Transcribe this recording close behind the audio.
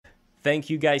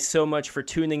Thank you guys so much for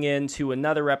tuning in to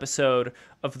another episode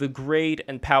of the great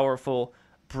and powerful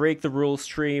Break the Rules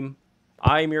stream.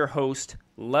 I am your host,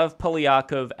 Lev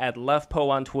Polyakov at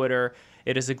LevPo on Twitter.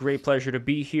 It is a great pleasure to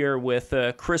be here with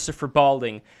Christopher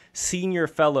Balding, Senior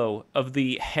Fellow of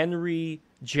the Henry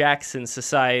Jackson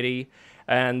Society.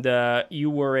 And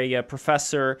you were a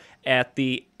professor at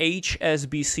the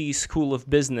HSBC School of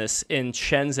Business in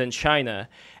Shenzhen, China.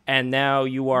 And now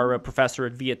you are a professor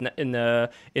at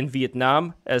in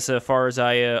Vietnam. As far as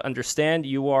I understand,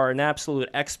 you are an absolute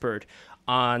expert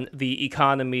on the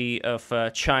economy of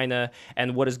China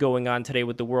and what is going on today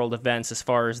with the world events as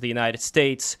far as the United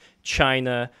States,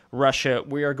 China, Russia.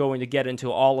 We are going to get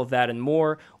into all of that and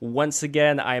more. Once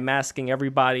again, I'm asking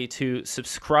everybody to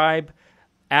subscribe,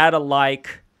 add a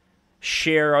like,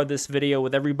 share this video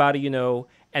with everybody you know,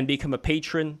 and become a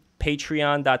patron.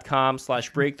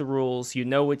 Patreon.com/breaktherules. You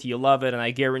know it, you love it, and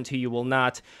I guarantee you will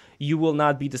not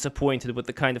be disappointed with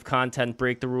the kind of content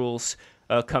Break the Rules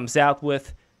comes out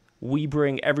with. We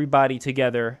bring everybody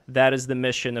together. That is the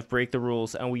mission of Break the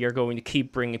Rules, and we are going to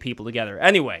keep bringing people together.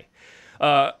 Anyway,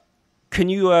 can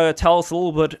you tell us a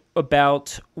little bit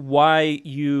about why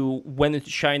you went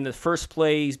into China in the first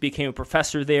place, became a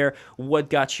professor there, what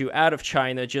got you out of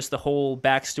China, just the whole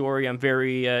backstory? I'm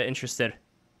very interested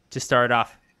to start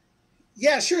off.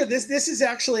 Yeah, sure. This is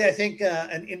actually, I think,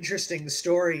 an interesting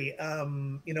story.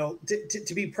 To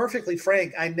be perfectly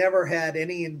frank, I never had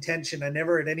any intention. I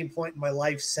never at any point in my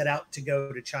life set out to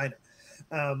go to China.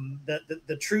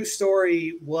 The true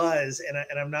story was, and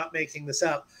I'm not making this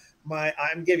up,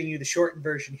 I'm giving you the shortened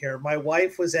version here. My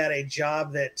wife was at a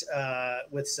job that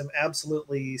with some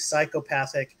absolutely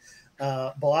psychopathic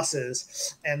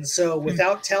bosses. And so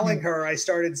without telling her, I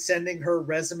started sending her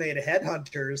resume to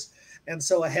headhunters. And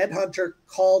so a headhunter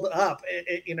called up,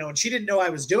 and she didn't know I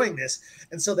was doing this.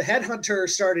 And so the headhunter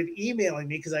started emailing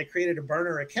me because I created a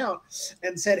burner account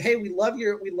and said, "Hey, we love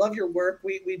your work.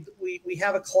 We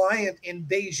have a client in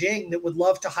Beijing that would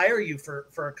love to hire you for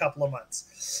a couple of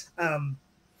months."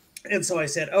 And so I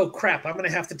said, "Oh crap, I'm going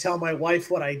to have to tell my wife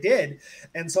what I did."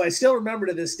 And so I still remember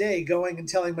to this day going and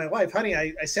telling my wife, "Honey,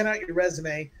 I sent out your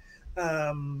resume.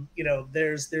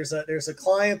 There's a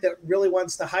client that really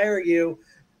wants to hire you.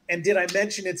 And did I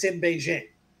mention it's in Beijing?"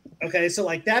 Okay, so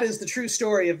that is the true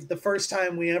story of the first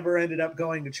time we ever ended up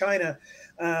going to China.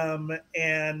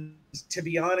 And to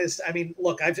be honest, I mean,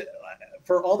 look,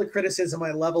 for all the criticism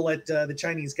I level at the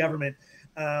Chinese government,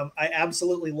 I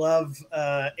absolutely love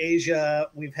Asia.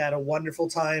 We've had a wonderful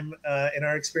time in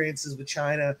our experiences with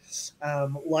China,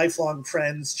 lifelong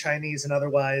friends, Chinese and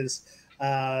otherwise.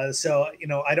 So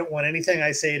I don't want anything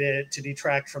I say to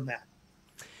detract from that.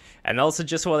 And also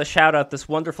just want to shout out this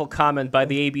wonderful comment by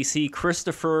the ABC,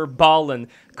 Christopher Ballin.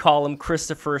 Call him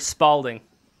Christopher Spalding.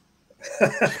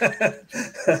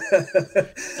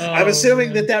 I'm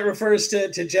assuming that refers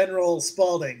to General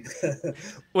Spalding.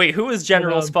 Wait, who is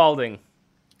General Spalding?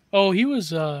 Oh, he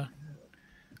was. Where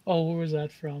was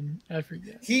that from? I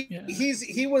forget.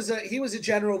 He was a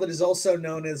general that is also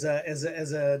known as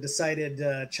a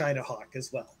decided China hawk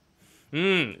as well.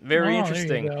 Very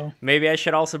interesting. Maybe I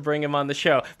should also bring him on the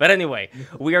show. But anyway,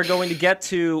 we are going to get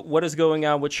to what is going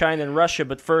on with China and Russia.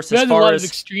 But first, we had a lot of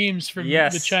extremes from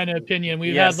the China opinion.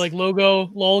 We've had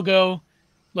Lolgo,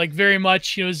 very much,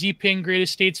 Xi Jinping,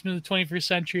 greatest statesman of the 21st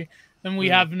century. And we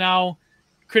have now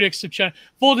critics of China.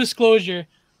 Full disclosure,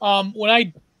 when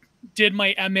I did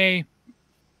my MA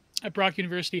at Brock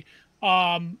University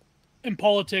in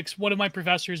politics, one of my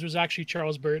professors was actually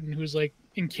Charles Burton, who's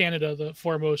in Canada, the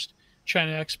foremost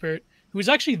China expert, who was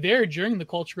actually there during the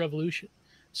Cultural Revolution.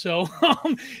 So,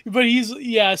 but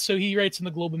so he writes in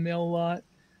the Globe and Mail a lot.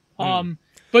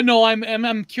 But no,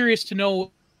 I'm curious to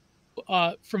know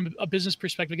from a business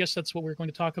perspective. I guess that's what we're going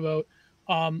to talk about.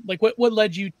 What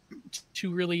led you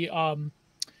to really,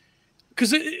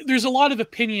 because there's a lot of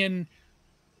opinion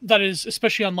that is,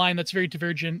 especially online, that's very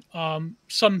divergent.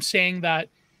 Some saying that,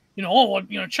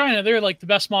 China, they're the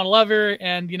best model ever,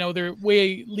 and they're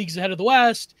way leagues ahead of the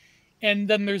West. And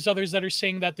then there's others that are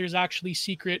saying that there's actually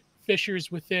secret fissures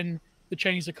within the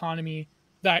Chinese economy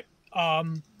that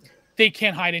they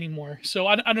can't hide anymore. So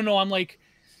I don't know. I'm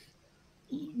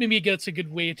maybe that's a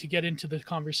good way to get into the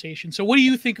conversation. So what do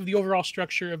you think of the overall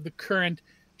structure of the current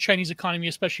Chinese economy,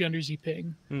 especially under Xi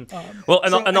Jinping?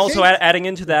 Adding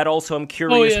into that, also I'm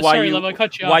curious why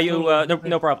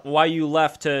you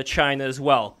left China as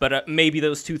well. But maybe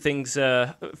those two things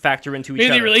factor into each other.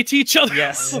 Maybe they relate to each other.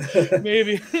 Yes,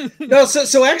 maybe. No,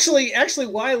 so actually,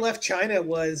 why I left China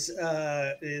was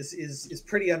is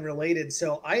pretty unrelated.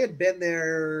 So I had been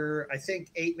there, I think,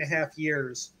 8.5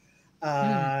 years.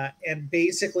 And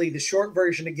basically the short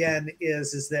version again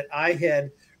is that I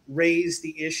had raised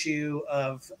the issue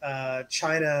of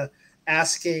China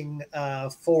asking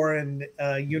foreign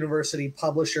university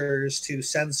publishers to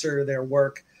censor their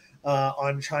work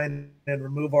on China and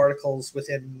remove articles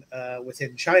within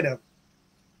China.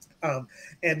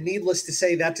 And needless to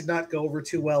say, that did not go over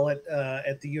too well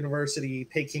at the university,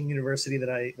 Peking University, that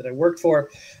I worked for.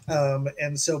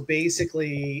 And so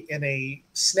basically, in a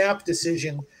snap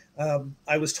decision,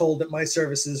 I was told that my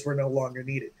services were no longer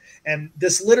needed. And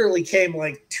this literally came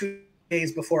like 2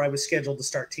 days before I was scheduled to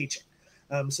start teaching.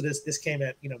 So this came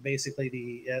at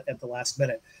basically at the last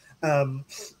minute. And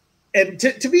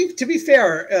to be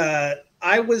fair,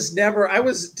 I was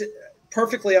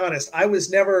perfectly honest. I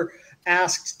was never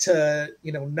asked to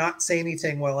not say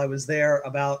anything while I was there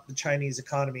about the Chinese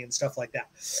economy and stuff like that.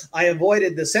 I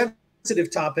avoided the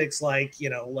sensitive topics like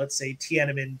let's say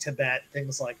Tiananmen, Tibet,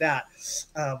 things like that.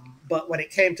 But when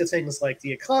it came to things like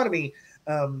the economy,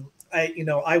 I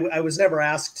was never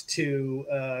asked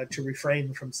to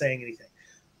refrain from saying anything.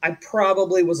 I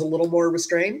probably was a little more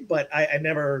restrained, but I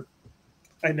never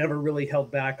really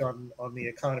held back on the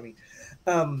economy.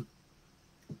 The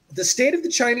state of the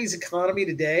Chinese economy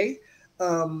today,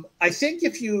 I think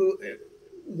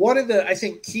one of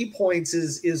the key points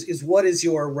is what is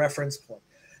your reference point?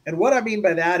 And what I mean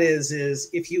by that is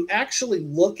if you actually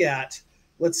look at,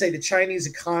 let's say, the Chinese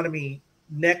economy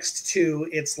next to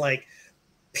its like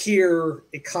peer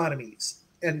economies,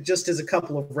 and just as a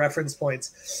couple of reference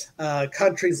points,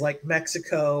 countries like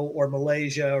Mexico or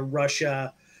Malaysia,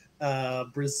 Russia,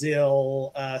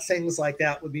 Brazil, things like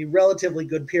that would be relatively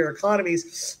good peer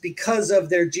economies because of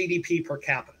their GDP per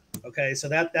capita. Okay, so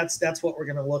that's what we're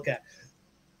going to look at.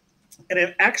 And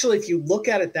if you look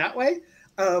at it that way,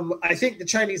 I think the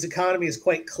Chinese economy is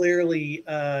quite clearly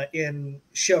in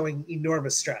showing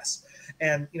enormous stress.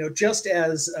 And just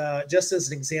as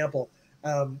an example,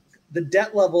 the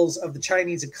debt levels of the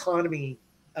Chinese economy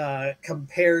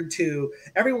compared to,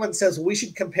 everyone says, well, we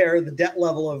should compare the debt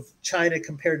level of China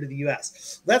compared to the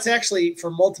US. That's actually, for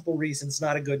multiple reasons,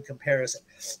 not a good comparison.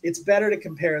 It's better to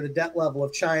compare the debt level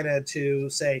of China to,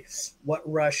 say, what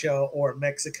Russia or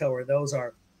Mexico or those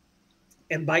are.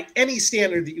 And by any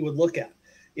standard that you would look at,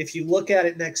 if you look at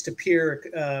it next to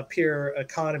peer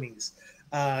economies,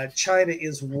 China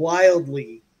is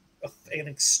wildly an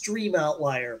extreme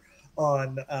outlier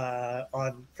on,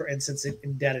 for instance,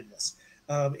 indebtedness.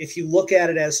 If you look at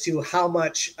it as to how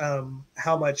much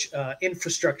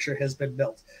infrastructure has been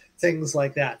built, things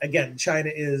like that. Again,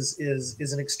 China is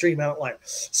an extreme outlier.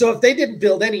 So if they didn't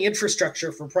build any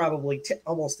infrastructure for probably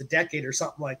almost a decade or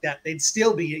something like that, they'd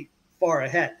still be far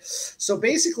ahead. So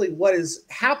basically, what has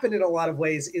happened in a lot of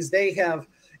ways is they have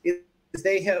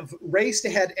raced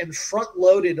ahead and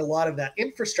front-loaded a lot of that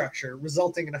infrastructure,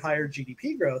 resulting in higher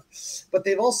GDP growth. But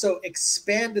they've also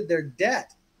expanded their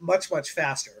debt much, much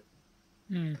faster.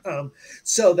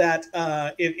 So that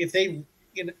if they,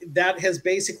 that has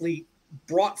basically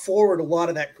brought forward a lot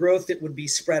of that growth that would be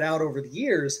spread out over the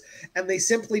years, and they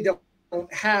simply don't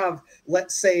have,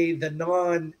 let's say, the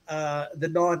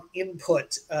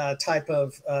non-input type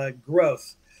of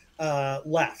growth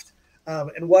left.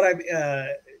 And what I'm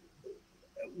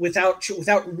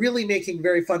without really making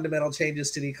very fundamental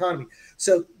changes to the economy.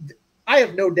 So I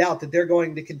have no doubt that they're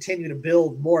going to continue to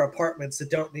build more apartments that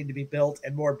don't need to be built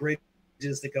and more bridges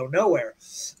that go nowhere.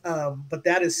 But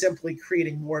that is simply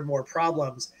creating more and more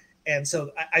problems. And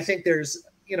so I think there's,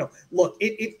 look,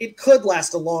 it could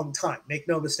last a long time. Make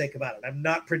no mistake about it. I'm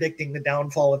not predicting the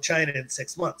downfall of China in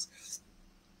 6 months.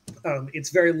 It's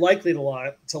very likely to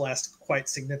last quite a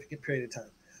significant period of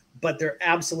time. But there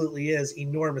absolutely is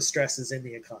enormous stresses in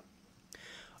the economy.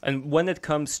 And when it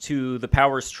comes to the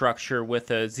power structure with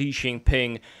Xi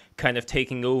Jinping kind of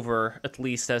taking over, at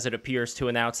least as it appears to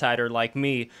an outsider like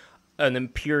me, an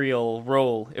imperial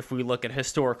role, if we look at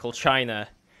historical China,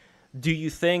 do you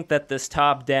think that this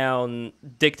top-down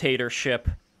dictatorship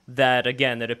that,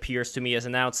 again, it appears to me as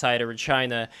an outsider in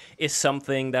China, is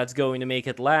something that's going to make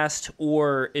it last,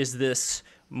 or is this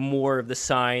more of the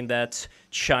sign that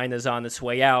China's on its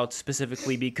way out,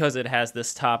 specifically because it has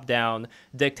this top-down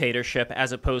dictatorship,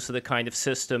 as opposed to the kind of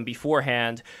system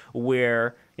beforehand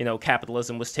where,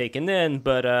 capitalism was taken in,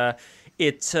 but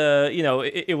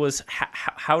it was,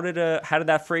 how did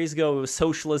that phrase go? It was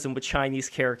socialism with Chinese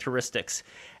characteristics.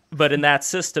 But in that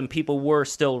system, people were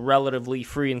still relatively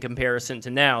free in comparison to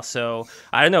now. So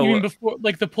I don't know. Even before,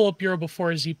 like the Politburo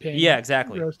before Xi Jinping. Yeah,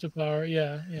 exactly. Rose to power.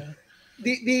 Yeah.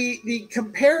 The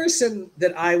comparison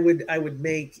that I would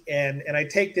make, and I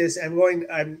take this,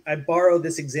 I borrow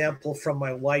this example from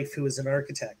my wife, who is an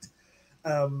architect.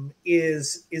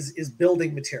 is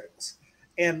building materials.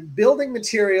 And building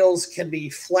materials can be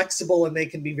flexible and they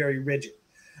can be very rigid.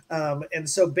 And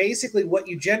so basically what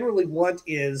you generally want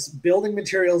is building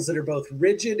materials that are both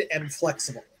rigid and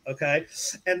flexible. Okay.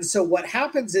 And so what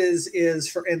happens is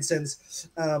for instance,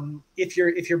 if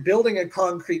you're building a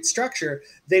concrete structure,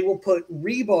 they will put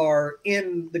rebar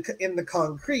in the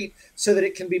concrete so that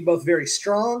it can be both very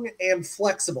strong and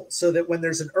flexible, so that when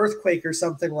there's an earthquake or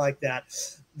something like that,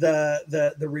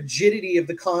 the rigidity of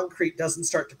the concrete doesn't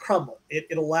start to crumble.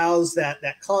 It allows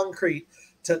that concrete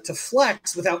to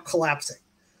flex without collapsing.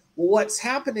 What's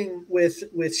happening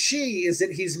with Xi is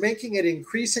that he's making it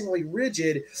increasingly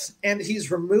rigid and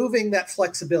he's removing that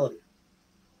flexibility.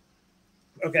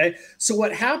 Okay, so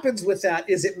what happens with that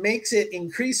is it makes it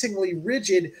increasingly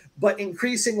rigid, but and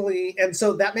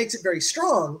so that makes it very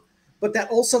strong, but that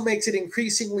also makes it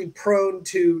increasingly prone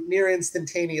to near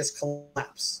instantaneous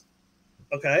collapse.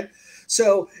 Okay,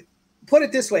 so put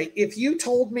it this way: if you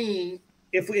told me,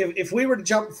 if we were to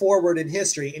jump forward in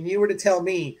history and you were to tell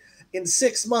me in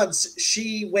 6 months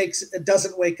Xi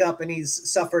doesn't wake up and he's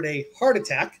suffered a heart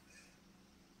attack,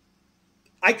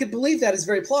 I could believe that is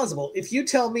very plausible. If you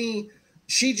tell me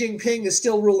Xi Jinping is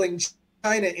still ruling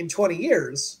China in 20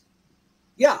 years,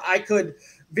 yeah, I could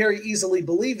very easily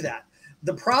believe that.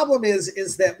 The problem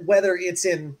is that whether it's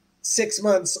in 6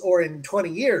 months or in 20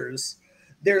 years,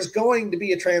 there's going to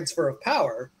be a transfer of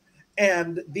power.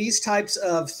 And these types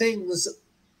of things,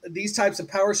 these types of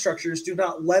power structures do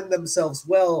not lend themselves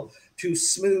well to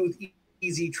smooth,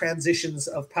 easy transitions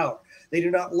of power. They do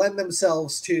not lend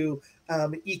themselves to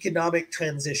economic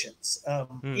transitions.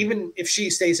 Even if Xi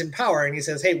stays in power and he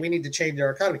says, hey, we need to change our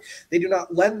economy, they do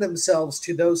not lend themselves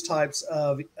to those types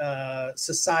of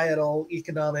societal,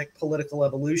 economic, political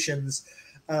evolutions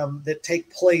that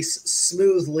take place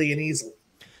smoothly and easily.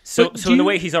 So in a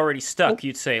way, he's already stuck,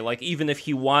 you'd say. Like, even if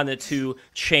he wanted to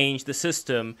change the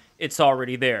system, it's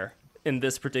already there in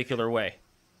this particular way.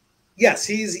 Yes,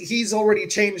 he's already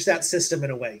changed that system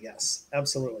in a way. Yes,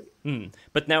 absolutely.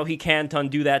 But now he can't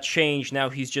undo that change. Now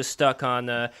he's just stuck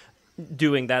on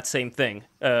doing that same thing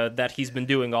that he's been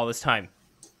doing all this time.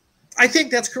 I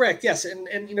think that's correct. Yes, and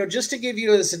just to give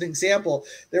you as an example,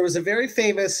 there was a very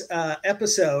famous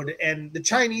episode, and the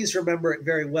Chinese remember it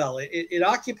very well. It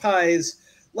occupies,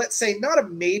 let's say, not a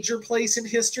major place in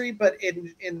history, but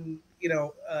in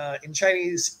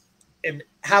Chinese and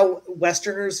how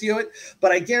Westerners view it.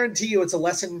 But I guarantee you it's a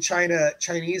lesson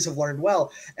Chinese have learned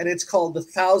well, and it's called the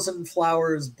Thousand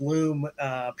Flowers Bloom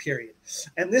period.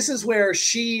 And this is where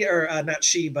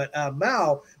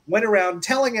Mao went around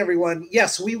telling everyone,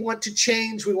 yes, we want to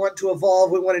change, we want to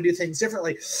evolve, we want to do things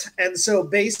differently. And so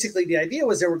basically the idea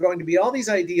was there were going to be all these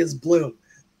ideas bloom.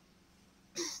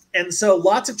 And so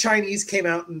lots of Chinese came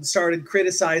out and started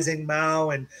criticizing Mao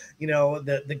and,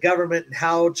 the government and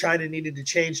how China needed to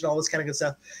change and all this kind of good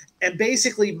stuff. And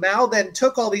basically Mao then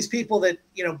took all these people that,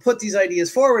 put these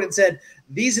ideas forward and said,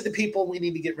 these are the people we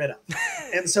need to get rid of.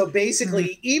 And so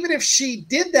basically, even if Xi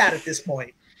did that at this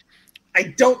point, I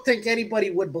don't think anybody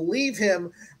would believe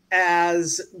him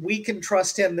as we can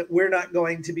trust him that we're not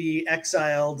going to be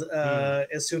exiled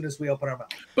as soon as we open our mouth.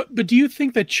 But do you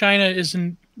think that China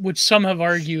isn't, which some have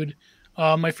argued,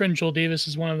 my friend Joel Davis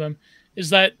is one of them, is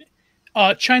that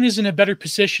China's in a better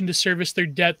position to service their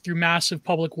debt through massive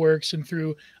public works and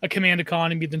through a command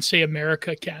economy than, say,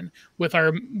 America can with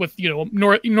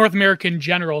North America in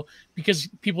general, because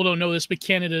people don't know this, but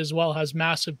Canada as well has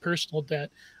massive personal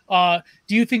debt.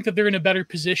 Do you think that they're in a better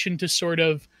position to sort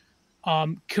of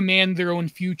command their own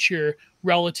future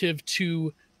relative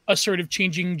to a sort of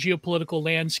changing geopolitical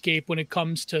landscape when it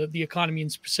comes to the economy,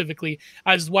 and specifically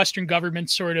as Western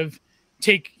governments sort of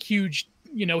take huge,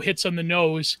 hits on the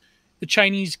nose, the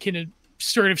Chinese can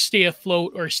sort of stay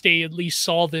afloat or stay at least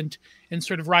solvent and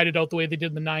sort of ride it out the way they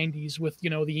did in the 90s with,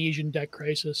 the Asian debt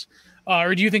crisis?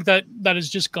 Or do you think that is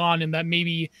just gone and that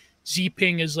maybe Xi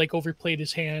Jinping has overplayed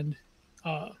his hand?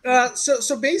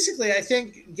 So basically, I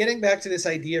think getting back to this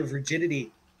idea of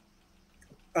rigidity,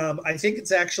 I think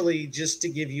it's actually just to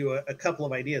give you a couple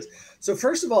of ideas. So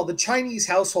first of all, the Chinese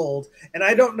household, and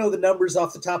I don't know the numbers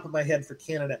off the top of my head for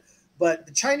Canada, but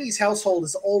the Chinese household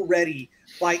is already,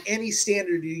 by any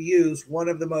standard you use, one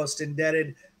of the most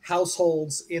indebted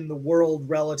households in the world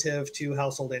relative to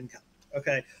household income.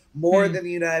 Okay. More than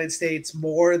the United States,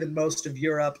 more than most of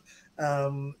Europe.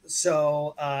 And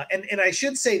I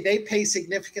should say they pay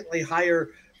significantly higher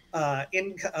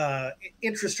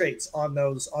interest rates on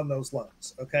those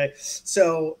loans. Okay,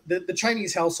 so the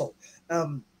Chinese household,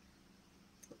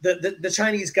 the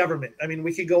Chinese government. I mean,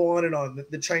 we could go on and on.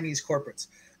 The Chinese corporates.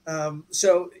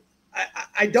 So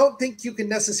I don't think you can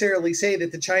necessarily say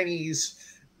that the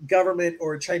Chinese government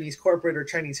or Chinese corporate or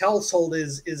Chinese household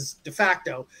is de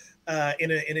facto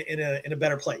in a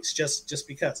better place just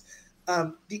because.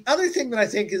 The other thing that I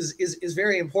think is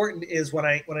very important is when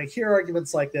I hear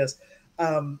arguments like this,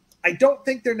 I don't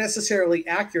think they're necessarily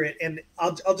accurate, and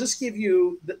I'll just give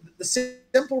you the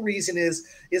simple reason is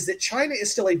that China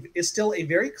is still a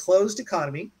very closed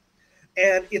economy,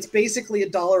 and it's basically a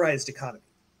dollarized economy.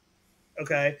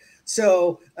 Okay,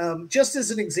 so just as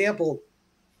an example,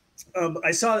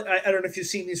 I don't know if you've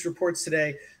seen these reports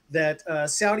today that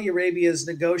Saudi Arabia is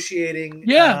negotiating.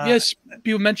 Yes,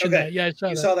 you mentioned that. Yeah,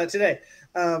 you saw that today.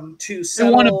 To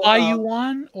settle, they want to buy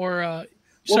yuan or.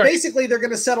 Well, basically, they're going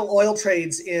to settle oil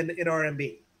trades in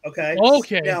RMB. Okay.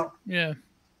 Okay. Now, yeah.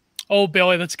 Oh,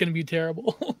 Billy, that's going to be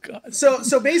terrible. Oh, God.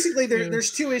 So basically,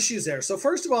 there's two issues there. So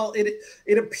first of all,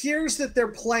 it appears that their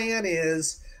plan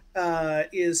is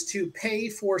to pay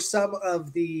for some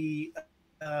of the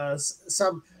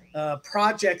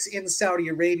projects in Saudi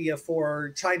Arabia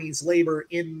for Chinese labor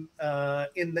in that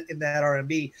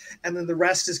RMB, and then the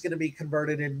rest is going to be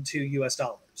converted into US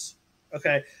dollars.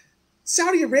 Okay.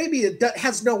 Saudi Arabia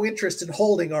has no interest in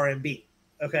holding RMB.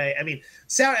 Okay, I mean,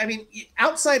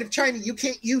 outside of China, you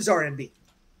can't use RMB.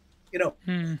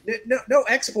 No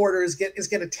exporter is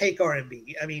going to take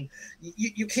RMB. I mean,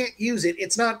 you can't use it.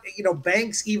 It's not,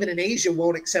 banks even in Asia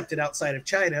won't accept it outside of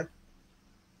China.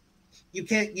 You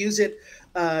can't use it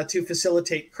to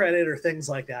facilitate credit or things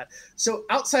like that. So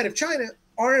outside of China,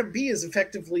 RMB is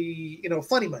effectively,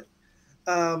 funny money.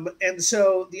 And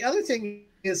so the other thing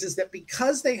is that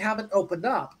because they haven't opened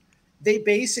up, they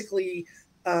basically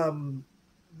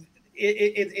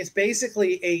it's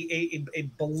basically a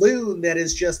balloon that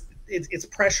is just it's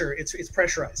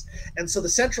pressurized. And so the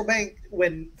central bank,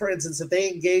 when, for instance, if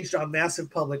they engaged on massive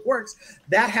public works,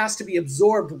 that has to be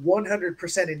absorbed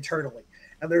 100% internally.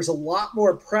 And there's a lot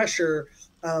more pressure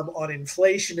on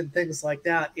inflation and things like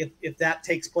that if that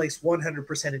takes place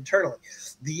 100% internally.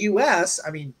 The U.S., I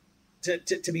mean,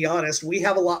 to be honest, we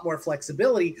have a lot more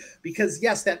flexibility because,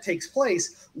 yes, that takes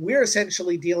place. We're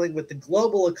essentially dealing with the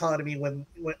global economy when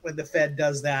the Fed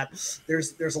does that.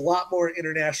 There's a lot more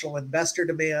international investor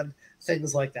demand,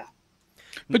 things like that.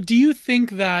 But do you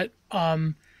think that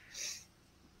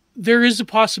there is a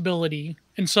possibility,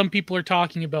 and some people are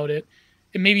talking about it,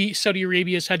 and maybe Saudi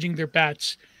Arabia is hedging their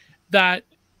bets, that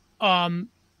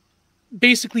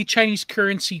basically Chinese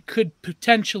currency could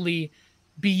potentially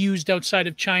be used outside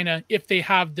of China if they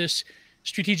have this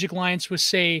strategic alliance with,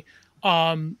 say,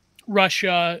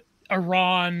 Russia,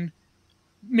 Iran,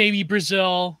 maybe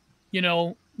Brazil,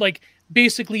 like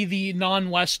basically the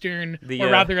non-Western, or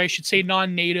rather I should say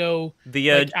non-NATO. The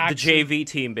JV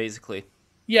team, basically.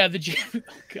 Yeah, the JV.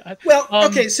 Oh, God. Well,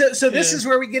 okay, so this is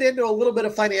where we get into a little bit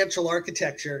of financial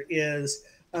architecture is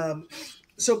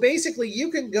so basically, you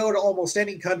can go to almost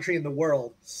any country in the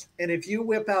world, and if you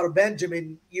whip out a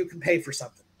Benjamin, you can pay for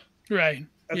something. Right.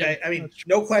 Okay. Yeah, I mean,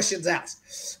 no questions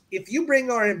asked. If you bring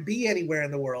RMB anywhere in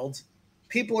the world,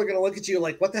 people are going to look at you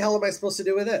like, what the hell am I supposed to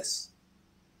do with this?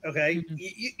 Okay. Mm-hmm.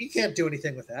 You can't do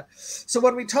anything with that. So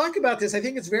when we talk about this, I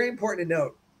think it's very important to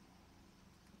note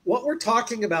what we're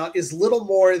talking about is little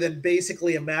more than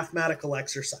basically a mathematical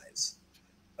exercise.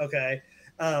 Okay.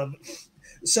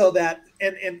 So that,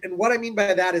 and what I mean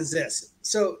by that is this.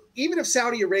 So even if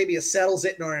Saudi Arabia settles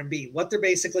it in RMB, what they're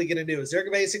basically going to do is they're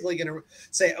basically going to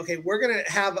say, okay, we're going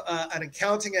to have an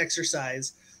accounting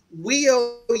exercise. We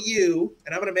owe you,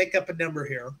 and I'm going to make up a number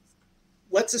here.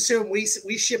 Let's assume we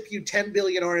ship you 10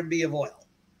 billion RMB of oil.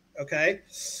 Okay.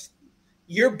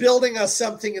 You're building us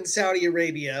something in Saudi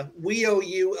Arabia. We owe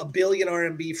you 1 billion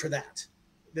RMB for that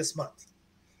this month.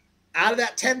 Out of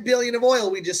that 10 billion of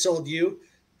oil we just sold you,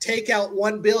 take out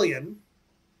 1 billion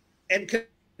and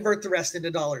convert the rest into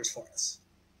dollars for us.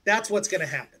 That's what's going to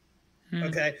happen.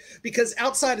 Okay. Because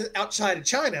outside of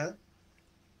China,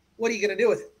 what are you going to do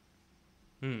with it?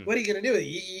 What are you going to do with it?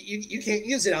 You can't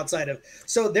use it outside of,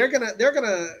 so they're going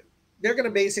to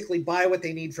basically buy what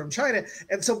they need from China.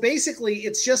 And so basically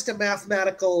it's just a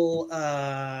mathematical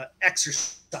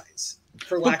exercise,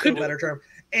 for lack of a better term.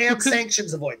 And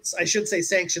sanctions avoidance. I should say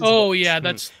sanctions avoidance. Oh, yeah,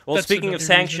 that's... Well, that's speaking of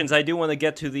sanctions, I do want to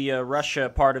get to the Russia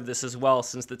part of this as well,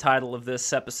 since the title of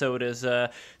this episode is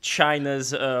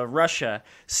China's Russia.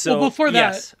 So, well, before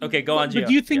that... Yes. Okay, go on, Gio. But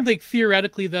do you think, like,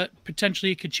 theoretically that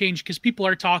potentially it could change? Because people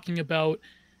are talking about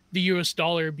the US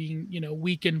dollar being,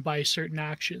 weakened by certain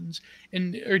actions.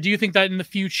 Or do you think that in the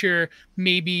future,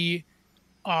 maybe...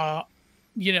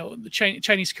 the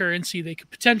Chinese currency, they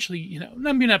could potentially,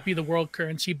 maybe not be the world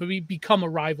currency, but become a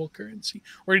rival currency,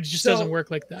 or it just doesn't work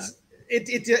like that?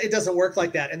 It doesn't work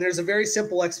like that. And there's a very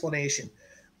simple explanation.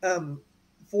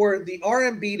 for the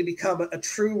RMB to become a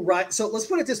true right. So let's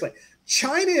put it this way.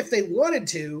 China, if they wanted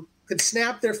to, could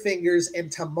snap their fingers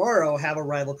and tomorrow have a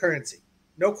rival currency.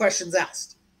 No questions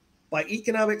asked. By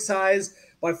economic size,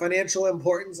 by financial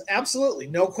importance, absolutely.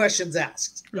 No questions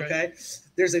asked. Right. Okay.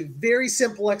 There's a very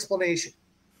simple explanation.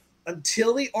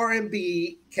 Until the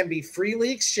RMB can be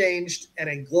freely exchanged at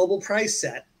a global price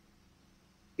set,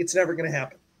 it's never going to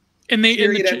happen. And Xi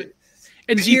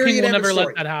Jinping will never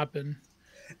let that happen.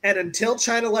 And until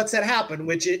China lets that happen,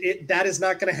 which that is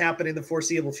not going to happen in the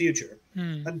foreseeable future,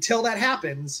 until that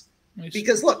happens,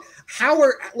 because look,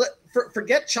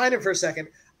 forget China for a second.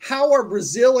 How are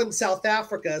Brazil and South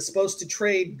Africa supposed to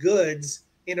trade goods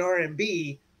in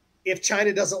RMB if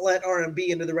China doesn't let RMB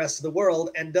into the rest of the world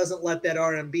and doesn't let that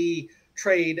RMB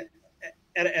trade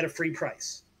at a free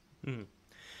price?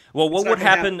 Well, what would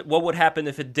happen? What would happen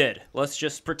if it did? Let's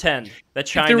just pretend that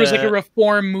China. If there was like a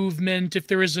reform movement, if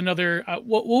there was another,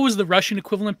 what was the Russian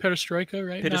equivalent? Perestroika,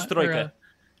 right? Perestroika.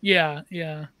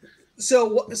 Yeah. So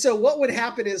what would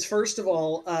happen is, first of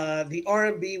all, the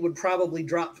RMB would probably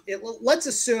drop. Let's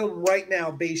assume right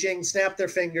now Beijing snapped their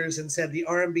fingers and said the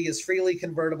RMB is freely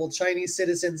convertible. Chinese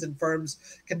citizens and firms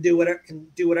can do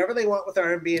whatever they want with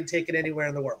RMB and take it anywhere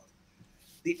in the world.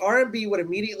 The RMB would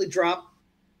immediately drop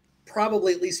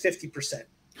probably at least 50%.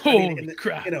 Holy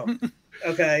crap.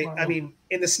 Okay. Wow. I mean,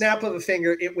 in the snap of a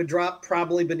finger, it would drop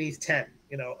probably beneath 10.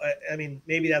 I mean,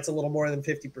 maybe that's a little more than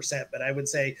 50%, but I would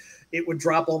say it would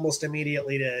drop almost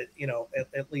immediately to,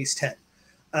 at least 10.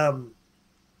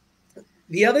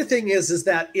 The other thing is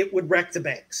that it would wreck the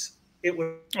banks. It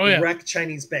would wreck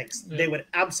Chinese banks. Yeah. They would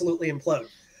absolutely implode.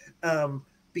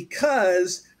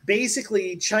 Because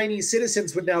basically Chinese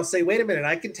citizens would now say, wait a minute,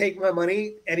 I can take my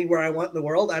money anywhere I want in the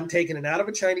world. I'm taking it out of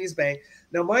a Chinese bank.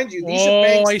 Now, mind you, these are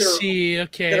banks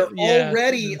that are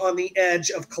already on the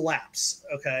edge of collapse.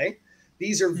 Okay.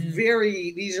 These are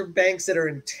banks that are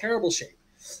in terrible shape.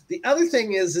 The other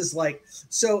thing is like,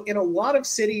 so in a lot of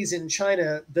cities in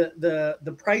China,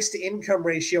 the price to income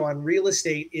ratio on real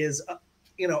estate is,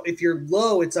 if you're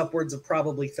low, it's upwards of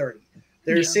probably 30.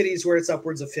 There are cities where it's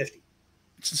upwards of 50.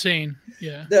 It's insane.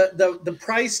 Yeah. The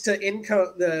price to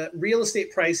income, the real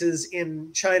estate prices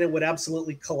in China would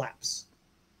absolutely collapse.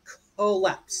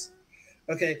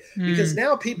 Okay. Because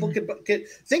now people could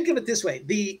think of it this way.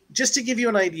 Just to give you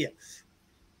an idea,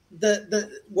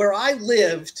 where I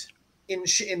lived in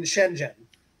Shenzhen,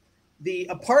 the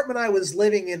apartment I was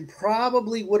living in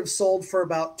probably would have sold for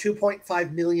about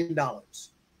 $2.5 million.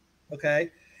 Okay.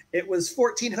 It was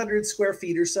 1,400 square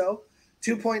feet or so,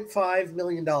 $2.5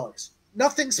 million.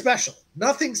 Nothing special.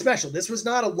 This was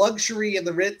not a luxury in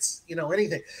the Ritz,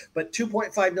 anything, but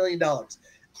 $2.5 million.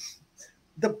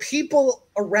 The people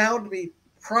around me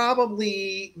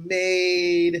probably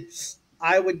made,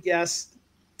 I would guess,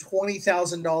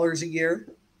 $20,000 a year,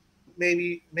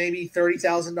 maybe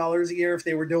 $30,000 a year if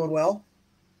they were doing well.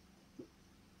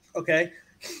 Okay.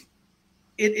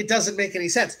 It doesn't make any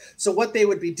sense. So what they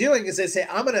would be doing is they say,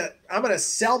 I'm gonna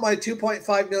sell my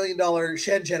 $2.5 million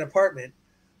Shenzhen apartment.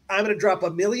 I'm going to drop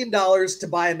 $1 million to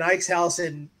buy a nice house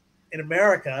in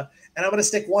America, and I'm going to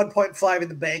stick 1.5 in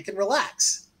the bank and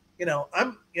relax.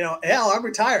 I'm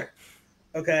retired.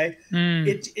 Okay.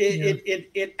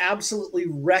 It absolutely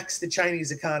wrecks the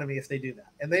Chinese economy if they do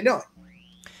that, and they know it.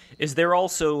 Is there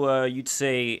also, you'd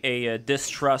say, a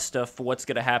distrust of what's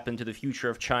going to happen to the future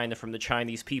of China from the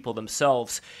Chinese people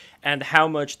themselves? And how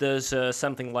much does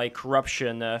something like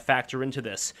corruption factor into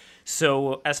this?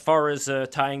 So as far as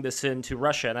tying this into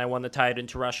Russia, and I want to tie it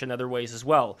into Russia in other ways as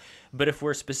well, but if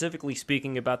we're specifically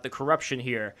speaking about the corruption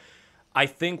here, I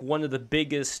think one of the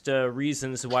biggest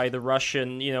reasons why the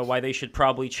Russian, why they should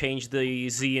probably change the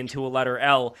Z into a letter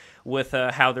L with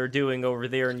how they're doing over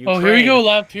there in Ukraine. Oh, here we go,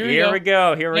 left. Here we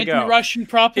go. Anti-Russian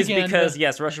propaganda. Is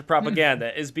because, Russian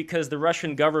propaganda is because the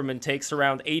Russian government takes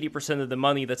around 80% of the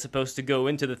money that's supposed to go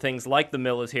into the things like the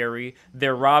military.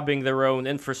 They're robbing their own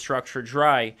infrastructure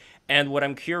dry. And what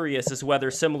I'm curious is whether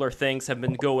similar things have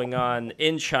been going on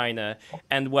in China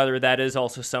and whether that is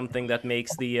also something that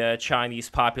makes the Chinese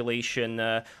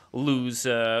population lose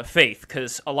faith.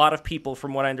 Because a lot of people,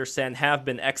 from what I understand, have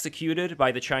been executed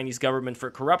by the Chinese government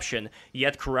for corruption,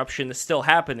 yet corruption is still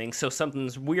happening. So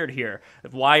something's weird here.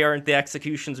 Why aren't the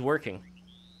executions working?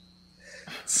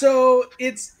 So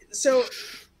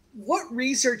what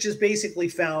research has basically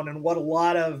found, and what a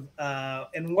lot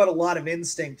of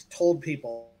instinct told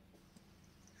people,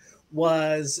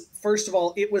 was, first of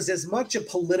all, it was as much a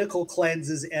political cleanse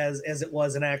as it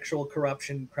was an actual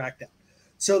corruption crackdown.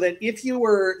 So that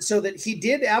he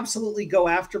did absolutely go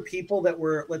after people that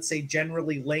were, let's say,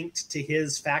 generally linked to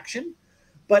his faction,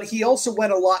 but he also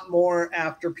went a lot more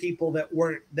after people that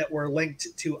were linked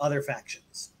to other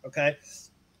factions. Okay.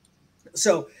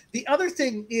 So the other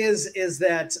thing is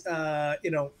that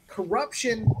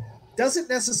corruption doesn't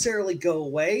necessarily go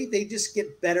away. They just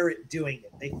get better at doing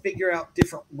it. They figure out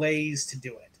different ways to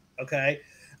do it. Okay.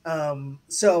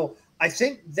 So I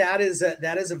think that is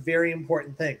a very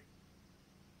important thing.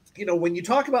 When you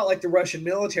talk about like the Russian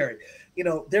military,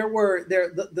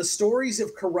 the stories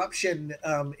of corruption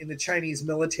in the Chinese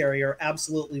military are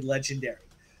absolutely legendary.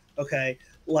 Okay.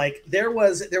 Like there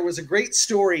was a great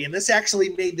story, and this actually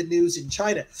made the news in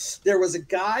China. There was a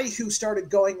guy who started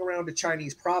going around a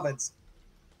Chinese province,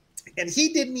 and he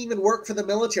didn't even work for the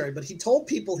military, but he told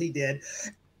people he did.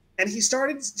 And he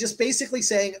started just basically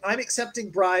saying, I'm accepting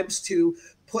bribes to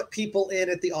put people in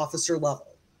at the officer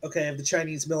level, okay, of the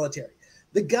Chinese military.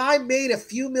 The guy made a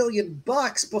few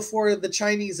 $1,000,000 before the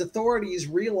Chinese authorities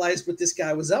realized what this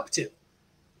guy was up to.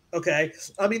 Okay.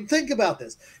 I mean, think about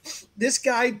this. This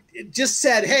guy just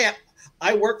said, hey,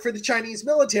 I work for the Chinese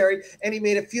military, and he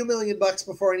made a few $1,000,000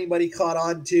 before anybody caught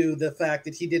on to the fact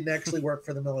that he didn't actually work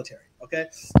for the military. Okay.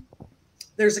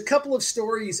 There's a couple of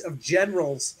stories of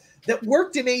generals that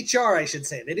worked in HR, I should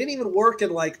say. They didn't even work in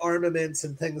like armaments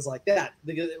and things like that.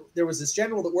 There was this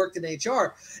general that worked in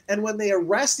HR, and when they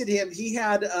arrested him, he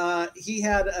had a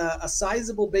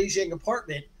sizable Beijing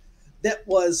apartment that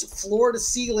was floor to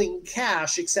ceiling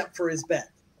cash except for his bed.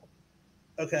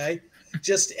 Okay.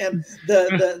 And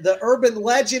the urban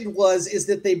legend is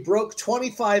that they broke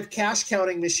 25 cash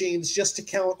counting machines just to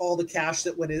count all the cash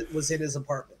that was in his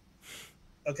apartment.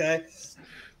 Okay.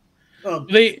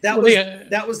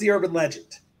 That was the urban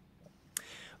legend.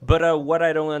 But what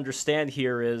I don't understand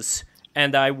here is,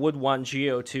 and I would want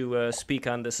Gio to speak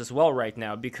on this as well right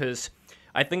now, because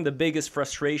I think the biggest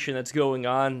frustration that's going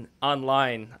on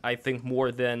online, I think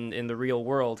more than in the real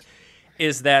world,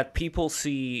 is that people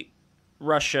see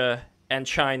Russia and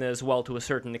China as well to a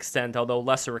certain extent, although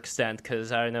lesser extent,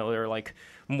 because I know they're like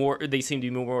more. They seem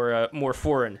to be more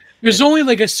foreign. There's only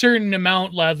like a certain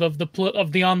amount, Lev, of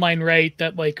the online right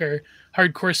that like are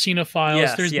hardcore xenophiles.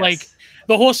 Yes, There's like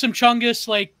the wholesome Chungus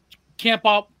like camp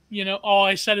up.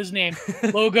 I said his name.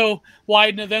 Logo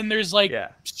Wyden. Then there's like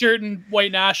certain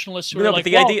white nationalists who are like,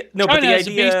 China is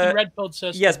a base and red pilled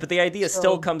system. Yes, but the idea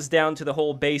still comes down to the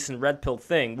whole base and red pill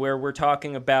thing, where we're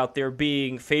talking about there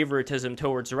being favoritism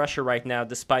towards Russia right now,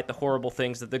 despite the horrible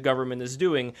things that the government is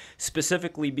doing,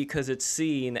 specifically because it's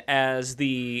seen as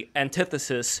the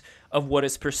antithesis of what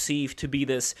is perceived to be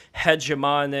this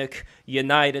hegemonic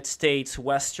United States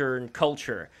Western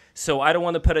culture. So I don't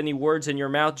want to put any words in your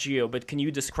mouth, Gio, but can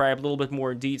you describe a little bit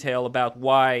more in detail about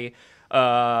why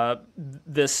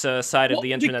this side of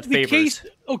the internet favors?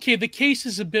 The case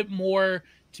is a bit more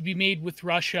to be made with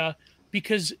Russia,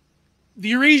 because the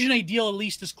Eurasian ideal at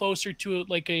least is closer to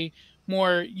like a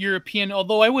more European,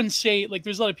 although I wouldn't say, like,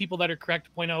 there's a lot of people that are correct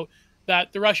to point out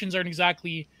that the Russians aren't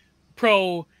exactly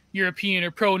pro-European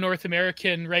or pro-North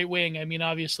American right-wing. I mean,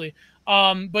 obviously.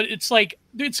 But it's like,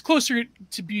 it's closer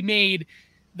to be made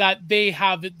that they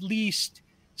have at least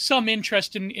some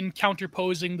interest in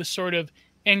counterposing the sort of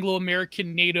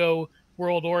Anglo-American NATO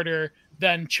world order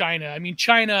than China. I mean,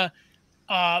 China,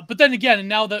 but then again, and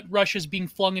now that Russia is being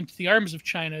flung into the arms of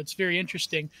China, it's very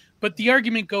interesting. But the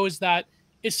argument goes that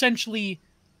essentially,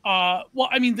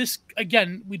 this,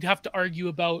 again, we'd have to argue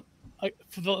about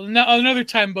another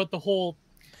time about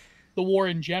the war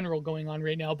in general going on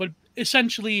right now. But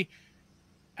essentially,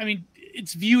 I mean,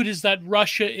 it's viewed as that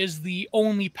Russia is the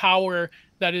only power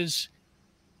that is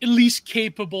at least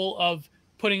capable of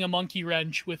putting a monkey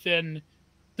wrench within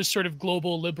the sort of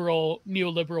global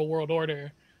neoliberal world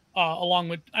order, along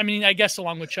with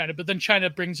China. But then China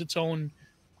brings its own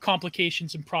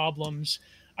complications and problems.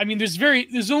 I mean,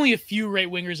 there's only a few right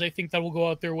wingers, I think, that will go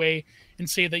out their way and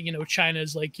say that, China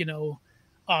is like,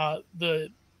 the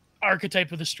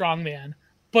archetype of the strongman.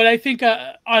 But I think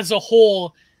as a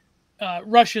whole,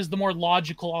 Russia is the more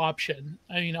logical option.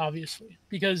 I mean, obviously,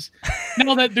 because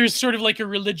now that there's sort of like a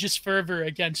religious fervor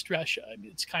against Russia, I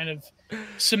mean, it's kind of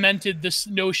cemented this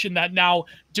notion that now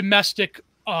domestic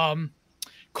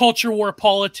culture war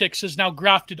politics is now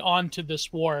grafted onto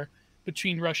this war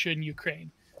between Russia and Ukraine.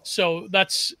 So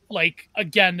that's like,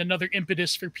 again, another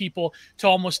impetus for people to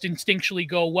almost instinctually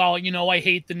go, well, I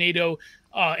hate the NATO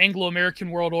Anglo-American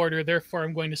world order, therefore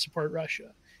I'm going to support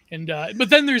Russia. And but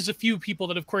then there's a few people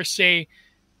that, of course, say,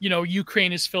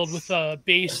 Ukraine is filled with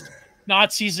based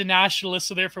Nazis and nationalists,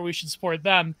 so therefore we should support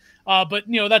them. But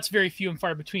that's very few and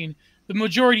far between. The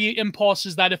majority impulse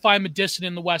is that if I'm a dissident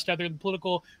in the West, either in the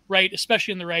political right,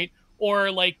 especially in the right,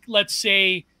 or like, let's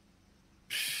say,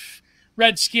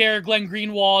 Red Scare, Glenn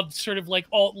Greenwald, sort of like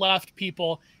alt-left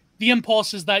people, the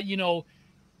impulse is that,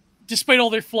 despite all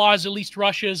their flaws, at least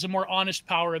Russia is a more honest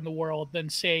power in the world than,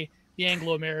 say, the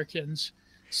Anglo-Americans.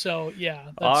 So, yeah.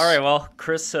 All right. Well,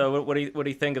 Chris, what do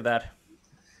you think of that?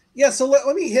 Yeah, so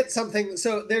let me hit something.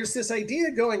 So there's this idea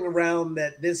going around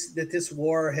that this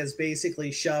war has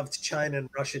basically shoved China and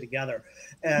Russia together.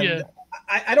 And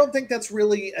I don't think that's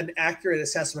really an accurate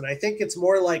assessment. I think it's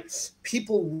more like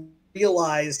people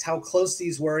realized how close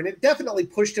these were, and it definitely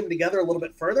pushed them together a little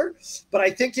bit further. But I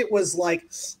think it was like,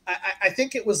 the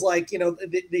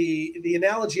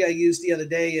analogy I used the other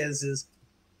day is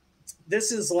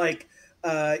this is like,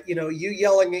 you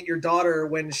yelling at your daughter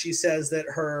when she says that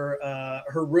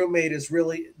her roommate is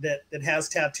really that has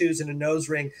tattoos and a nose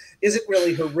ring isn't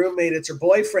really her roommate, it's her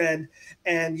boyfriend.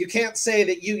 And you can't say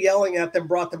that you yelling at them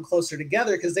brought them closer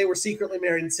together because they were secretly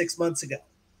married 6 months ago.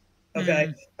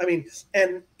 Okay. I mean,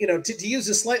 and to use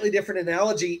a slightly different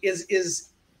analogy is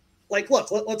like,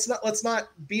 look, let's not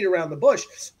beat around the bush.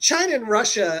 China and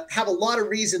Russia have a lot of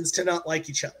reasons to not like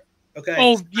each other. Okay.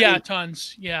 Oh yeah,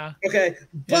 tons. Yeah. Okay.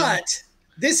 But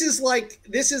this is like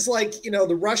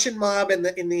the Russian mob and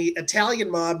the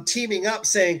Italian mob teaming up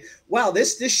saying, wow,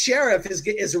 this sheriff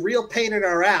is a real pain in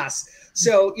our ass.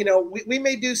 So, we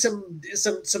may do some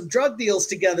drug deals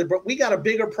together, but we got a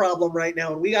bigger problem right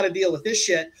now, and we got to deal with this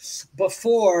shit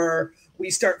before we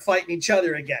start fighting each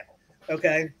other again.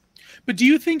 Okay. But do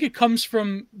you think it comes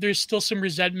from there's still some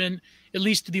resentment, at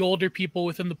least to the older people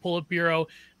within the Politburo,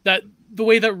 that the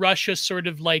way that Russia sort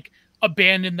of like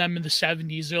abandoned them in the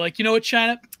 70s? They're like, you know what,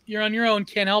 China, you're on your own,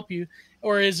 can't help you.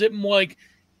 Or is it more like,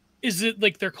 is it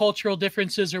like their cultural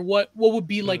differences, or what would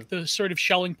be like the sort of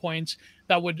shelling points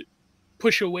that would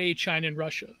push away China and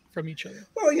Russia from each other?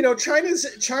 Well,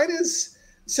 China's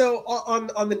so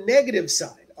on the negative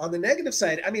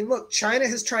side, I mean, look, China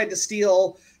has tried to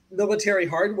steal military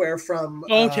hardware from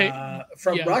Russia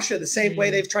the same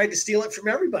way they've tried to steal it from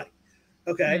everybody.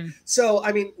 Okay. So,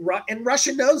 I mean, and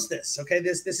Russia knows this. Okay.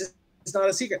 This is not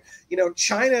a secret.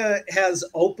 China has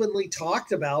openly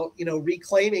talked about,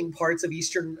 reclaiming parts of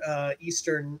Eastern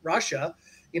Russia,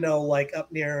 like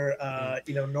up near,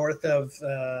 north of.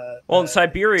 In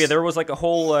Siberia, there was like a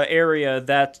whole area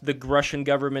that the Russian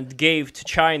government gave to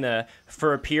China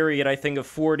for a period, I think, of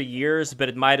 40 years, but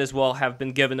it might as well have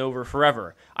been given over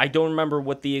forever. I don't remember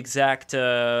what the exact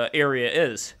area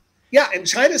is. Yeah, and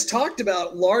China's talked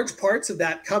about large parts of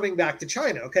that coming back to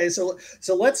China. Okay, so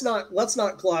let's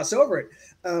not gloss over it.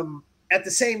 At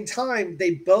the same time,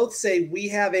 they both say we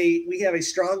have a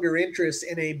stronger interest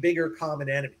in a bigger common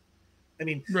enemy. I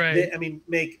mean, right.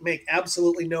 Make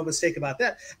absolutely no mistake about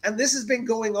that. And this has been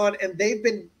going on, and they've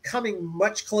been coming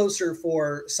much closer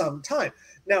for some time.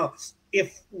 Now,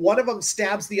 if one of them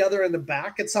stabs the other in the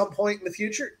back at some point in the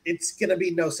future, it's going to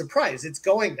be no surprise. It's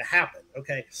going to happen.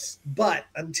 Okay. But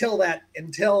until that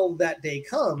day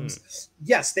comes,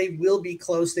 yes, they will be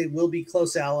close. They will be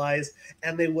close allies,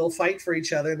 and they will fight for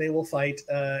each other, and they will fight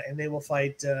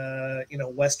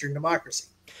Western democracy.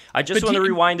 I just want to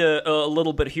rewind a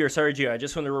little bit here. Sorry, Gio. I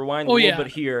just want to rewind a little bit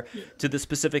here to the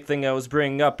specific thing I was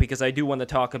bringing up, because I do want to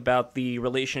talk about the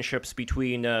relationships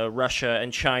between Russia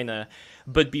and China.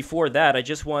 But before that, I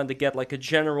just wanted to get like a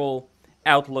general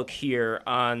outlook here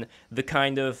on the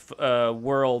kind of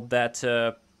world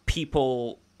that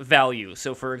people value.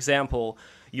 So, for example,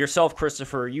 yourself,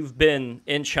 Christopher, you've been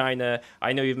in China.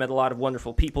 I know you've met a lot of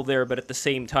wonderful people there, but at the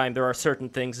same time, there are certain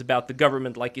things about the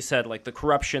government, like you said, like the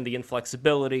corruption, the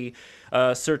inflexibility,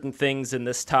 certain things in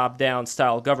this top-down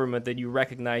style government that you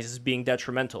recognize as being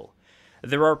detrimental.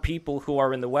 There are people who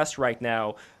are in the West right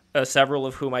now, several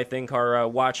of whom I think are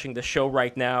watching the show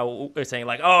right now, saying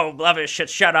like, oh, love it,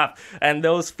 shut up. And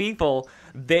those people,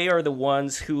 they are the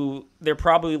ones who, they're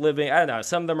probably living, I don't know,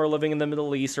 some of them are living in the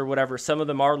Middle East or whatever, some of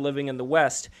them are living in the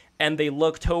West, and they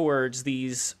look towards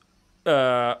these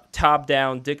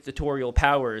top-down dictatorial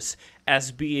powers as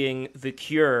being the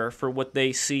cure for what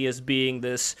they see as being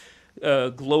this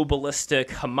globalistic,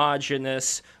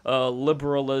 homogenous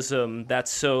liberalism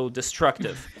that's so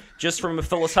destructive. Just from a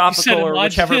philosophical or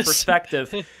whichever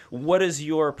perspective, what is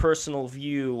your personal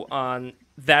view on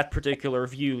that particular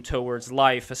view towards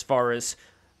life as far as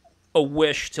a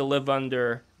wish to live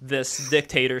under this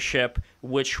dictatorship,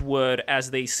 which would,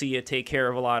 as they see it, take care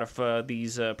of a lot of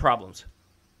these problems?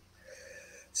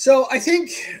 So I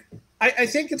think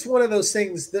it's one of those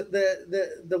things that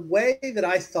the way that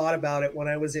I thought about it when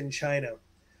I was in China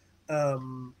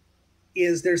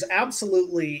is there's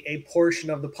absolutely a portion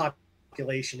of the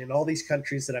population in all these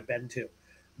countries that I've been to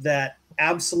that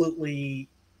absolutely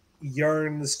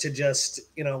yearns to just,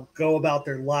 go about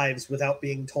their lives without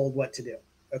being told what to do.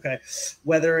 Okay,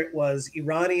 whether it was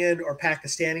Iranian or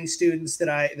Pakistani students that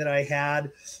I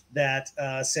had that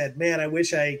said, "Man, I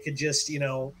wish I could just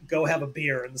go have a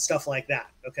beer," and stuff like that.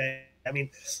 Okay, I mean,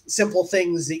 simple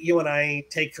things that you and I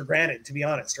take for granted, to be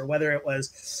honest. Or whether it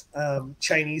was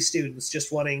Chinese students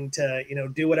just wanting to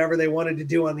do whatever they wanted to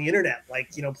do on the internet,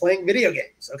 like playing video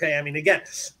games. Okay, I mean, again,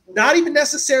 not even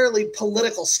necessarily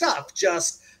political stuff,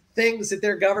 just things that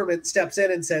their government steps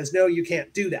in and says, "No, you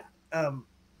can't do that."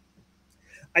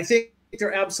 I think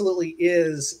there absolutely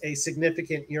is a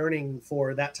significant yearning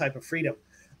for that type of freedom.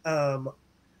 I'll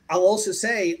also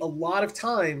say a lot of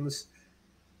times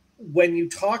when you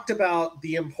talked about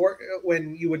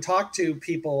when you would talk to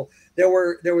people, there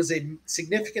was a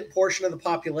significant portion of the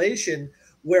population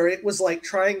where it was like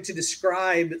trying to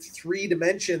describe 3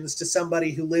 dimensions to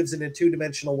somebody who lives in a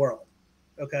 2-dimensional world.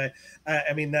 Okay.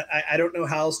 I mean, I don't know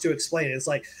how else to explain it. It's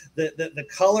like the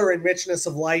color and richness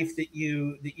of life that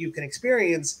you can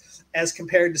experience as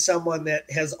compared to someone that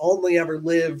has only ever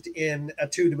lived in a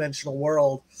 2-dimensional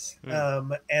world.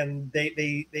 And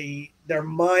their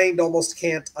mind almost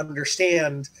can't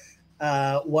understand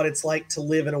what it's like to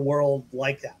live in a world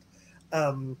like that.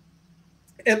 And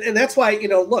that's why,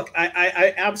 look,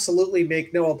 I absolutely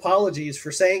make no apologies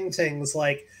for saying things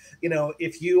like,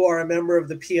 if you are a member of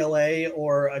the PLA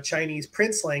or a Chinese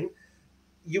princeling,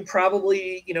 you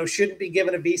probably, shouldn't be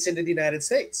given a visa to the United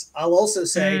States. I'll also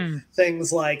say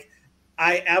things like,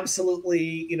 I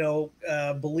absolutely,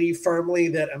 believe firmly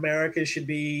that America should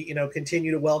be,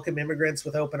 continue to welcome immigrants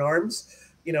with open arms,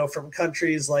 from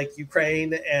countries like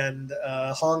Ukraine and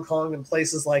Hong Kong and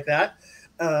places like that,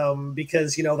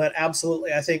 because, that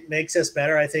absolutely, I think, makes us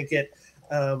better. I think it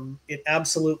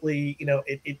absolutely,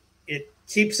 it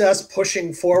keeps us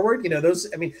pushing forward.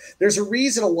 There's a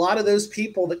reason a lot of those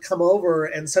people that come over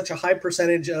and such a high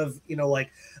percentage of,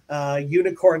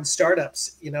 unicorn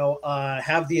startups,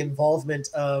 have the involvement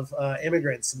of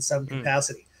immigrants in some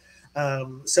capacity.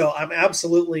 So I'm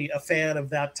absolutely a fan of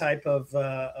that type of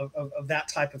that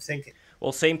type of thinking.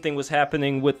 Well, same thing was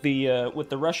happening with the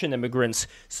Russian immigrants.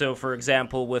 So, for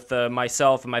example, with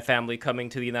myself and my family coming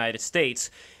to the United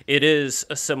States, it is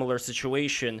a similar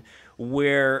situation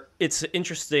where it's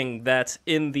interesting that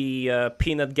in the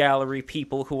peanut gallery,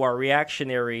 people who are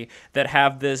reactionary that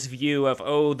have this view of,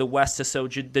 oh, the West is so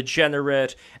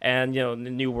degenerate, and the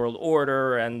New World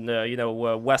Order and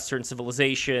Western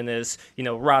civilization is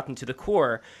rotten to the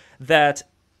core, that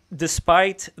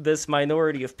despite this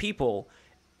minority of people,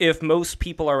 if most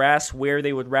people are asked where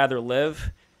they would rather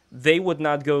live, they would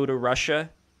not go to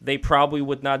Russia. They probably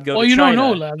would not go to China. Well, you don't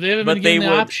know, Lev. They haven't been given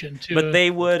the option to. But they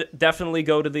would definitely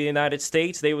go to the United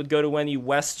States. They would go to any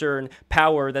Western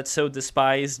power that's so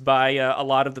despised by a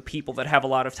lot of the people that have a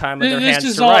lot of time in their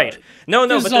hands to write.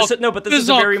 But this is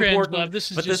a very important.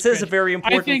 This is a very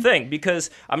important thing,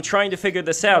 because I'm trying to figure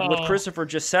this out. What Christopher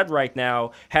just said right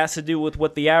now has to do with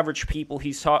what the average people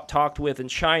he's talked with in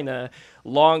China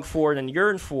long for and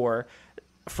yearn for.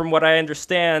 From what I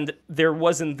understand, there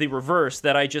wasn't the reverse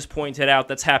that I just pointed out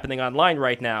that's happening online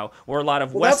right now, where a lot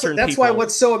of Western people... That's why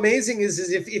what's so amazing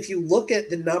is if you look at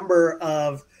the number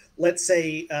of, let's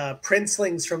say,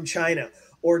 princelings from China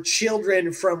or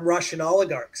children from Russian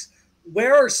oligarchs,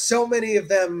 where are so many of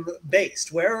them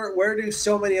based? Where do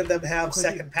so many of them have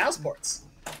second passports?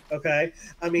 Okay,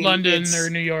 I mean, London or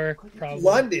New York, probably.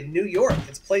 London, New York.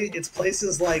 It's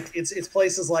places like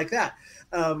places like that.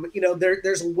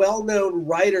 There's a well-known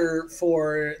writer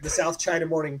for the South China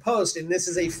Morning Post, and this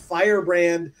is a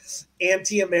firebrand,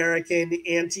 anti-American,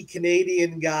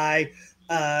 anti-Canadian guy.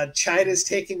 China's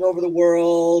taking over the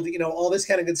world, all this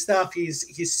kind of good stuff.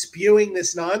 He's spewing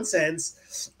this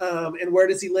nonsense. And where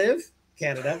does he live?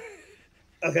 Canada.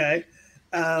 Okay.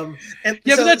 But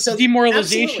that's a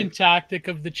demoralization tactic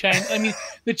of the Chinese. I mean,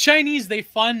 the Chinese, they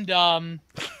fund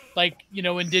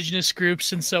indigenous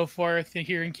groups and so forth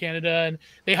here in Canada, and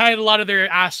they hide a lot of their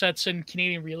assets in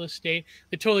Canadian real estate.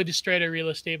 They totally destroyed our real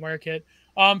estate market.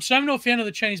 So I'm no fan of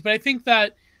the Chinese, but I think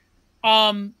that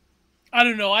I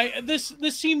don't know. This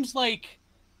seems like,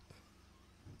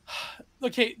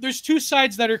 okay, there's two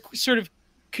sides that are sort of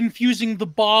confusing the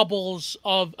baubles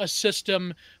of a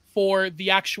system for the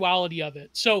actuality of it.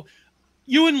 So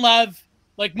you and Lev,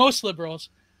 like most liberals,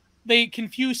 they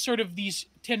confuse sort of these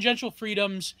tangential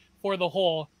freedoms for the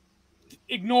whole,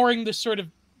 ignoring the sort of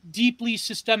deeply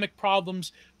systemic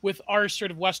problems with our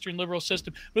sort of Western liberal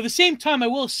system. But at the same time, I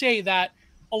will say that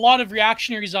a lot of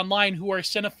reactionaries online who are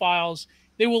cinephiles,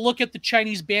 they will look at the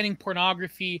Chinese banning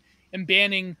pornography and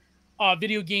banning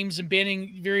video games and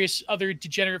banning various other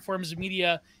degenerate forms of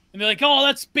media, and they're like, oh,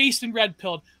 that's based and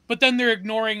red-pilled. But then they're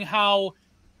ignoring how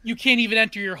you can't even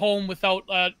enter your home without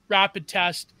a rapid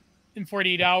test in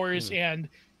 48 hours, and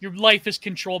your life is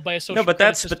controlled by a social. No, but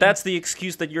that's the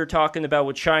excuse that you're talking about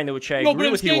with China, which I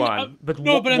agree with you on.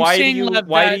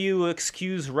 Why do you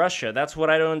excuse Russia? That's what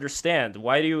I don't understand.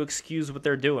 Why do you excuse what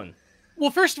they're doing? Well,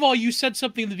 first of all, you said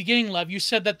something in the beginning, Lev. You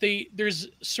said that there's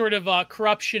sort of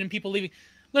corruption and people leaving.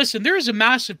 Listen, there is a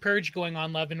massive purge going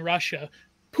on, Lev, in Russia.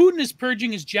 Putin is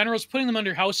purging his generals, putting them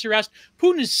under house arrest.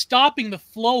 Putin is stopping the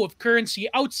flow of currency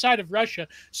outside of Russia.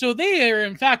 So they are,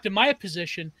 in fact, in my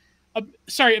opinion,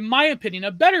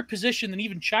 a better position than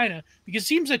even China, because it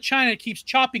seems that China keeps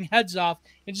chopping heads off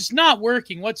and just not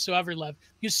working whatsoever, Lev,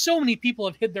 because so many people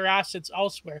have hid their assets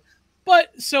elsewhere.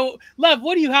 But so, Lev,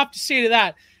 what do you have to say to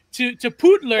that? To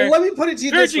Putler? Well, let me put it to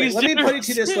you this way.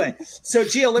 So,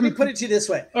 Gio, let me put it to you this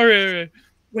way. All right.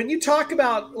 When you talk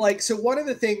about so one of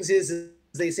the things is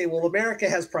they say, well, America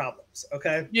has problems.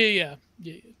 Okay. Yeah.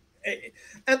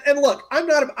 And look, I'm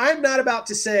not about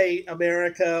to say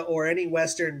America or any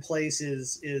Western place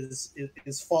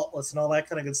is faultless and all that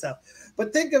kind of good stuff.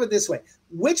 But think of it this way: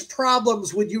 which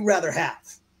problems would you rather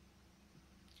have?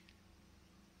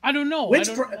 I don't know. Which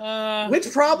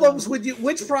problems would you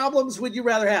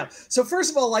rather have? So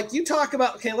first of all, you talk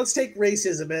about, okay, let's take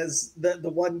racism as the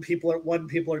one people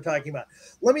are talking about.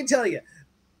 Let me tell you,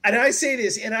 and I say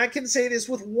this, and I can say this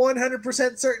with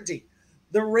 100% certainty: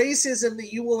 the racism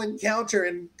that you will encounter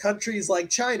in countries like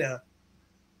China,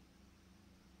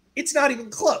 it's not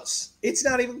even close. It's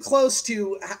not even close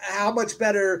to how much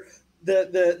better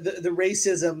the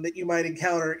racism that you might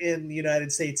encounter in the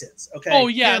United States is. Okay. Oh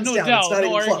yeah, no doubt,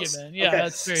 no argument. Yeah,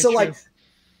 that's very true.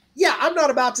 I'm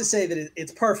not about to say that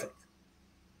it's perfect.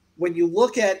 When you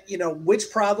look at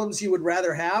which problems you would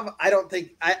rather have, I don't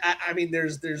think I mean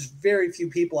there's very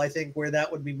few people I think where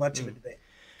that would be much of a debate.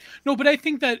 No, but I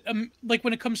think that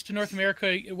when it comes to North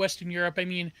America, Western Europe,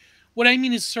 what I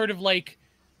mean is sort of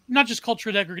not just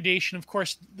cultural degradation, of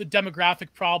course, the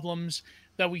demographic problems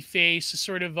that we face is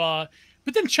sort of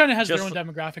but then China has their own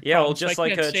demographic problems. Well, just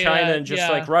like China and just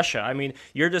like Russia.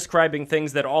 You're describing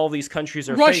things that all these countries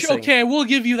are facing. Russia, okay, we'll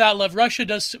give you that, Lev. Russia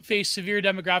does face severe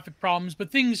demographic problems, but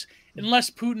unless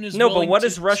Putin is but what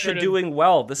is Russia doing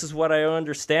well? This is what I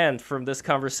understand from this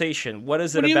conversation. What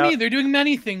is it about? What do you mean? They're doing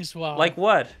many things well. Like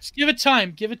what? Just give it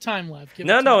time. Give it time, Lev.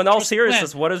 No, in all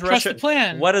seriousness, what is Russia? Trust the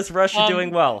plan. What is Russia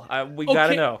doing well? We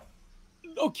gotta know.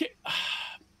 Okay.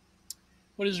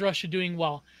 What is Russia doing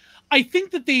well? I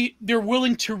think that they're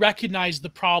willing to recognize the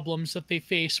problems that they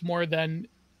face more than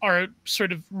our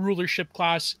sort of rulership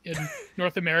class in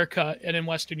North America and in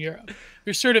Western Europe.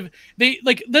 They're sort of this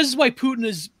is why Putin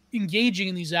is engaging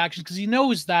in these actions, because he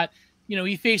knows that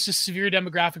he faces severe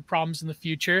demographic problems in the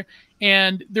future,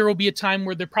 and there will be a time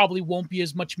where there probably won't be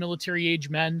as much military age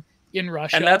men in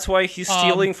Russia, and that's why he's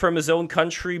stealing from his own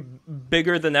country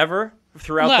bigger than ever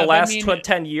throughout the last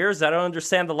 10 years. I don't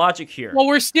understand the logic here. Well,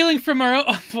 we're stealing from our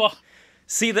own. Well,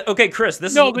 okay, Chris,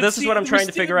 this is what I'm trying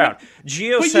to figure out.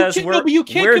 Gio says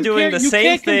we're doing the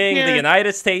same thing. The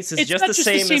United States is just the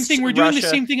same thing. We're doing the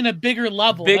same thing in a bigger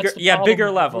level.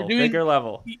 Bigger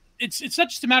level. It's not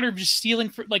just a matter of just stealing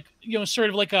for sort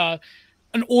of like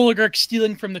an oligarch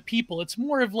stealing from the people. It's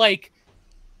more of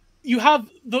you have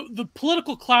the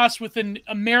political class within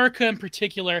America in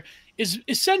particular is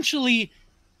essentially,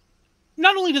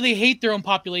 not only do they hate their own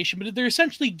population, but they're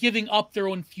essentially giving up their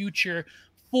own future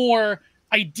for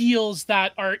ideals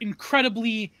that are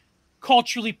incredibly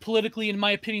culturally, politically, in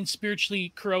my opinion,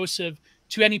 spiritually corrosive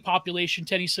to any population,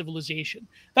 to any civilization.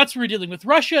 That's what we're dealing with.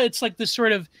 Russia, it's like this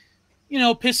sort of,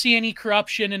 pissy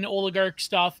corruption and oligarch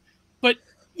stuff, but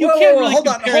you can't really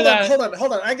compare that.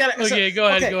 Hold on. I got it. Okay, go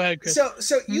ahead, Chris.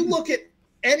 So you look at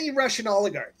any Russian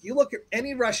oligarch.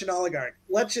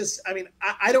 Let's just,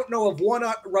 I don't know of one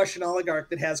Russian oligarch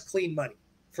that has clean money,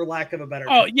 for lack of a better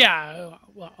term. Oh, yeah.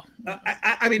 Well,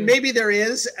 maybe there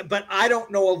is, but I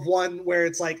don't know of one where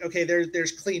it's okay,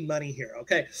 there's clean money here.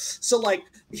 Okay. So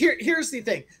here's the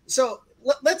thing. So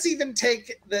let's even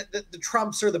take the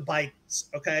Trumps or the Bidens.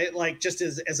 Okay. Just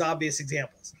as obvious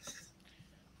examples.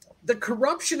 The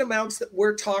corruption amounts that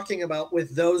we're talking about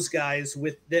with those guys,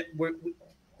 with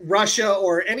Russia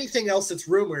or anything else that's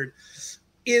rumored,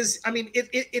 is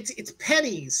it's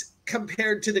pennies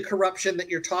compared to the corruption that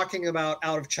you're talking about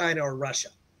out of China or Russia.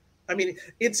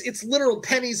 It's literal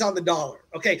pennies on the dollar.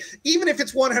 Okay, even if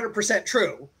it's 100%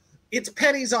 true, it's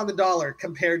pennies on the dollar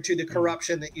compared to the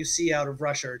corruption that you see out of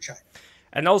Russia or China.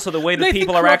 And also the way the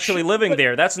people are actually living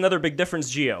there. That's another big difference,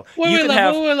 Gio.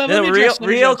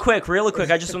 Real quick.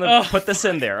 I just want to put this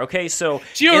in there, okay? So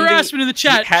Geo-harassment in the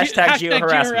chat. Hashtag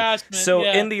geo-harassment. So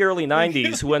in the early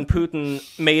 90s, when Putin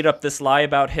made up this lie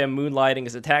about him moonlighting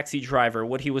as a taxi driver,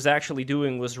 what he was actually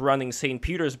doing was running St.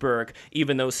 Petersburg,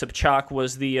 even though Sobchak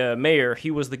was the mayor.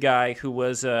 He was the guy who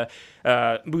was...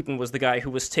 Putin was the guy who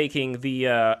was taking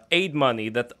the aid money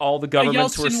that all the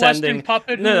governments were sending. Hold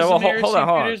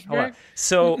on.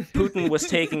 So Putin was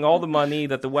taking all the money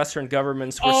that the Western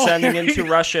governments were sending into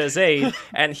Russia as aid,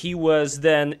 and he was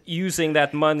then using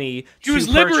that money to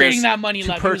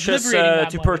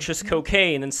purchase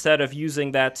cocaine instead of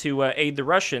using that to aid the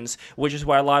Russians, which is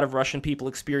why a lot of Russian people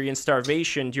experienced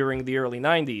starvation during the early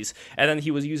 90s. And then he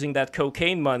was using that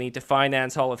cocaine money to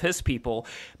finance all of his people.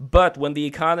 But when the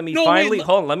economy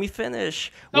hold on, let me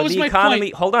finish. When the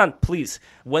economy, hold on, please.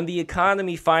 When the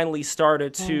economy finally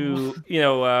started to,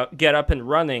 get up and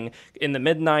running in the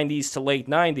mid 90s to late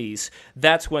 90s,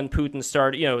 that's when Putin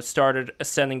started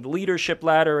ascending the leadership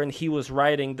ladder, and he was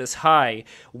riding this high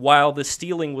while the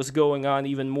stealing was going on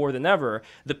even more than ever.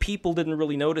 The people didn't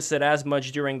really notice it as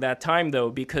much during that time, though,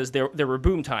 because there were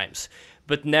boom times.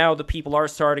 But now the people are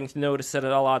starting to notice it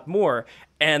a lot more.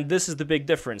 And this is the big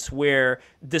difference, where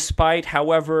despite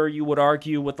however you would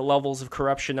argue what the levels of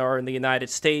corruption are in the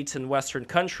United States and Western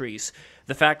countries,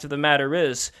 the fact of the matter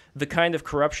is the kind of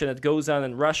corruption that goes on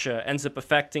in Russia ends up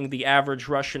affecting the average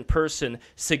Russian person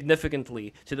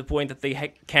significantly, to the point that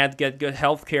they can't get good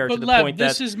health care, to the point that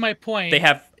this is my point. They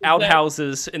have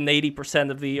outhouses in 80%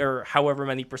 of the, or however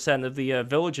many percent of the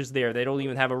villages there. They don't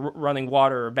even have a running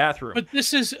water or bathroom. But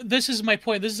this is my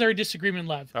point. This is our disagreement,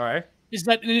 Lev. All right. Is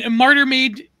that Martyr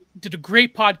did a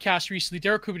great podcast recently.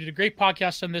 Derek Cooper did a great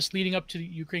podcast on this leading up to the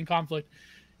Ukraine conflict.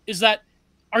 Is that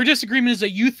our disagreement is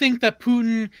that you think that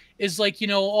Putin is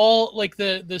all like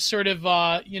the sort of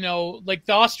like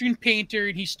the Austrian painter,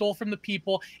 and he stole from the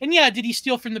people. And yeah, did he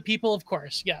steal from the people? Of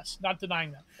course, yes, not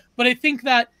denying that. But I think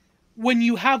that when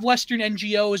you have Western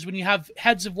NGOs, when you have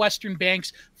heads of Western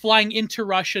banks flying into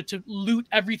Russia to loot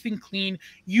everything clean,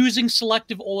 using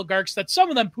selective oligarchs that some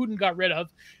of them Putin got rid of,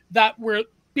 that were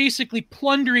basically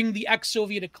plundering the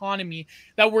ex-Soviet economy,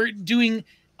 that were doing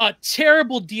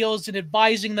terrible deals and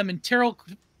advising them in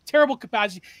terrible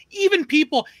capacity. Even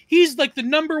people, he's like the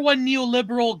number one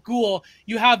neoliberal ghoul.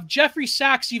 You have Jeffrey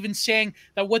Sachs even saying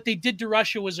that what they did to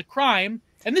Russia was a crime.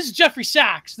 And this is Jeffrey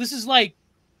Sachs. This is like,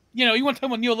 you want to talk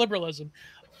about neoliberalism.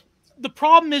 The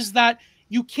problem is that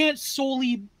you can't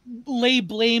solely lay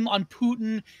blame on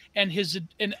Putin and his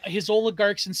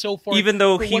oligarchs and so forth. Even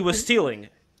though he was stealing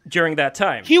during that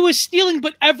time. He was stealing,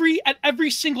 but at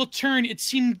every single turn, it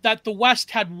seemed that the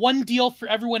West had one deal for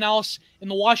everyone else in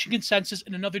the Washington Consensus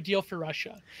and another deal for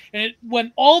Russia. And it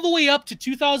went all the way up to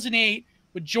 2008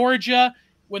 with Georgia,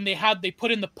 when they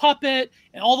put in the puppet,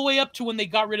 and all the way up to when they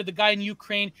got rid of the guy in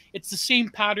Ukraine. It's the same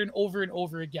pattern over and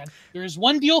over again. There's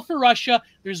one deal for Russia.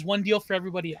 There's one deal for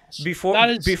everybody else. Before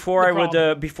I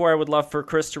would love for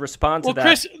Chris to respond to that.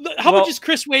 Chris, how about just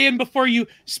Chris weigh in before you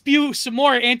spew some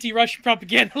more anti-Russian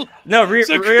propaganda? Real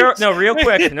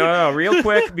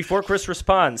quick before Chris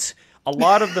responds. A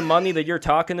lot of the money that you're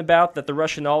talking about that the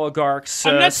Russian oligarchs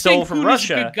stole from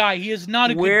Russia. He's a good guy. He is not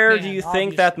a good man. Where do you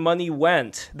think that money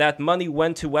went? That money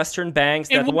went to Western banks.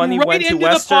 It that money went to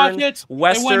Western real estate.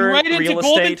 It went right into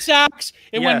Goldman Sachs.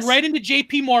 It went right into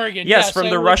J.P. Morgan. Yes, from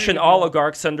the Russian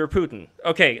oligarchs under Putin.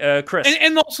 Okay, Chris.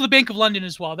 And also the Bank of London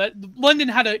as well. That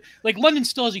London London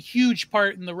still has a huge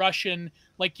part in the Russian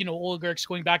oligarchs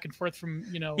going back and forth from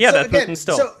Yeah, so that again, Putin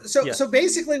still. So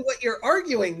basically, what you're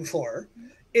arguing for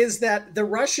is that the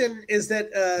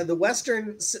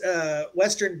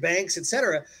Western banks,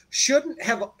 etc., shouldn't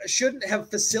have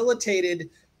facilitated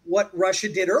what Russia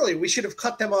did earlier. We should have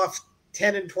cut them off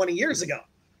 10 and 20 years ago.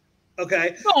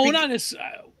 Okay. No, not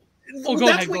necessarily.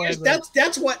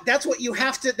 That's what you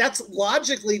have to. That's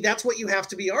logically what you have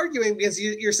to be arguing, because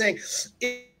you're saying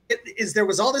there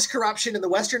was all this corruption and the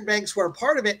Western banks were a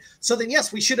part of it. So then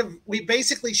yes, we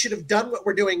basically should have done what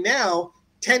we're doing now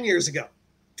 10 years ago,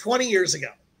 20 years ago.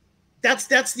 That's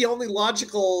the only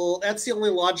logical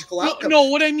outcome.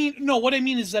 What I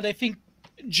mean is that I think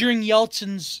during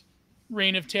Yeltsin's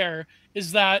reign of terror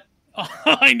is that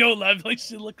I know, Lev, I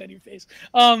see the look on your face.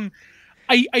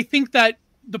 I think that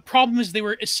the problem is they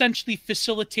were essentially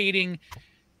facilitating.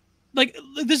 Like,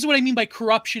 this is what I mean by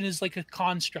corruption is like a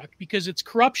construct, because it's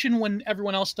corruption when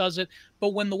everyone else does it,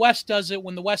 but when the West does it,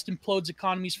 when the West implodes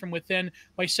economies from within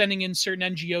by sending in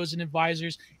certain NGOs and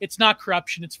advisors, it's not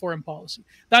corruption, it's foreign policy.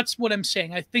 That's what I'm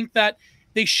saying. I think that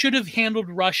they should have handled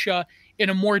Russia in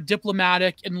a more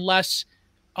diplomatic and less,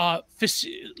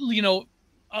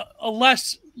 a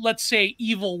less, let's say,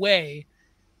 evil way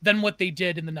than what they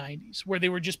did in the 90s, where they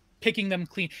were just picking them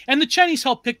clean. And the Chinese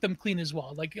helped pick them clean as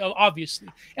well, like obviously.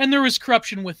 And there was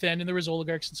corruption within, and there was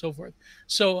oligarchs and so forth.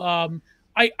 So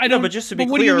I don't know, but just to be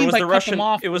clear, it was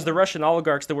the Russian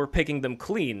oligarchs that were picking them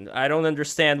clean. I don't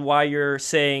understand why you're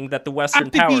saying that the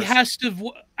Western powers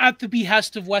at the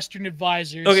behest of Western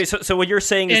advisors. Okay, so what you're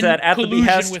saying is that at the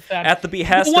behest of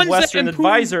Western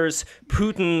advisors,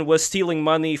 Putin was stealing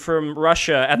money from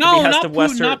Russia at the behest of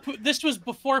Western. This was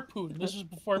before Putin.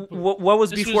 What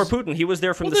was before Putin? He was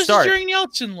there from the start. This is during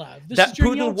Yeltsin, Lev.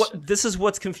 This is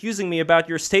what's confusing me about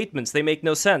your statements. They make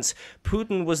no sense.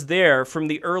 Putin was there from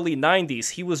the early 90s.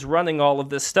 He was running all of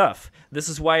this stuff. This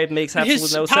is why it makes absolutely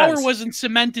no sense. His power wasn't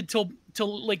cemented till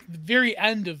like the very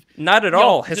end of. Not at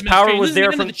all. His power was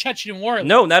there from the Chechen War.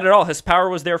 No, not at all. His power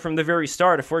was there from the very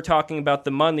start. If we're talking about the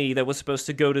money that was supposed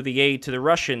to go to the aid to the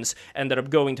Russians, ended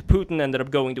up going to Putin, ended up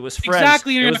going to his friends.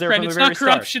 Exactly, it was there from the very start. It's not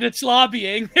corruption; it's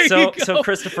lobbying. So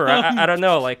Christopher, I don't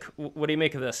know. Like, what do you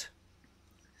make of this?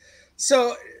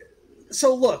 So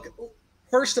look.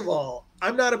 First of all,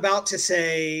 I'm not about to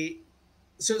say.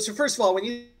 So first of all, when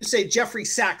you say Jeffrey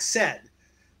Sachs said,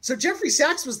 so Jeffrey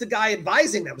Sachs was the guy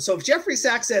advising them. So if Jeffrey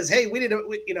Sachs says, "Hey,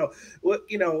 the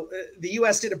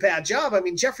U.S. did a bad job," I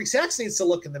mean, Jeffrey Sachs needs to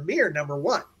look in the mirror. Number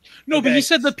one. No, okay? But he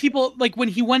said that people, like when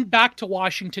he went back to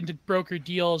Washington to broker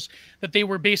deals, that they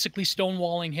were basically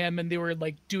stonewalling him and they were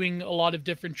like doing a lot of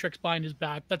different tricks behind his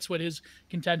back. That's what his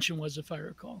contention was, if I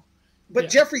recall. But yeah.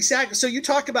 Jeffrey Sachs, so you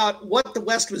talk about what the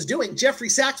West was doing. Jeffrey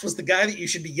Sachs was the guy that you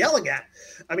should be yelling at.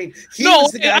 I mean, he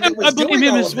was the guy that was doing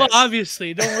all of this.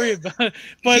 Obviously, don't worry about it.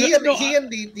 But he and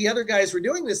the other guys were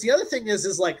doing this. The other thing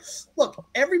is like, look,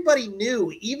 everybody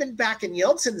knew, even back in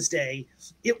Yeltsin's day,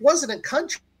 it wasn't a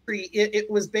country. It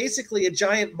was basically a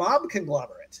giant mob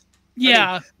conglomerate.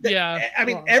 Yeah, I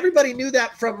mean, everybody knew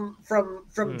that from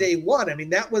day one. I mean,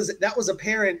 that was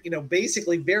apparent,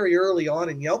 basically very early on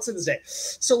in Yeltsin's day.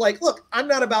 So, like, look, I'm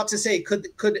not about to say could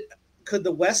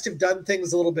the West have done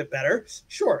things a little bit better?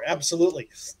 Sure, absolutely.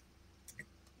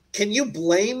 Can you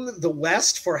blame the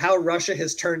West for how Russia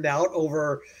has turned out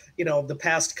over, the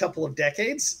past couple of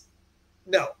decades?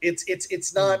 No,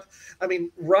 it's not. I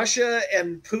mean, Russia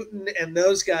and Putin and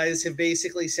those guys have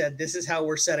basically said, this is how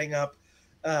we're setting up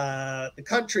the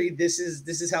country. This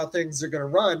is how things are going to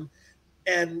run,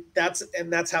 and that's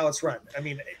how it's run. I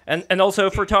mean, and also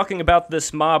if we're talking about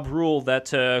this mob rule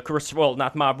that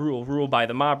not mob rule by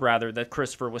the mob rather, that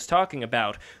Christopher was talking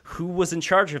about, who was in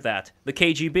charge of that? The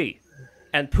KGB.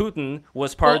 And Putin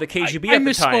was part of the KGB at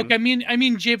the time. I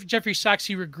mean, Jeffrey Sachs,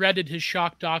 he regretted his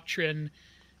shock doctrine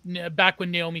back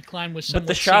when Naomi Klein was. But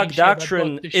the shock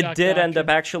doctrine, it did end up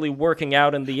actually working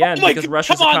out in the end because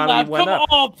Russia's economy went up.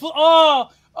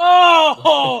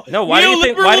 No, why do you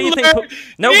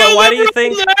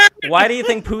think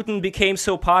Putin became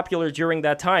so popular during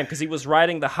that time? Because he was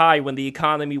riding the high when the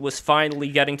economy was finally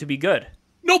getting to be good.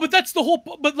 No, but that's the whole.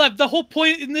 But Lev, the whole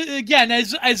point, again,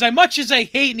 as much as I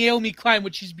hate Naomi Klein,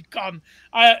 which she's become,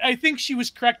 I think she was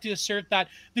correct to assert that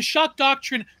the shock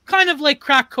doctrine, kind of like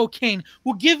crack cocaine,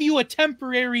 will give you a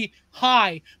temporary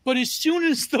high, but as soon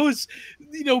as those,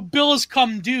 bills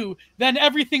come due, then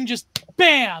everything just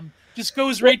bam, just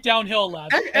goes right downhill,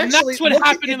 Lev. And that's what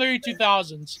happened in the early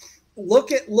 2000s.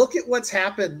 Look at what's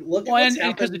happened. Look at what's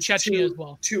happened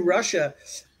to Russia.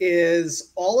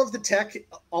 Is all of the tech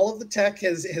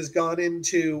has gone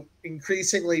into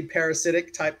increasingly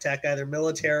parasitic type tech, either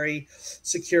military,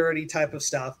 security type of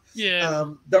stuff.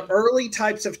 Yeah. The early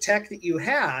types of tech that you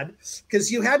had,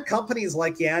 because you had companies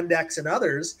like Yandex and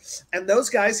others, and those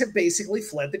guys have basically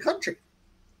fled the country.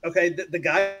 Okay, the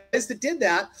guys that did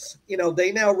that,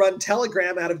 they now run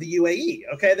Telegram out of the UAE.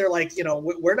 Okay, they're like,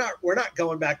 we're not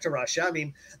going back to Russia. I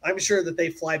mean, I'm sure that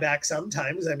they fly back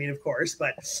sometimes. I mean, of course,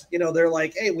 but they're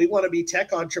like, hey, we want to be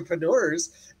tech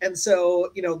entrepreneurs, and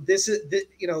so this is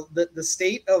the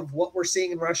state of what we're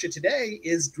seeing in Russia today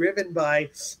is driven by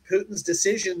Putin's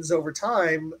decisions over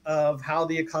time of how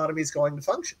the economy is going to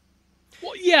function.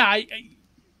 Well, yeah, I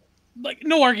like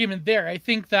no argument there. I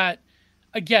think that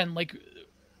again, like.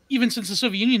 Even since the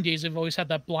Soviet Union days, they've always had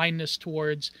that blindness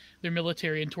towards their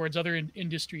military and towards other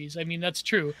industries. I mean, that's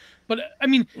true. But I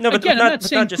mean, I'm not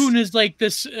saying Putin is like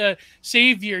this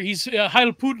savior. He's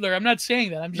Heil Putler. I'm not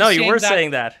saying that. I'm just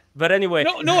saying that. But anyway.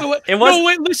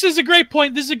 Wait, this is a great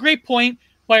point. This is a great point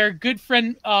by our good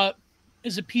friend,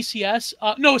 is it PCS?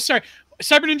 No, sorry.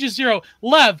 Cyber Ninja Zero.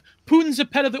 Lev, Putin's a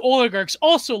pet of the oligarchs.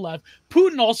 Also, Lev,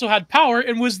 Putin also had power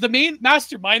and was the main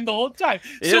mastermind the whole time.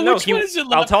 So which one is it,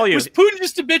 Lev? I'll tell you. Was Putin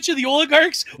just a bitch of the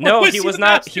oligarchs? No, he was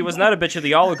not. He was not a bitch of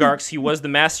the oligarchs. He was the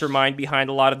mastermind behind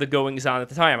a lot of the goings on at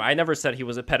the time. I never said he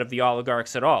was a pet of the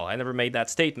oligarchs at all. I never made that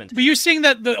statement. But you're saying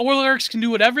that the oligarchs can do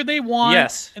whatever they want.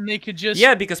 Yes. And they could just...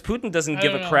 Yeah, because Putin doesn't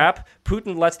give a crap.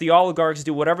 Putin lets the oligarchs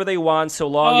do whatever they want so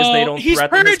long as they don't threaten his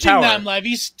power. He's purging them, Lev.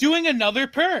 He's doing another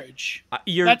purge.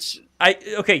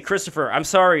 Okay, Christopher, I'm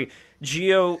sorry.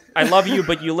 Gio, I love you,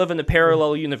 but you live in a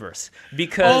parallel universe.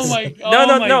 Because in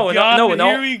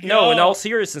all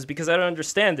seriousness, because I don't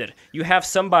understand it. You have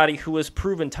somebody who has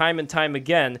proven time and time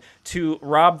again to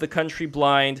rob the country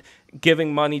blind,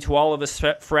 giving money to all of his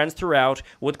friends throughout.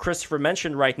 What Christopher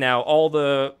mentioned right now, all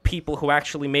the people who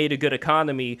actually made a good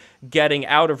economy getting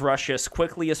out of Russia as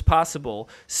quickly as possible.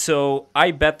 So I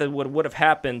bet that what would have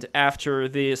happened after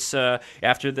this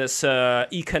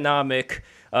economic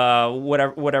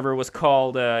whatever it was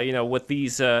called, with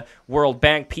these World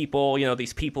Bank people,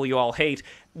 these people you all hate.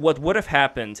 What would have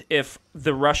happened if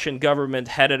the Russian government,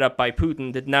 headed up by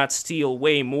Putin, did not steal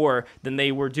way more than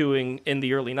they were doing in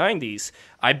the early 90s?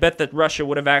 I bet that Russia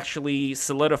would have actually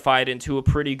solidified into a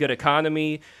pretty good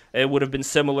economy. It would have been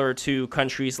similar to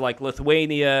countries like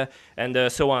Lithuania and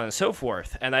so on and so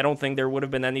forth. And I don't think there would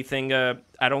have been anything.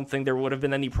 I don't think there would have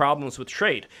been any problems with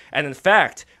trade. And in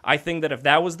fact, I think that if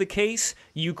that was the case,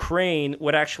 Ukraine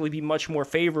would actually be much more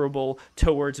favorable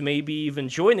towards maybe even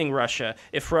joining Russia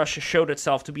if Russia showed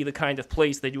itself to be the kind of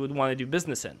place that you would want to do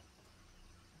business in.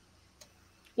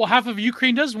 Well, half of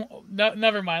Ukraine does. No,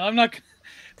 never mind. I'm not.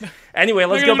 Anyway,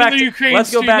 let's go back to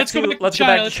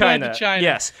China.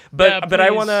 Yes, but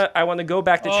I want to go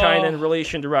back to China in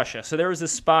relation to Russia. So there was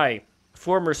this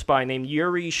former spy named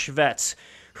Yuri Shvets,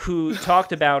 who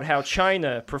talked about how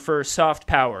China prefers soft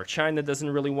power. China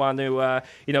doesn't really want to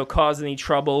cause any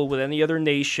trouble with any other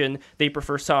nation. They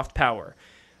prefer soft power.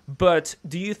 But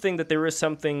do you think that there is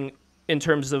something in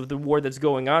terms of the war that's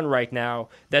going on right now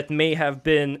that may have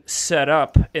been set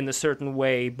up in a certain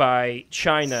way by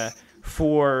China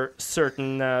for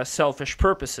certain selfish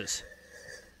purposes?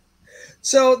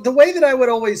 So the way that I would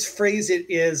always phrase it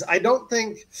is, I don't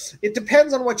think it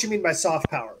depends on what you mean by soft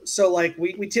power. So like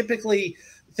we typically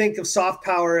think of soft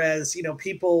power as,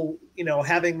 people,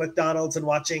 having McDonald's and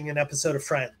watching an episode of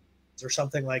Friends or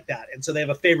something like that. And so they have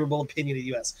a favorable opinion of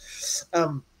the US.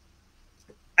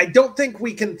 I don't think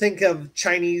we can think of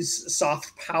Chinese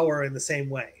soft power in the same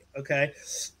way. Okay.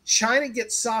 China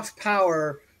gets soft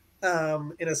power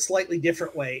in a slightly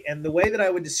different way. And the way that I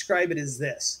would describe it is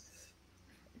this.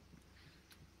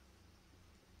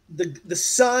 The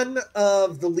son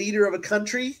of the leader of a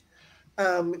country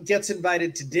gets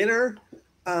invited to dinner.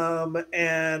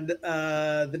 And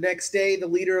the next day, the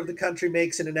leader of the country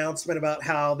makes an announcement about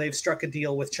how they've struck a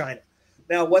deal with China.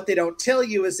 Now, what they don't tell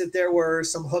you is that there were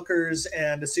some hookers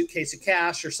and a suitcase of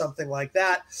cash or something like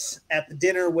that at the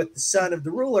dinner with the son of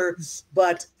the ruler.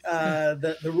 But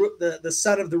the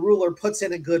son of the ruler puts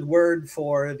in a good word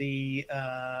for the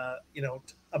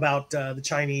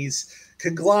Chinese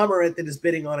conglomerate that is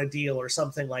bidding on a deal or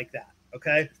something like that.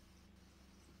 Okay.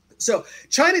 So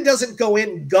China doesn't go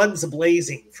in guns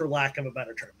a-blazing, for lack of a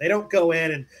better term. They don't go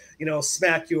in and,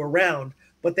 smack you around,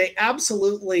 but they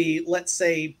absolutely, let's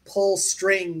say, pull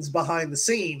strings behind the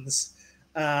scenes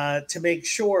to make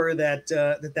sure that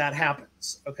that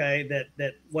happens. Okay.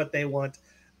 That what they want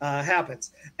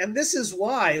happens. And this is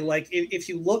why, like, if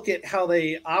you look at how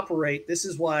they operate, this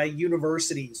is why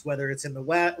universities, whether it's in the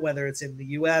West, whether it's in the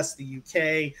US, the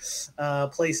UK,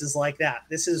 places like that,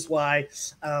 this is why,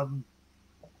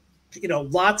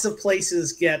 lots of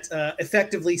places get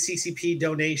effectively CCP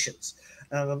donations.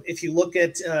 If you look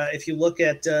at the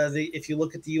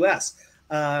U.S.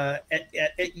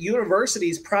 At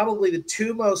universities, probably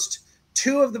two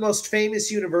of the most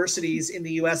famous universities in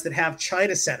the U.S. that have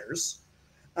China centers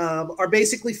are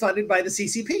basically funded by the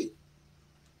CCP.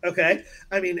 Okay,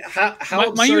 I mean, how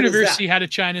my university had a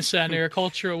China center, a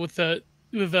cultural with a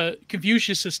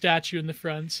Confucius statue in the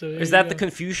front. So is that the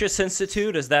Confucius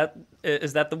Institute? Is that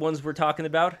the ones we're talking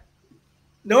about?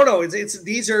 No. It's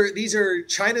these are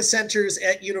China centers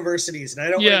at universities, and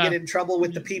I don't want to get in trouble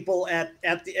with the people at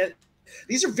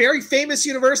these are very famous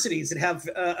universities that have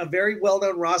a very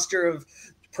well-known roster of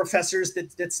professors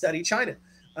that study China.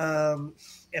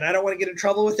 And I don't want to get in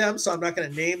trouble with them, so I'm not going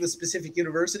to name the specific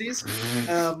universities.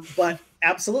 But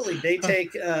absolutely,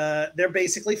 they're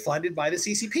basically funded by the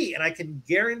CCP, and I can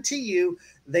guarantee you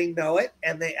they know it,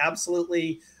 and they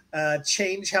absolutely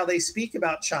change how they speak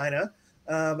about China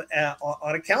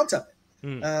on account of it.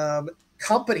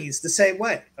 Companies the same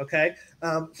way. Okay,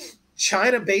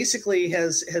 China basically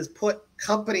has put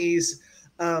companies,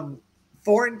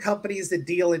 foreign companies that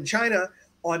deal in China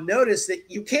on notice that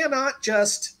you cannot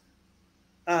just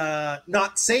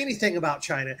not say anything about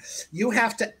China. You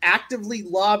have to actively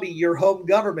lobby your home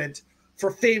government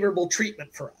for favorable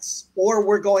treatment for us, or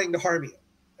we're going to harm you.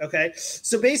 Okay.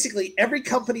 So basically every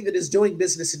company that is doing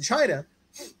business in China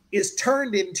is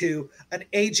turned into an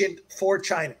agent for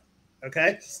China.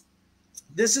 Okay.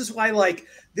 This is why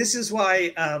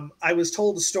I was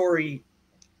told a story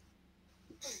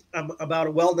about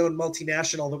a well-known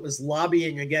multinational that was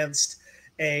lobbying against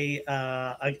the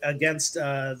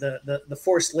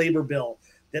forced labor bill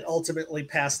that ultimately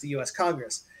passed the U.S.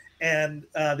 Congress. And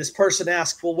this person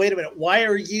asked, well, wait a minute, why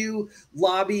are you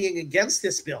lobbying against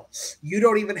this bill? You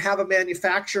don't even have a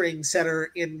manufacturing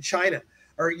center in China,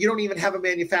 or you don't even have a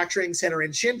manufacturing center in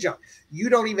Xinjiang.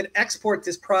 You don't even export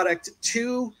this product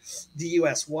to the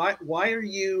U.S. Why do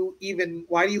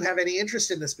you have any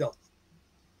interest in this bill?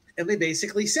 And they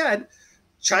basically said,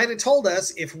 China told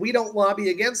us if we don't lobby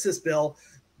against this bill,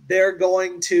 they're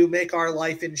going to make our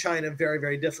life in China very,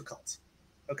 very difficult.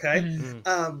 Okay.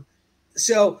 Mm-hmm.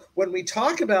 So when we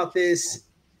talk about this,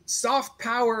 soft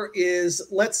power is,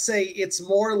 let's say it's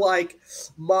more like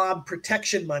mob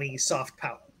protection money, soft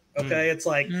power. Okay. It's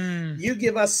like you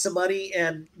give us some money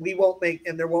and there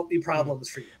won't be problems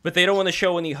for you. But they don't want to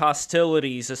show any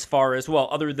hostilities as far as, well,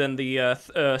 other than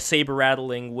the saber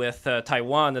rattling with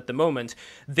Taiwan at the moment.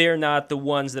 They're not the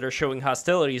ones that are showing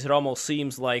hostilities. It almost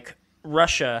seems like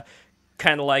Russia,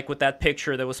 kind of like with that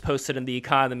picture that was posted in The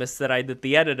Economist that I did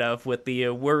the edit of with the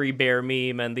worry bear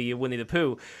meme and the Winnie the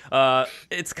Pooh.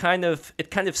 It kind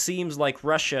of seems like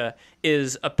Russia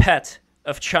is a pet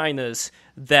of China's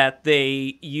that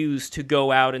they use to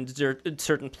go out in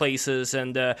certain places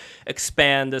and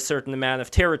expand a certain amount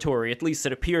of territory. At least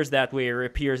it appears that way, or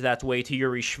appears that way to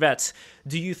Yuri Shvets.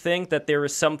 Do you think that there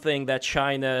is something that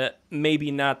China, maybe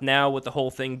not now with the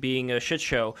whole thing being a shit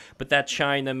show, but that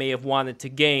China may have wanted to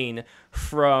gain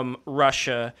from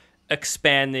Russia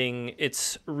expanding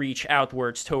its reach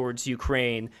outwards towards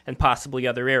Ukraine and possibly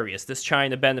other areas? Does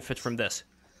China benefit from this?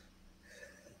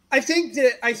 I think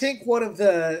one of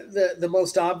the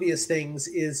most obvious things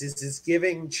is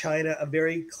giving China a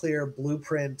very clear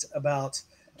blueprint about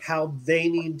how they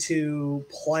need to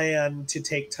plan to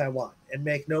take Taiwan. And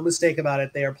make no mistake about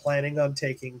it, they are planning on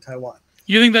taking Taiwan.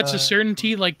 You think that's a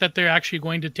certainty, like that they're actually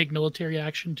going to take military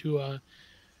action to...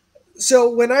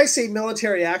 So when I say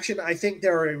military action, I think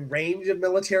there are a range of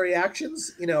military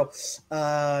actions.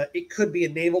 It could be a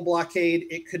naval blockade.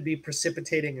 It could be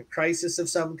precipitating a crisis of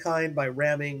some kind by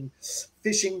ramming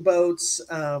fishing boats.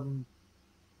 I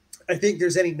think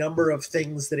there's any number of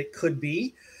things that it could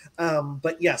be.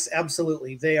 But yes,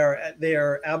 absolutely. They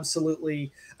are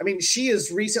absolutely. I mean,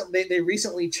 they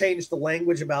recently changed the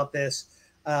language about this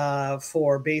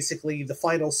for basically the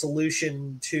final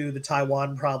solution to the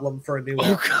Taiwan problem for a new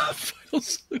final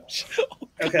solution.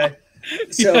 Okay.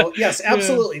 So yes,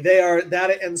 absolutely. They are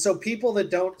that. And so people that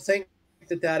don't think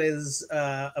that is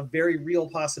a very real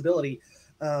possibility,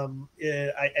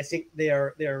 I think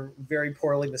they're very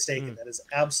poorly mistaken. That is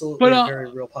absolutely a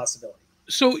very real possibility.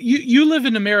 So you live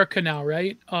in America now,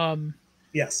 right?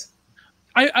 Yes.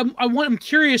 I'm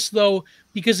curious though,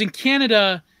 because in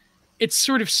Canada, it's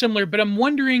sort of similar, but I'm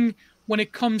wondering when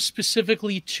it comes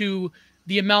specifically to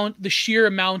the sheer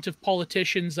amount of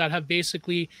politicians that have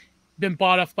basically been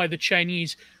bought off by the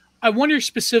Chinese. I wonder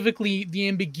specifically the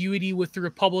ambiguity with the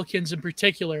Republicans in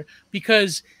particular,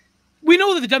 because we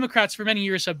know that the Democrats for many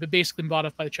years have been basically bought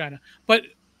off by China. But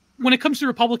when it comes to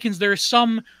Republicans, there are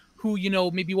some who,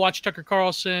 maybe watch Tucker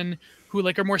Carlson, who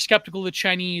are more skeptical of the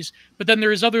Chinese. But then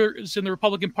there's others in the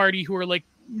Republican Party who are like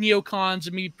neocons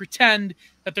and maybe pretend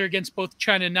that they're against both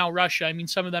China and now Russia. I mean,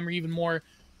 some of them are even more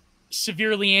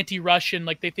severely anti-Russian,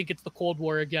 like they think it's the Cold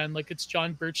War again, like it's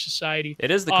John Birch Society.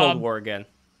 It is the Cold War again.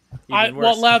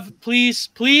 Well, Lev, please,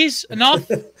 enough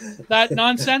that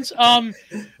nonsense.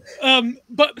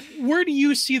 But where do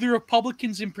you see the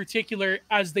Republicans in particular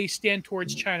as they stand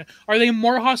towards China? Are they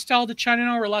more hostile to China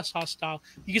now or less hostile?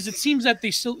 Because it seems that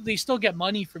they still get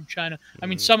money from China. I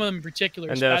mean, some of them in particular.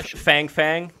 And Fang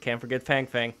Fang, can't forget Fang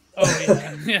Fang. Oh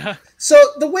yeah, yeah. So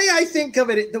the way I think of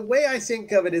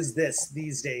it is this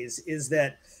these days is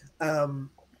that.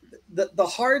 The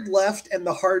hard left and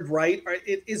the hard right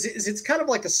it's kind of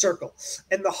like a circle,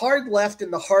 and the hard left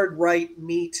and the hard right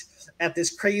meet at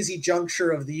this crazy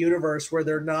juncture of the universe where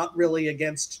they're not really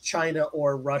against China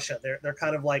or Russia. They're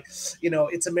kind of like,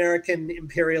 it's American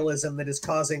imperialism that is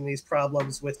causing these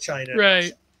problems with China.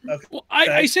 Right. Okay. Well,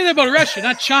 I say that about Russia,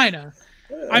 not China.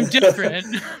 I'm different.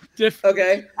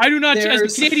 Okay. I do not, as a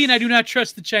Canadian, I do not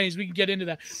trust the Chinese. We can get into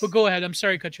that. But go ahead. I'm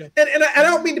sorry to cut you off. And I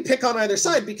don't mean to pick on either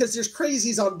side, because there's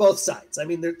crazies on both sides. I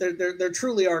mean, there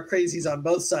truly are crazies on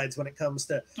both sides when it comes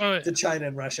to China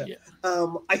and Russia. Yeah.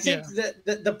 I think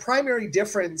that the primary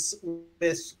difference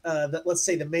with, let's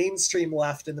say, the mainstream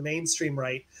left and the mainstream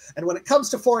right, and when it comes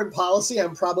to foreign policy,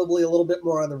 I'm probably a little bit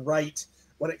more on the right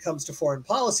when it comes to foreign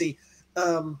policy,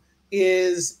 to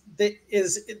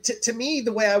me,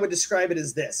 the way I would describe it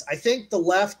is this. I think the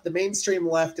left, the mainstream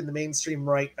left and the mainstream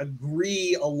right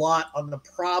agree a lot on the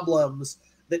problems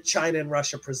that China and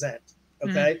Russia present.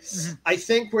 Okay. Mm-hmm. I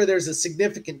think where there's a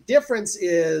significant difference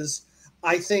is,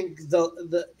 I think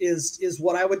is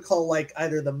what I would call like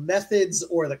either the methods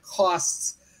or the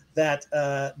costs that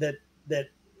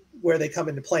where they come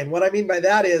into play. And what I mean by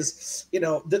that is,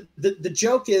 the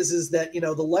joke is that,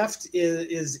 the left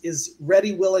is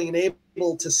ready, willing, and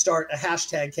able to start a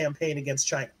hashtag campaign against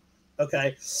China.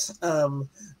 Okay. The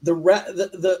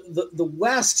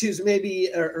West, who's maybe,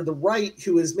 or the right,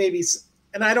 who is maybe,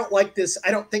 and I don't like this,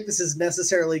 I don't think this is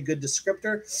necessarily a good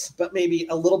descriptor, but maybe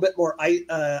a little bit more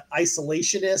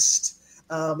isolationist,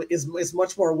 is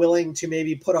much more willing to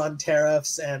maybe put on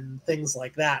tariffs and things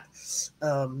like that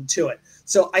to it.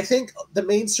 So I think the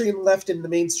mainstream left and the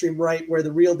mainstream right, where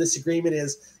the real disagreement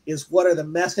is what are the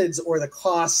methods or the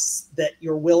costs that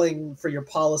you're willing for your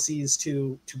policies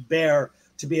to bear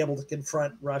to be able to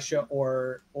confront Russia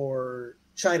or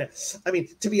China. I mean,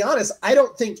 to be honest, I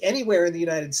don't think anywhere in the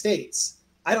United States,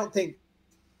 I don't think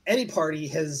any party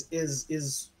is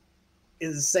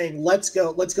saying let's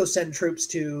go send troops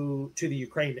to the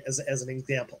Ukraine as an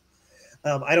example.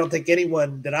 I don't think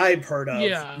anyone that I've heard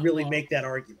of really make that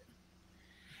argument.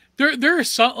 There are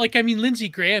some, like, I mean, Lindsey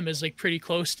Graham is like pretty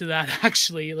close to that,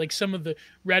 actually. Like some of the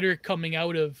rhetoric coming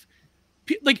out of,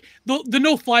 like, the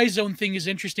no-fly zone thing is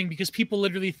interesting because people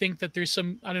literally think that there's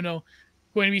some, I don't know,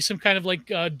 going to be some kind of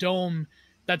like dome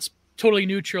that's totally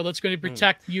neutral that's going to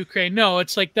protect Ukraine. No,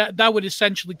 it's like that would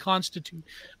essentially constitute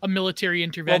a military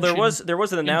intervention. Well, there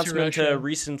was an announcement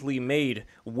recently made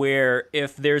where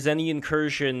if there's any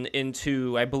incursion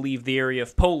into, I believe, the area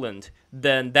of Poland,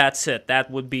 then that's it.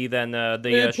 That would be then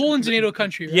Poland's a NATO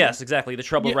country, right? Yes, exactly. The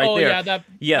trouble right there. Yeah, that.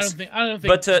 Yes, I don't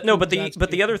think.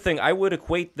 But the other thing, I would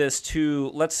equate this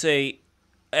to, let's say,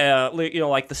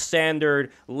 like the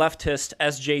standard leftist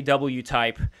SJW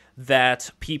type that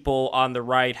people on the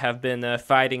right have been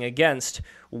fighting against,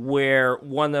 where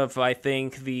one of, I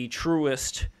think, the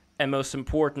truest and most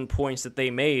important points that they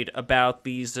made about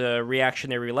these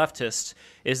reactionary leftists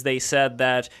is they said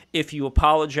that if you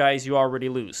apologize, you already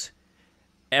lose.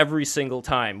 Every single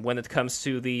time when it comes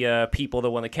to the people that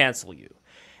want to cancel you.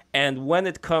 And when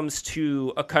it comes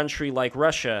to a country like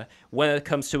Russia, when it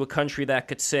comes to a country that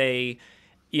could say,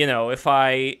 if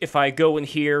I go in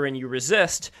here and you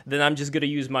resist, then I'm just going to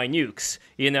use my nukes,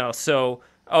 so,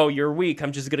 oh, you're weak,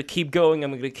 I'm just going to keep going,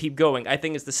 I'm going to keep going. I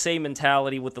think it's the same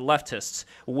mentality with the leftists,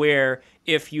 where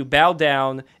if you bow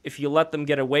down, if you let them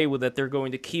get away with it, they're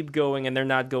going to keep going and they're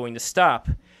not going to stop.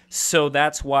 So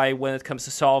that's why when it comes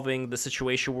to solving the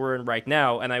situation we're in right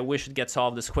now, and I wish it gets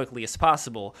solved as quickly as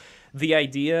possible, the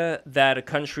idea that a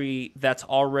country that's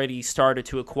already started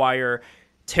to acquire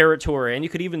territory, and you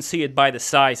could even see it by the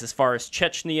size as far as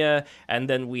Chechnya, and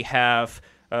then we have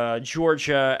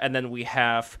Georgia, and then we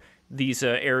have these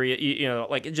area,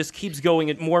 like it just keeps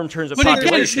going more in terms of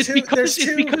population.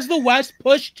 It's because the West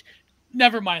pushed.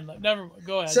 Never mind.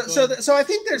 Go ahead. So I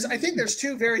think there's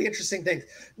two very interesting things.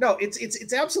 No,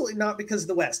 it's absolutely not because of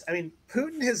the West. I mean,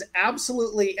 Putin has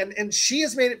absolutely, and she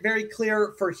has made it very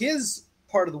clear for his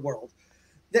part of the world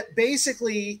that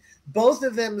basically both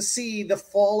of them see the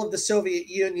fall of the Soviet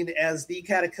Union as the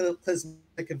cataclysmic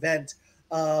event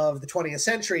of the 20th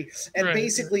century. And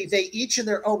basically they each in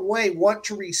their own way want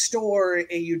to restore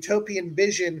a utopian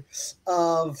vision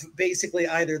of basically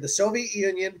either the Soviet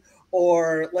Union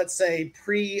or let's say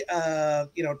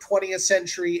 20th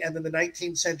century and then the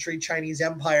 19th century Chinese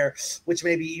Empire, which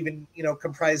maybe even,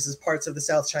 comprises parts of the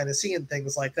South China Sea and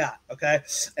things like that. Okay.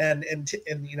 And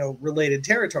related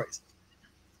territories.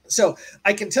 So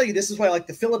I can tell you, this is why, like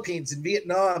the Philippines and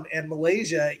Vietnam and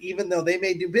Malaysia, even though they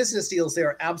may do business deals, they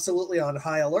are absolutely on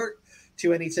high alert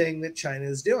to anything that China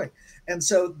is doing. And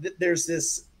so there's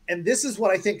this, and this is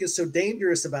what I think is so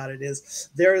dangerous about it, is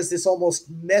there is this almost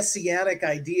messianic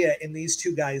idea in these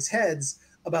two guys' heads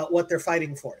about what they're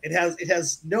fighting for. It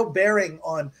has no bearing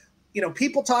on,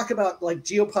 people talk about like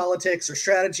geopolitics or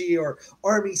strategy or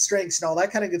army strengths and all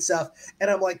that kind of good stuff. And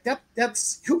I'm like,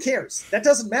 that's who cares? That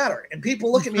doesn't matter. And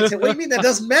people look at me and say, what do you mean that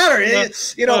doesn't matter?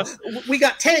 We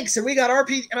got tanks and we got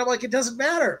RP. And I'm like, it doesn't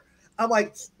matter. I'm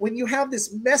like, when you have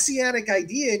this messianic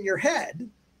idea in your head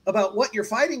about what you're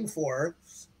fighting for,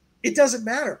 it doesn't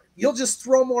matter. You'll just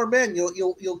throw more men.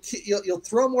 You'll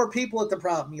throw more people at the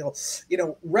problem.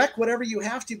 You'll wreck whatever you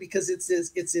have to, because it's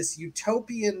this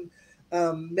utopian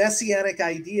messianic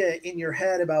idea in your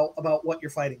head about what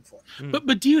you're fighting for.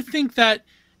 But do you think that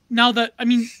now that, I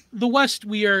mean, the West,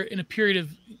 we are in a period of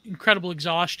incredible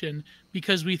exhaustion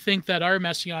because we think that our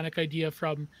messianic idea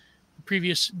from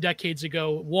previous decades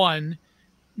ago won,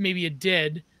 maybe it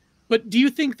did, but do you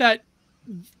think that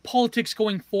politics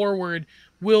going forward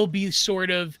will be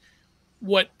sort of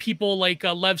what people like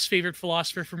Lev's favorite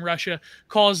philosopher from Russia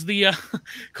calls the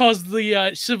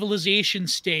civilization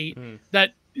state,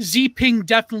 that Xi Jinping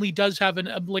definitely does have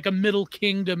a middle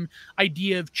kingdom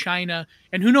idea of China,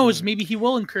 and who knows, maybe he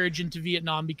will encourage into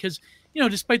Vietnam, because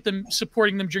despite them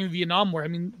supporting them during the Vietnam War, I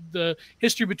mean, the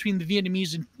history between the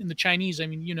Vietnamese and the Chinese, I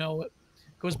mean, it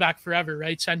goes back forever,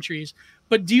 right? Centuries.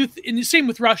 But and the same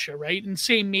with Russia, right? And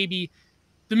same maybe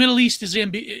the Middle East is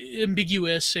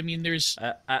ambiguous. I mean, there's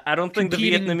I don't think the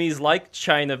Vietnamese like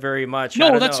China very much.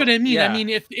 No, that's what I mean. Yeah. I mean,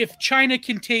 if China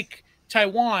can take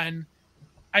Taiwan,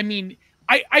 I mean,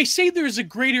 I say there's a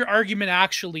greater argument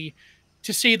actually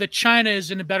to say that China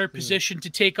is in a better position to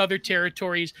take other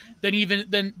territories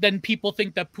than people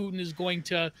think that Putin is going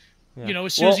to. Yeah.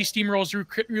 As soon as he steamrolls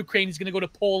Ukraine, he's going to go to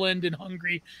Poland and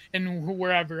Hungary and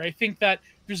wherever. I think that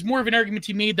there's more of an argument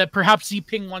to be made that perhaps Xi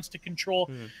Jinping wants to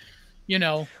control.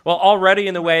 Well, already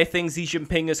in a way, I think Xi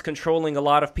Jinping is controlling a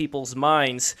lot of people's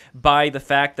minds by the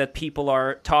fact that people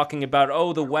are talking about,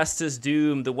 oh, the West is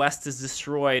doomed, the West is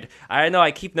destroyed. I know,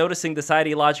 I keep noticing this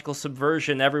ideological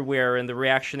subversion everywhere in the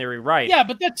reactionary right. Yeah,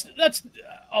 but that's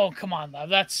oh, come on, love.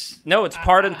 No, it's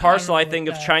part and parcel, I think,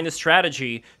 of China's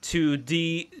strategy to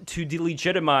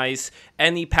delegitimize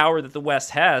any power that the West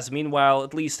has. Meanwhile,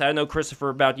 at least, I don't know, Christopher,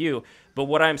 about you, but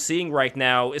what I'm seeing right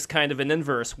now is kind of an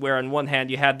inverse, where on one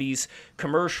hand you have these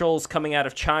commercials coming out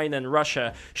of China and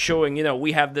Russia showing,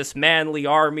 we have this manly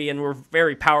army and we're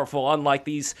very powerful, unlike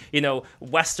these,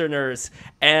 Westerners.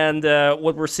 And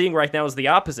what we're seeing right now is the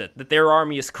opposite, that their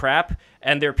army is crap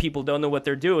and their people don't know what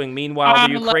they're doing. Meanwhile,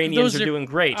 the Ukrainians are doing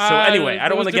great. So anyway, I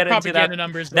don't want to get into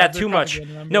that too much.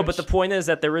 No, but the point is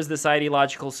that there is this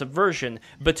ideological subversion.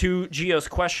 But to Gio's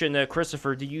question,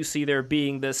 Christopher, do you see there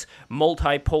being this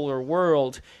multipolar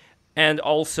world? And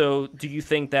also, do you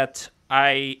think that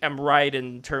I am right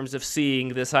in terms of seeing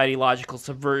this ideological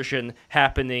subversion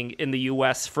happening in the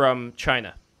U.S. from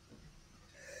China?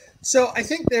 So I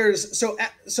think so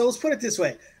let's put it this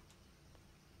way.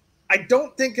 I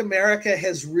don't think America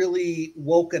has really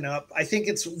woken up. I think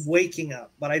it's waking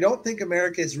up, but I don't think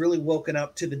America has really woken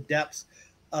up to the depth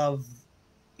of,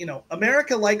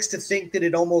 America likes to think that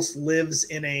it almost lives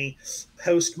in a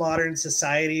postmodern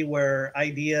society where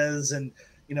ideas and,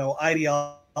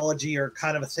 ideology are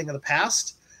kind of a thing of the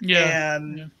past. Yeah.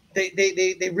 And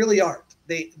they really aren't.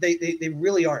 They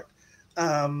really aren't.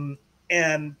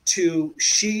 And to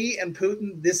Xi and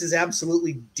Putin, this is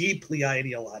absolutely deeply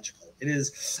ideological. It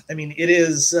is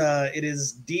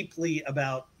deeply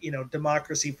about,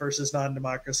 democracy versus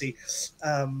non-democracy.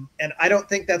 And I don't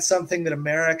think that's something that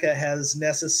America has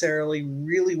necessarily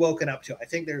really woken up to. I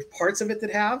think there's parts of it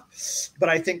that have, but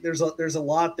I think there's a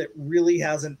lot that really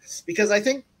hasn't, because I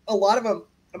think a lot of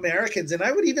Americans, and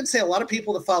I would even say a lot of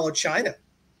people that follow China,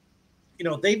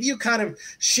 they view kind of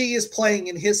Xi as playing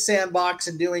in his sandbox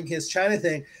and doing his China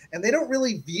thing. And they don't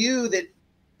really view that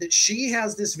Xi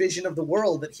has this vision of the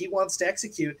world that he wants to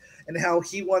execute and how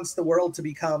he wants the world to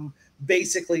become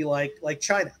basically like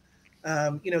China.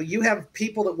 You have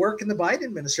people that work in the Biden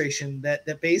administration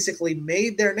that basically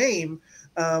made their name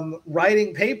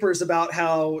writing papers about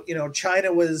how,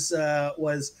 China was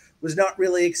not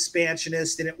really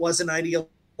expansionist and it wasn't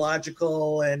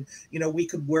ideological and, we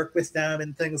could work with them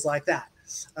and things like that.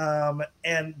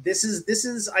 And this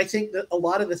is, I think, that a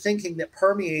lot of the thinking that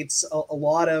permeates a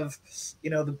lot of,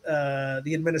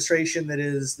 the administration that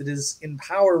is in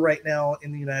power right now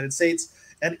in the United States,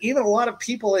 and even a lot of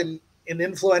people in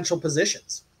influential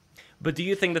positions. But do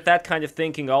you think that kind of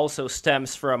thinking also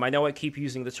stems from, I know I keep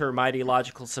using the term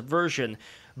ideological subversion,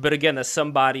 but again, as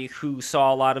somebody who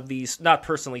saw a lot of these, not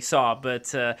personally saw,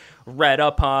 but read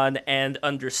up on and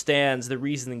understands the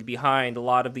reasoning behind a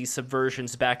lot of these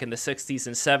subversions back in the 60s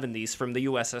and 70s from the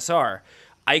USSR,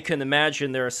 I can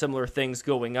imagine there are similar things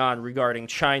going on regarding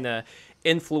China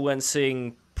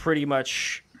influencing pretty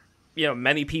much,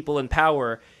 many people in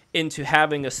power into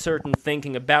having a certain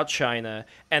thinking about China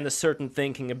and a certain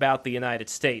thinking about the United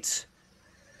States.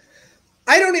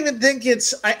 I don't even think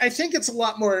I think it's a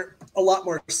lot more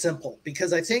simple,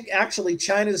 because I think actually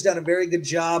China's done a very good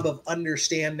job of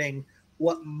understanding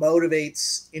what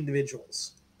motivates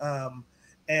individuals.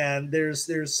 And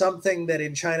there's something that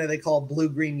in China they call blue,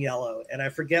 green, yellow. And I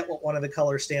forget what one of the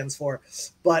colors stands for,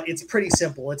 but it's pretty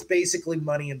simple. It's basically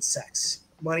money and sex,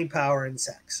 money, power, and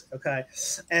sex. Okay.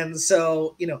 And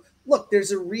so, look,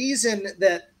 there's a reason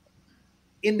that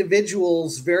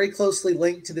individuals very closely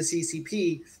linked to the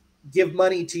CCP give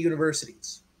money to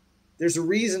universities. There's a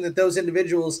reason that those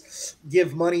individuals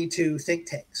give money to think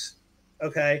tanks.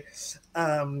 Okay.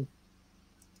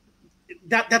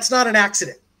 That's not an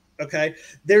accident. Okay.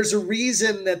 There's a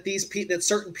reason that that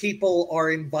certain people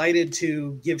are invited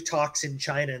to give talks in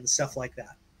China and stuff like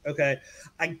that. Okay.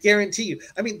 I guarantee you.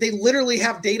 I mean, they literally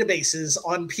have databases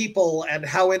on people and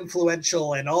how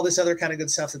influential and all this other kind of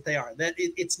good stuff that they are. That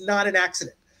it's not an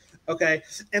accident. Okay.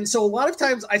 And so a lot of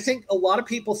times I think a lot of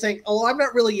people think, oh, I'm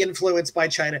not really influenced by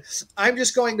China. I'm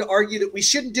just going to argue that we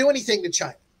shouldn't do anything to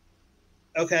China.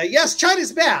 Okay. Yes,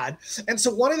 China's bad. And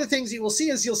so one of the things you will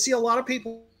see is you'll see a lot of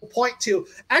people point to,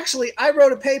 actually, I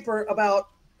wrote a paper about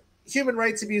human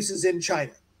rights abuses in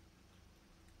China.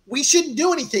 We shouldn't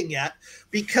do anything yet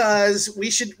because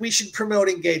we should promote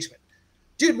engagement.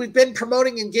 Dude, we've been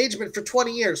promoting engagement for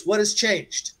 20 years. What has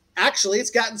changed? Actually,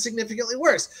 it's gotten significantly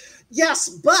worse. Yes,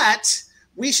 but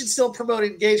we should still promote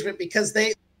engagement because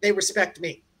they respect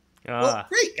me. Well,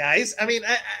 great, guys. I mean,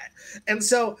 and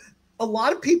so a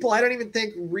lot of people, I don't even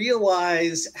think,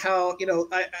 realize how,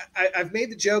 I've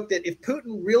made the joke that if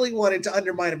Putin really wanted to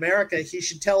undermine America, he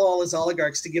should tell all his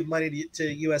oligarchs to give money to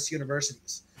U.S.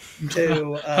 universities to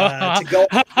go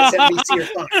on MSNBC or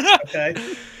Fox.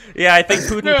 Okay. Yeah, I think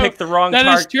Putin picked the wrong target.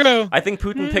 That is true. I think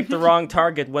Putin picked the wrong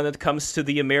target when it comes to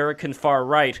the American far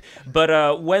right.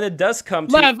 But when it does come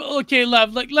to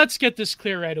Lev, let's get this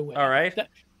clear right away. All right.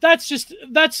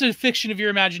 That's a fiction of your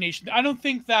imagination. I don't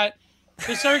think that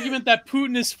this argument that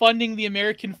Putin is funding the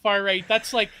American far right,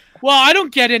 that's like, well, I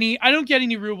don't get any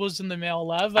rubles in the mail,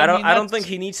 Lev. I don't think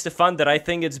he needs to fund it. I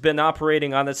think it's been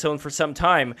operating on its own for some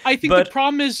time. I think the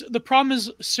problem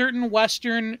is certain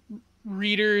Western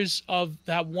readers of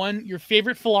that one, your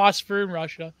favorite philosopher in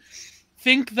Russia,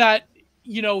 think that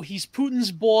he's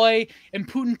Putin's boy and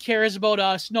Putin cares about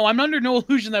us. No, I'm under no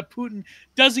illusion that Putin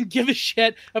doesn't give a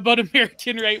shit about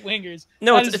American right-wingers.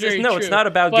 No, it's not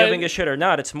about giving a shit or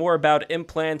not. It's more about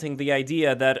implanting the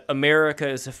idea that America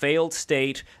is a failed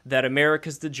state, that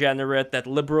America's degenerate, that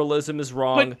liberalism is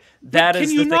wrong. That is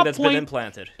the thing that's been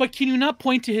implanted. But can you not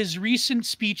point to his recent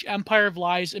speech, Empire of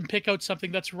Lies, and pick out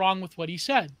something that's wrong with what he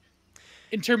said?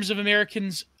 In terms of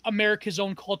America's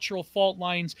own cultural fault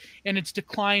lines and its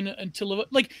decline until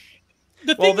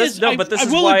This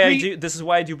is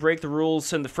why I do break the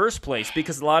rules in the first place,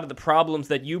 because a lot of the problems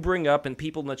that you bring up and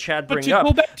people in the chat bring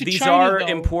up, these are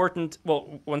important.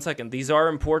 Well, 1 second. These are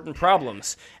important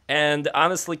problems. And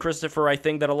honestly, Christopher, I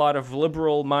think that a lot of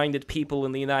liberal-minded people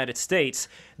in the United States,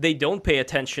 they don't pay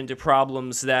attention to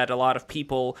problems that a lot of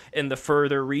people in the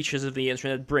further reaches of the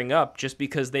internet bring up just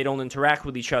because they don't interact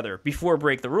with each other. Before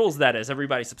Break the Rules, that is.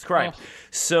 Everybody subscribe. Oh.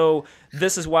 So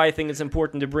this is why I think it's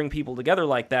important to bring people together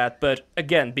like that. But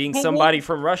again, being somebody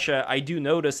from Russia, I do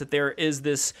notice that there is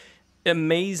this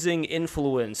amazing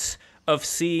influence of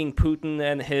seeing Putin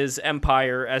and his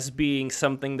empire as being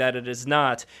something that it is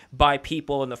not by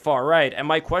people in the far right. And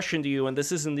my question to you, and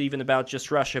this isn't even about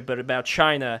just Russia, but about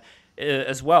China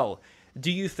as well.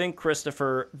 Do you think,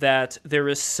 Christopher, that there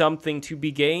is something to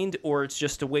be gained, or it's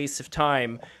just a waste of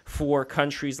time for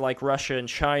countries like Russia and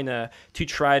China to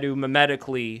try to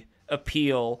mimetically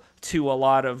appeal to a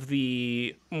lot of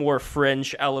the more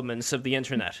fringe elements of the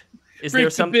internet? Is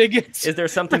there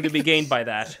something to be gained by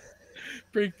that?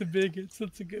 Break the bigots.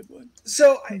 That's a good one.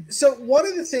 So one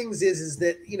of the things is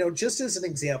that, just as an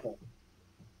example,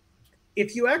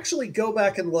 if you actually go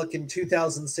back and look in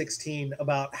 2016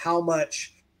 about how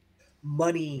much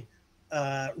money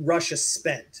Russia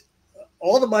spent,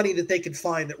 all the money that they could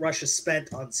find that Russia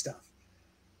spent on stuff,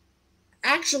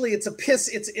 actually it's a piss.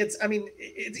 It's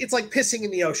it's like pissing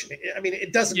in the ocean. I mean,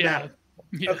 it doesn't matter.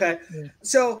 Yeah. Okay. Yeah.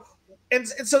 So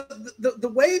the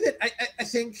way that I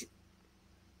think,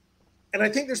 and I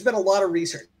think there's been a lot of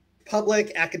research,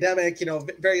 public, academic,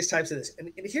 various types of this.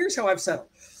 And here's how I've settled.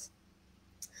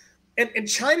 And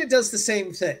China does the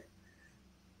same thing.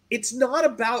 It's not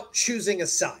about choosing a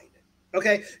side,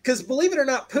 okay? Because believe it or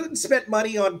not, Putin spent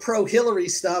money on pro-Hillary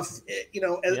stuff,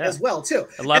 as well, too.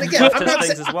 A lot of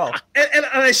things as well. And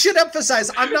I should emphasize,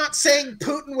 I'm not saying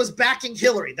Putin was backing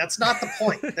Hillary. That's not the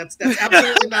point. That's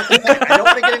absolutely not the point. I don't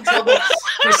want to get in trouble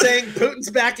for saying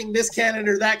Putin's backing this candidate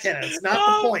or that candidate. It's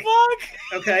not the point.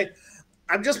 Fuck. Okay?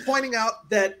 I'm just pointing out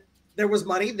that there was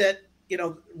money that,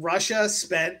 Russia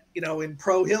spent, in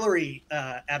pro-Hillary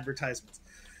advertisements.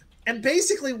 And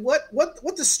basically what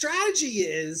the strategy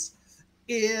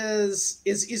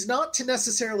is not to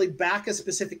necessarily back a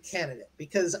specific candidate,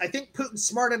 because I think Putin's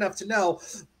smart enough to know,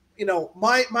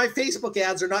 my Facebook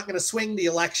ads are not going to swing the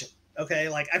election. Okay.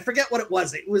 Like, I forget what it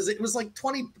was. It was like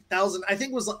 20,000. I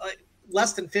think it was like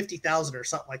less than 50,000 or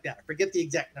something like that. I forget the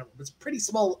exact number, but it's a pretty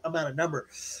small amount of number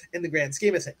in the grand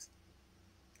scheme of things.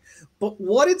 But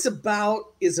what it's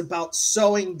about is about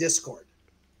sowing discord.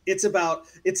 It's about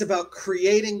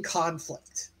creating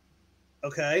conflict.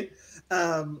 Okay.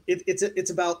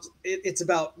 It's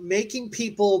about making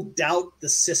people doubt the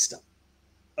system.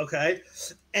 Okay.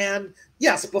 And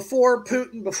yes, before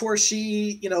Putin, before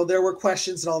Xi, there were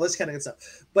questions and all this kind of good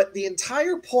stuff. But the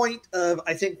entire point of,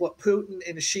 I think, what Putin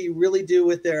and Xi really do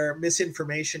with their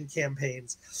misinformation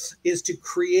campaigns is to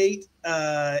create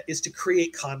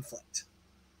conflict.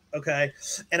 Okay.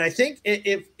 And I think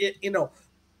I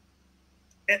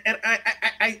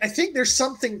think there's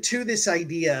something to this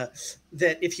idea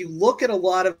that if you look at a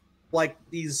lot of like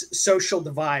these social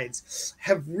divides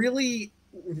have really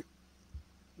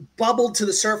bubbled to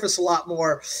the surface a lot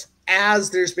more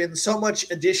as there's been so much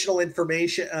additional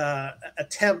information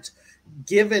attempt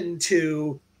given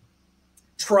to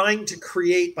trying to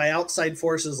create by outside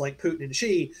forces like Putin and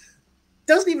Xi.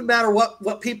 Doesn't even matter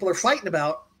what people are fighting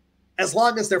about as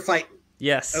long as they're fighting.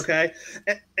 Yes. Okay.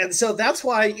 And so that's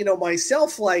why,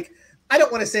 myself, like, I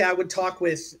don't want to say I would talk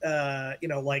with, I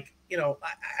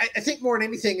think more than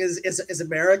anything as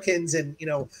Americans and,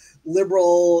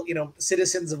 liberal,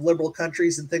 citizens of liberal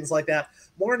countries and things like that,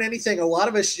 more than anything, a lot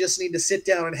of us just need to sit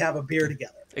down and have a beer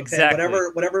together. Okay? Exactly.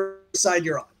 Whatever side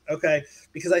you're on. Okay.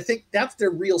 Because I think that's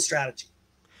their real strategy.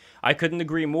 I couldn't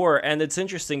agree more. And it's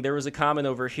interesting. There was a comment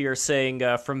over here saying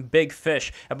from Big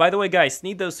Fish. And by the way, guys,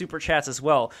 need those super chats as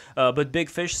well. But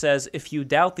Big Fish says, if you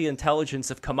doubt the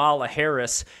intelligence of Kamala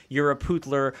Harris, you're a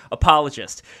Putler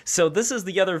apologist. So this is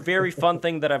the other very fun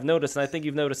thing that I've noticed, and I think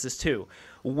you've noticed this too.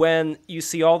 When you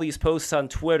see all these posts on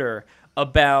Twitter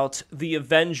about the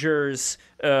Avengers,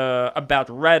 about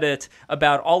Reddit,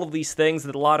 about all of these things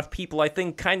that a lot of people, I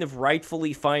think, kind of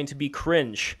rightfully find to be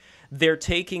cringe. They're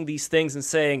taking these things and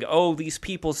saying, oh, these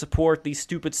people support these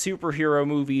stupid superhero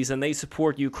movies and they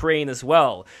support Ukraine as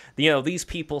well. These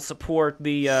people support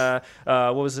the,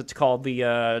 what was it called? The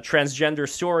Transgender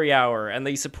Story Hour, and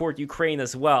they support Ukraine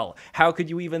as well. How could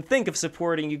you even think of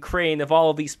supporting Ukraine if all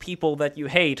of these people that you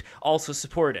hate also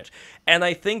support it? And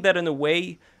I think that in a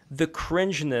way, the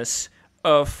cringeness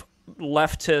of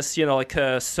leftist, like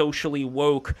a socially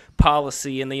woke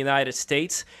policy in the United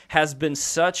States has been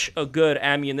such a good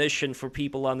ammunition for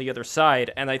people on the other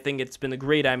side. And I think it's been a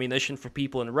great ammunition for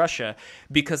people in Russia,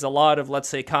 because a lot of, let's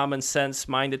say, common sense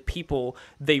minded people,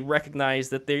 they recognize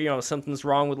that something's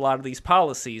wrong with a lot of these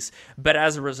policies. But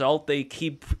as a result, they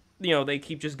keep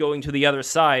just going to the other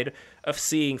side of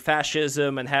seeing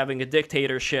fascism and having a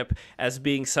dictatorship as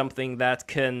being something that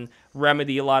can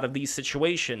remedy a lot of these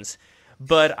situations.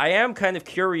 But I am kind of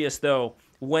curious, though,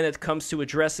 when it comes to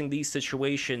addressing these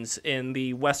situations in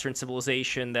the Western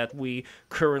civilization that we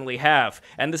currently have.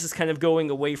 And this is kind of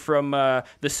going away from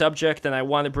the subject, and I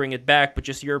want to bring it back, but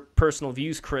just your personal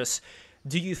views, Chris.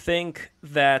 Do you think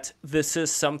that this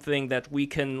is something that we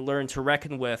can learn to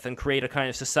reckon with and create a kind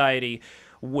of society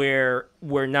where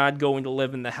we're not going to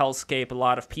live in the hellscape a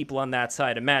lot of people on that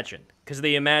side imagine? Because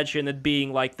they imagine it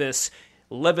being like this,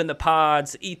 live in the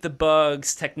pods, eat the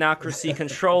bugs, technocracy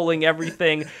controlling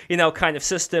everything, kind of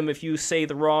system. If you say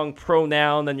the wrong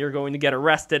pronoun, then you're going to get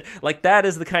arrested. Like, that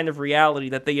is the kind of reality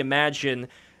that they imagine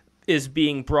is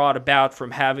being brought about from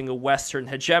having a Western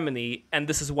hegemony. And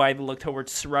this is why they look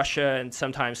towards Russia and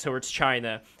sometimes towards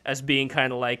China as being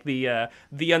kind of like the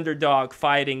underdog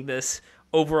fighting this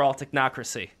overall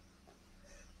technocracy.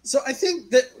 So I think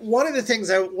that one of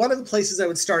the places I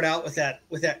would start out with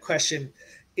that question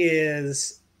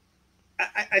is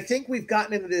I think we've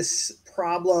gotten into this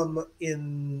problem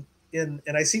in and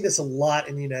I see this a lot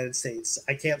in the United States.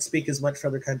 I can't speak as much for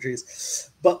other countries,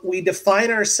 but we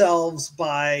define ourselves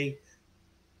by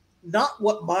not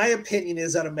what my opinion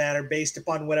is on a matter based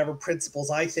upon whatever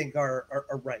principles I think are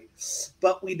right,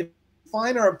 but we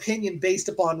define our opinion based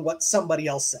upon what somebody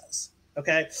else says.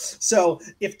 Okay. So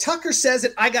if Tucker says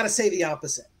it, I got to say the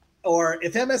opposite. Or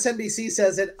if MSNBC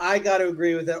says it, I got to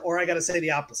agree with it, or I got to say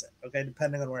the opposite, okay,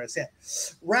 depending on where I stand.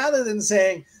 Rather than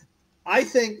saying, I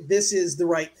think this is the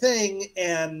right thing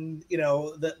and,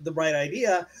 the right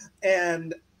idea,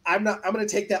 and I'm going to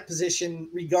take that position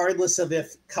regardless of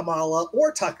if Kamala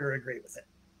or Tucker agree with it,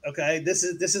 okay? This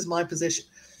is my position.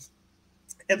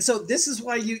 And so this is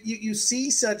why you see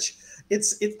such,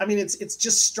 it's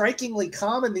just strikingly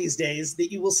common these days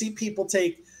that you will see people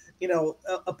take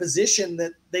a position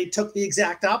that they took the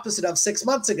exact opposite of 6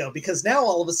 months ago, because now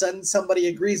all of a sudden somebody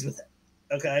agrees with it.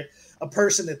 Okay. A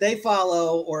person that they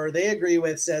follow or they agree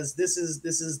with says, this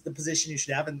is the position you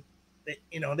should have. And they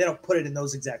don't put it in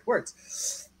those exact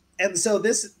words. And so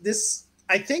this,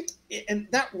 I think, and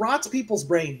that rots people's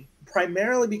brain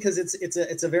primarily because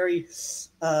it's a very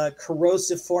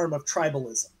corrosive form of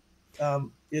tribalism,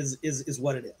 is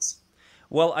what it is.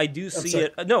 Well, I do see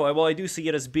it. No, well, I do see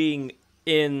it as being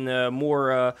in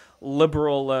more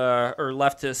liberal or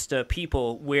leftist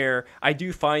people, where I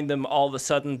do find them all of a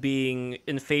sudden being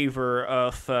in favor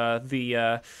of of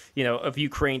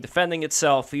Ukraine defending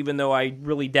itself, even though I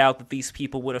really doubt that these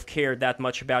people would have cared that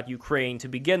much about Ukraine to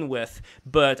begin with.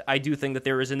 But I do think that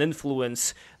there is an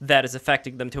influence that is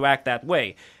affecting them to act that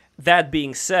way. That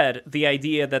being said, the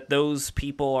idea that those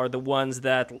people are the ones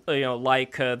that,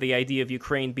 like the idea of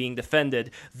Ukraine being defended,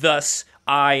 thus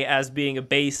I, as being a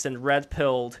based and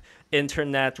red-pilled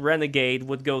internet renegade,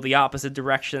 would go the opposite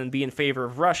direction and be in favor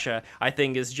of Russia, I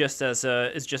think is just as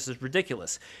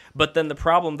ridiculous. But then the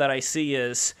problem that I see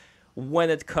is when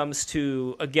it comes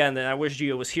to, again, and I wish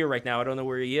Gio was here right now, I don't know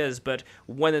where he is, but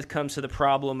when it comes to the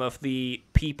problem of the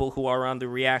people who are on the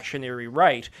reactionary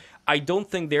right, I don't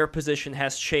think their position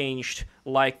has changed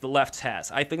like the left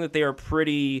has. I think that they are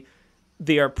pretty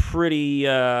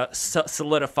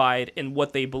solidified in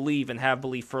what they believe and have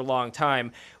believed for a long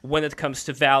time when it comes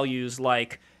to values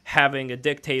like having a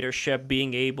dictatorship,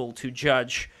 being able to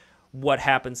judge what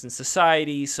happens in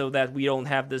society so that we don't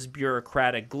have this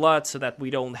bureaucratic glut, so that we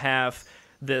don't have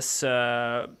this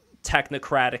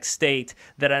technocratic state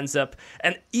that ends up...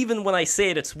 And even when I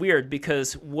say it, it's weird,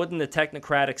 because wouldn't a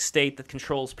technocratic state that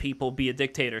controls people be a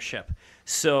dictatorship?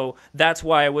 So that's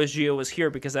why I wish Gio was here,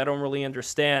 because I don't really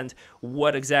understand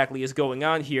what exactly is going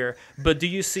on here. But do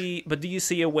you see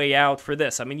a way out for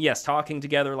this? I mean, yes, talking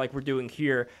together like we're doing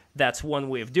here, that's one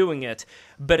way of doing it.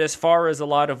 But as far as a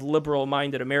lot of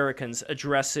liberal-minded Americans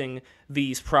addressing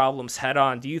these problems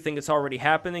head-on, do you think it's already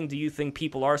happening? Do you think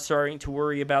people are starting to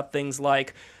worry about things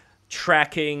like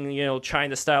tracking,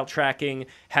 China-style tracking,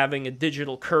 having a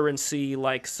digital currency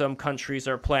like some countries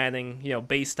are planning,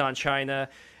 based on China,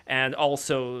 and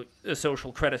also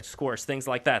social credit scores, things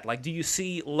like that? Like, do you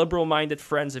see liberal-minded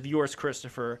friends of yours,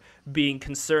 Christopher, being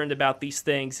concerned about these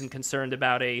things and concerned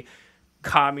about a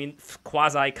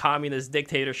quasi-communist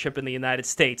dictatorship in the United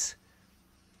States?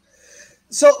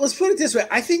 So let's put it this way.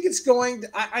 I think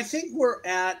we're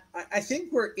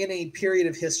in a period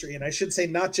of history, and I should say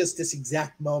not just this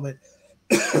exact moment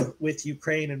with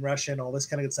Ukraine and Russia and all this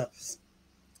kind of good stuff.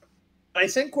 I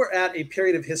think we're at a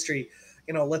period of history,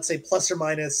 let's say plus or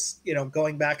minus,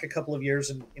 going back a couple of years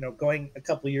and, going a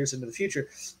couple of years into the future,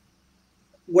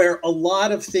 where a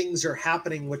lot of things are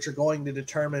happening which are going to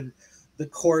determine the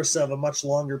course of a much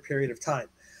longer period of time.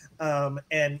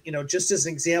 And, just as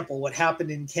an example, what happened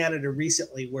in Canada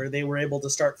recently, where they were able to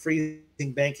start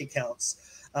freezing bank accounts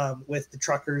with the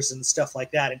truckers and stuff like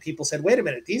that. And people said, wait a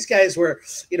minute, these guys were,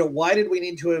 why did we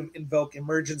need to invoke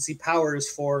emergency powers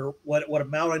for what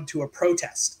amounted to a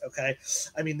protest? Okay.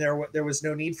 I mean, there was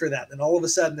no need for that. And all of a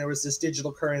sudden there was this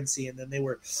digital currency, and then they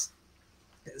were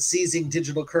seizing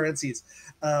digital currencies.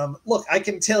 Look, I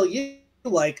can tell you,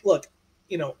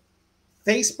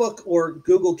 Facebook or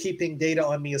Google keeping data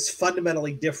on me is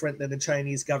fundamentally different than the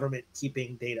Chinese government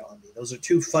keeping data on me. Those are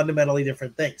two fundamentally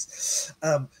different things.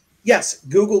 Yes,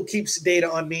 Google keeps data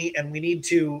on me, and we need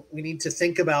to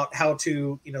think about how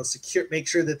to, make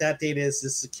sure that data is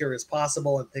as secure as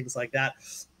possible and things like that.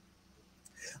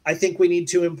 I think we need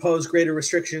to impose greater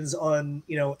restrictions on,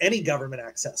 any government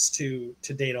access to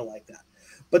data like that.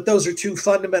 But those are two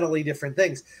fundamentally different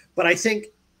things. But I think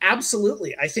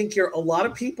absolutely, I think a lot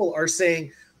of people are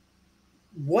saying,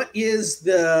 what is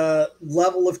the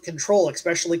level of control,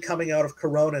 especially coming out of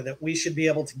Corona, that we should be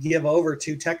able to give over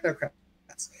to technocrats?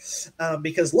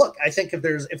 Because look, I think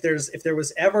if there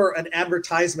was ever an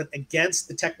advertisement against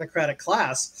the technocratic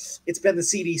class, it's been the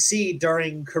CDC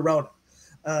during Corona.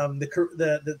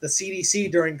 The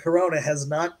CDC during Corona has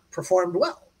not performed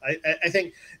well. I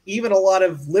think even a lot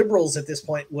of liberals at this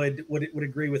point would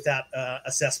agree with that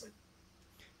assessment.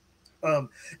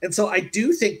 And so I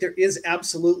do think there is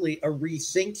absolutely a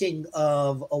rethinking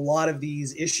of a lot of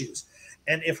these issues.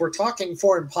 And if we're talking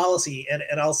foreign policy, and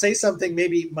I'll say something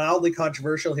maybe mildly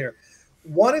controversial here,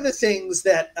 one of the things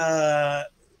that,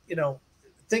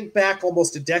 think back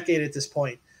almost a decade at this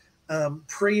point,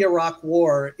 pre-Iraq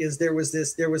War, is there was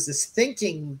this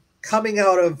thinking coming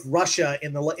out of Russia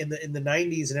in the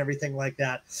 90s and everything like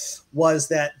that, was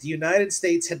that the United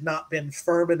States had not been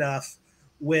firm enough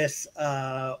with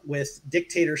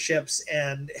dictatorships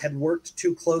and had worked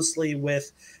too closely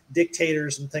with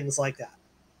dictators and things like that.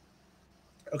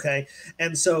 Okay,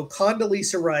 and so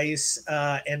Condoleezza Rice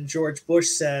and George Bush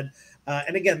said,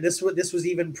 and again, this was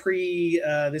even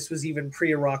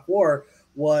pre-Iraq War,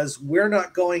 was we're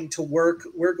not going to work.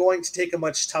 We're going to take a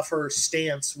much tougher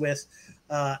stance with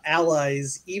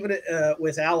allies, even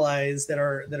with allies that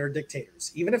are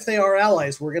dictators. Even if they are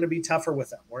allies, we're going to be tougher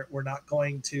with them. We're not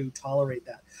going to tolerate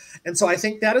that. And so I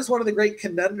think that is one of the great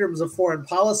conundrums of foreign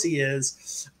policy: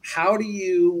 is how do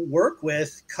you work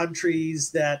with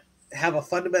countries that have a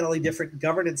fundamentally different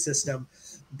governance system,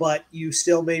 but you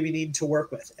still maybe need to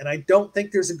work with? And I don't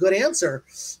think there's a good answer,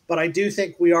 but I do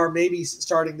think we are maybe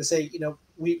starting to say,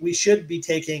 we should be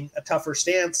taking a tougher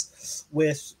stance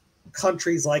with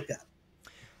countries like that.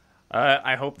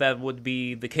 I hope that would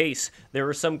be the case. There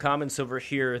are some comments over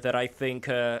here that I think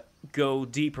go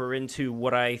deeper into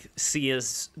what I see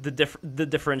as the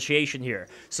differentiation here.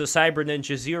 So Cyber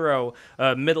Ninja Zero,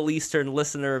 a Middle Eastern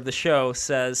listener of the show,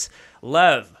 says,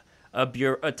 Lev, a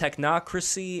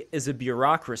technocracy is a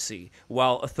bureaucracy,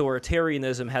 while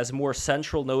authoritarianism has more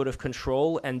central node of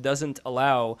control and doesn't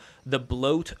allow the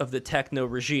bloat of the techno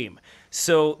regime.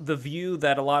 So the view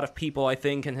that a lot of people, I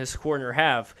think, in his corner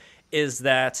have is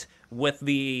that with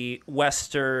the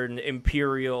Western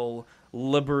imperial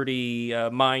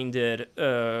liberty-minded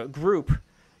group,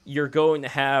 you're going to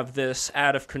have this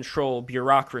out-of-control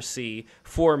bureaucracy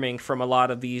forming from a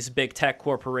lot of these big tech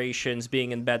corporations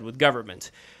being in bed with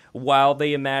government. While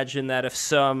they imagine that if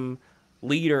some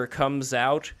leader comes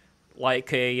out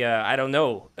like I don't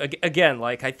know, again,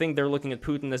 like I think they're looking at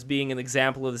Putin as being an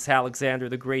example of this Alexander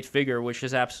the Great figure, which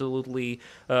is absolutely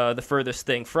the furthest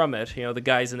thing from it. The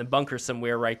guy's in a bunker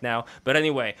somewhere right now. But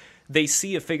anyway, they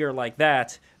see a figure like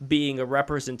that being a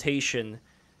representation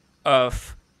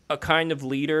of a kind of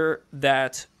leader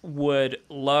that would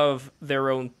love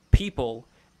their own people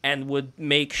and would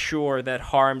make sure that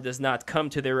harm does not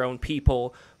come to their own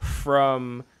people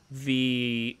from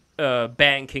the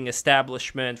banking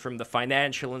establishment, from the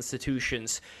financial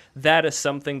institutions. That is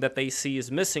something that they see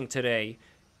is missing today.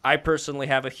 I personally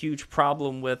have a huge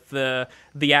problem with the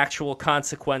actual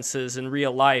consequences in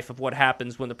real life of what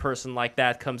happens when a person like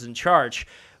that comes in charge.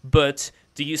 But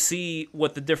do you see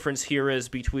what the difference here is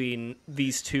between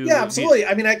these two? Yeah, absolutely.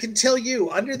 I mean, I can tell you,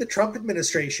 under the Trump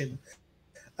administration,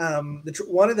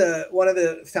 one of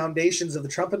the foundations of the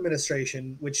Trump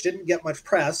administration, which didn't get much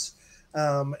press,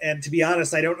 and to be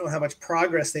honest, I don't know how much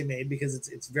progress they made because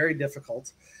it's very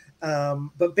difficult.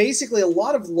 But basically, a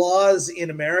lot of laws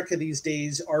in America these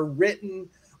days are written,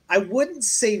 I wouldn't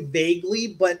say vaguely,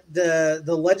 but the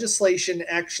legislation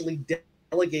actually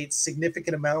delegates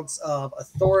significant amounts of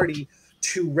authority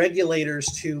to regulators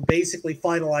to basically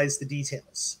finalize the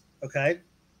details. Okay.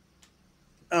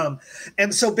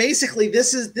 And so basically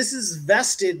this is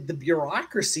vested the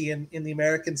bureaucracy in the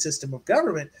American system of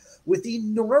government with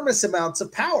enormous amounts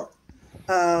of power.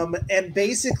 And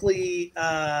basically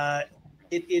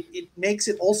it makes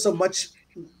it also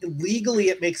legally,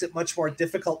 it makes it much more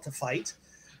difficult to fight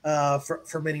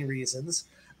for many reasons.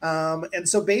 And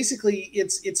so basically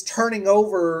it's turning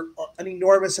over an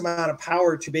enormous amount of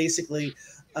power to basically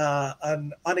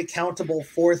an unaccountable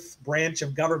fourth branch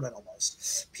of government,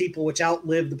 almost people which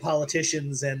outlive the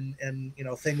politicians and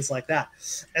things like that.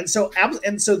 And so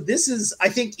this is, I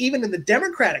think, even in the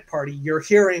Democratic Party, you're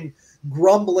hearing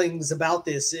grumblings about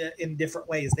this in different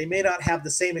ways. They may not have the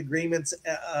same agreements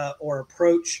or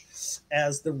approach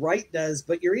as the right does,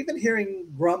 but you're even hearing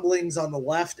grumblings on the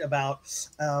left about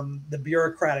the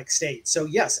bureaucratic state. So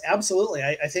yes, absolutely.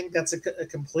 I think that's a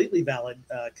completely valid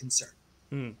concern.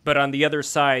 But on the other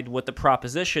side, what the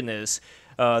proposition is,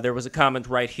 there was a comment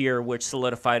right here which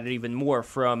solidified it even more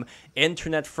from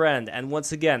Internet Friend. And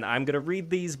once again, I'm going to read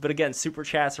these, but again, super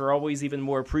chats are always even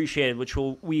more appreciated, which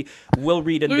we will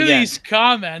read in the end. Look at these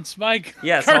comments, Mike.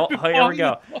 Yes, here we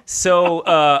go. So,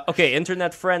 okay,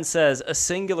 Internet Friend says, a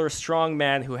singular strong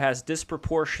man who has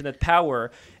disproportionate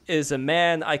power is a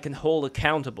man I can hold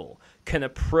accountable, can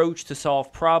approach to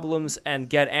solve problems and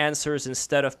get answers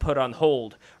instead of put on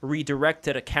hold.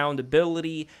 Redirected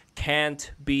accountability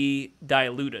can't be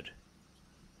diluted.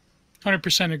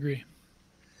 100% agree.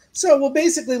 So we'll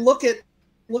basically look at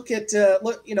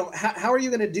how are you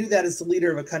going to do that as the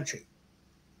leader of a country?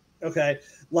 Okay,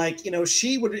 like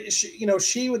she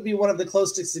would be one of the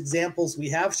closest examples we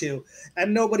have to,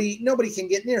 and nobody can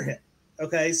get near him.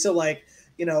 Okay, so like.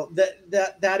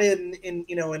 That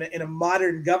in a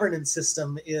modern governance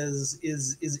system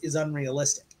is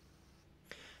unrealistic.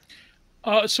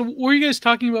 So what were you guys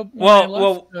talking about?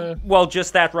 Well,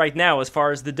 just that right now, as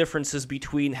far as the differences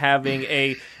between having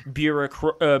a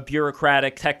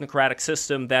bureaucratic, technocratic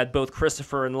system that both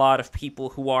Christopher and a lot of people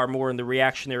who are more in the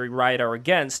reactionary right are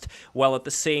against, while at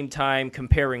the same time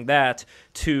comparing that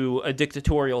to a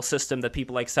dictatorial system that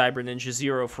people like Cyber Ninja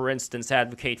Zero, for instance,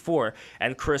 advocate for.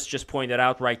 And Chris just pointed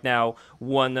out right now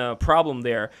one problem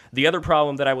there. The other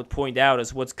problem that I would point out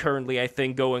is what's currently, I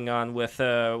think, going on with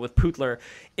Putler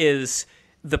is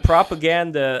the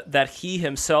propaganda that he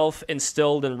himself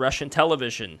instilled in Russian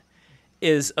television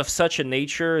is of such a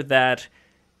nature that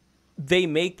they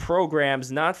make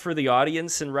programs not for the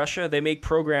audience in Russia, they make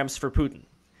programs for Putin.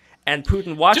 And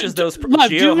Putin watches those...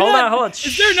 Gio, hold on.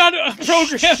 Is there not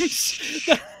programs?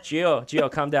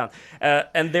 Gio, calm down.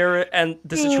 And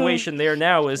the situation there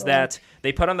now is that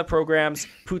they put on the programs,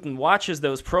 Putin watches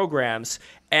those programs,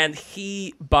 and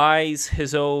he buys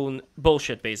his own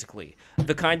bullshit, basically.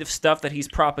 The kind of stuff that he's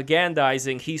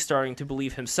propagandizing, he's starting to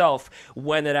believe himself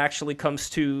when it actually comes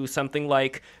to something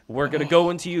like, we're going to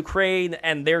go into Ukraine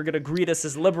and they're going to greet us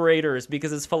as liberators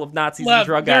because it's full of Nazis and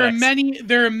drug addicts.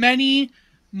 There are many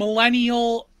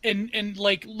millennial and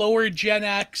like lower Gen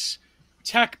X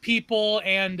tech people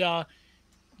and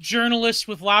journalists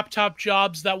with laptop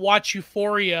jobs that watch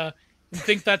Euphoria and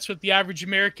think that's what the average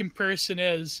American person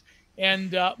is.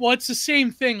 And well, it's the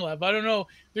same thing, Lev. I don't know.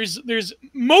 There's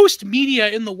most media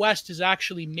in the West is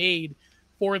actually made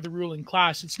for the ruling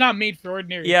class. It's not made for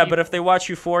ordinary people. But if they watch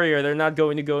Euphoria, they're not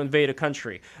going to go invade a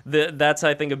country. That's,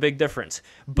 I think, a big difference.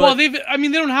 But, they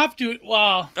don't have to.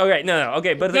 Well, okay, no,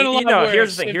 okay, but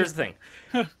here's the thing.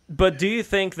 But do you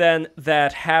think then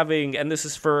that having, and this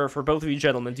is for both of you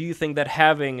gentlemen, do you think that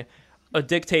having a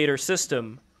dictator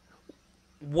system,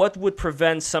 what would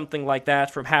prevent something like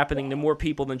that from happening to more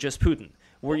people than just Putin?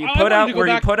 Where you put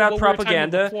out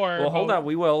propaganda. Well, hold on,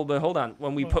 we will, but hold on.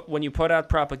 When you put out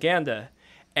propaganda,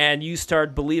 and you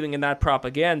start believing in that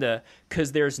propaganda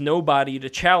because there's nobody to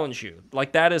challenge you.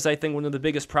 Like, that is, I think, one of the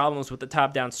biggest problems with the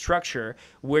top-down structure,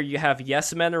 where you have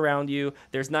yes men around you.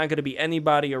 There's not going to be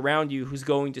anybody around you who's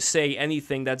going to say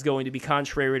anything that's going to be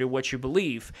contrary to what you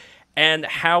believe. And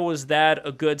how is that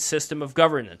a good system of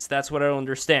governance? That's what I don't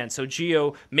understand. So,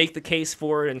 Gio, make the case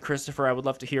for it, and Christopher, I would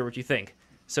love to hear what you think.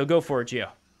 So go for it, Gio.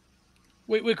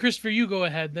 Wait, Christopher, you go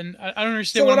ahead. Then I don't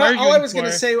understand. So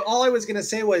all I was going to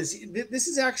say was this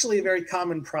is actually a very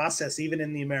common process, even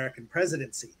in the American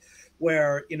presidency,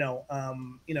 where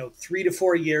 3 to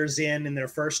 4 years in their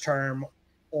first term,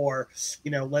 or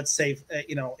let's say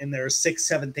in their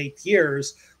 6th, 7th, 8th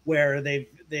years, where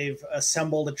they've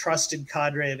assembled a trusted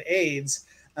cadre of aides.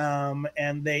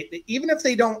 And they even if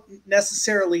they don't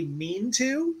necessarily mean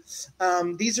to,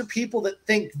 these are people that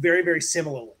think very, very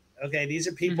similarly. Okay, these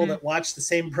are people that watch the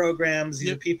same programs. These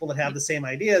are people that have the same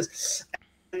ideas.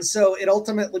 And so it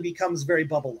ultimately becomes very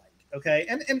bubble-like. Okay,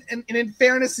 and in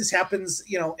fairness, this happens,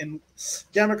 in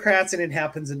Democrats and it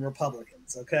happens in Republicans.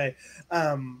 Okay,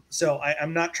 so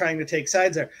I'm not trying to take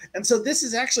sides there. And so this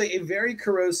is actually a very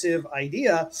corrosive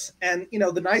idea. And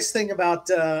the nice thing about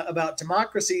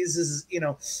democracies is,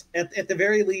 at the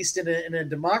very least in a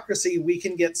democracy, we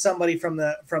can get somebody from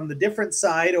the different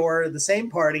side or the same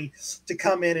party to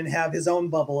come in and have his own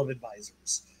bubble of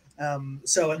advisors.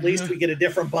 So at least we get a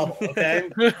different bubble. Okay.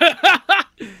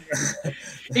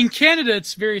 In Canada,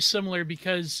 it's very similar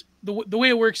because the way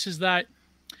it works is that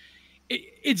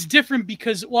it's different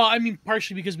because,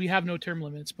 partially because we have no term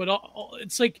limits, but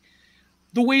it's like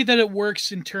the way that it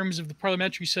works in terms of the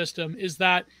parliamentary system is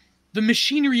that the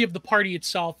machinery of the party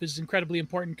itself is incredibly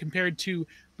important compared to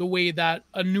the way that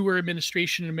a newer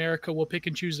administration in America will pick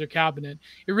and choose their cabinet.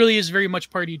 It really is very much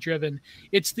party driven.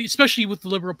 Especially with the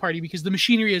Liberal Party, because the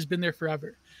machinery has been there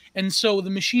forever. And so the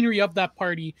machinery of that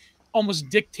party almost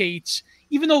dictates,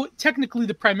 even though technically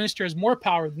the prime minister has more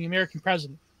power than the American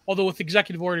president, although with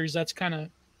executive orders, that's kind of,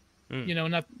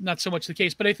 not so much the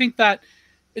case. But I think that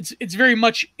it's very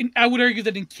much, I would argue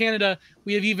that in Canada,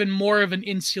 we have even more of an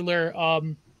insular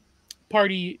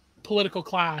party political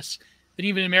class than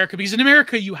even in America. Because in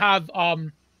America, you have,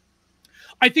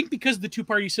 I think because the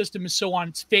two-party system is so on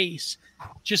its face,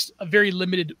 just a very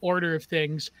limited order of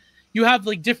things, you have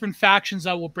like different factions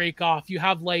that will break off. You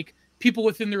have like people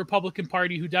within the Republican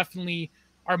Party who definitely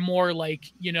are more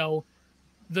like,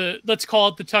 let's call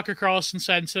it the Tucker Carlson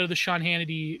side instead of the Sean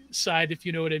Hannity side, if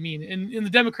you know what I mean. And in the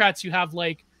Democrats, you have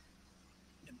the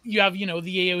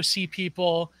AOC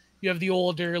people, you have the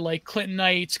older like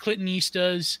Clintonites,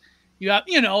 Clintonistas, you have,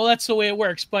 that's the way it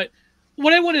works. But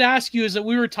what I wanted to ask you is that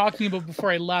we were talking about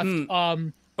before I left,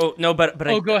 Oh no, but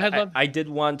go ahead. I did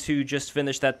want to just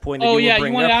finish that point. That you were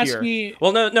bringing up here. Me...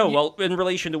 Well, no. Well, in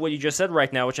relation to what you just said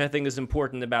right now, which I think is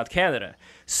important about Canada.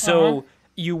 So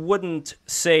you wouldn't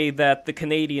say that the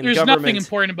Canadian government... There's nothing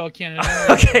important about Canada.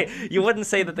 Okay, you wouldn't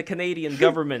say that the Canadian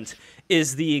government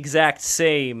is the exact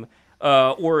same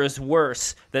or is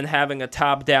worse than having a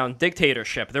top-down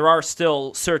dictatorship. There are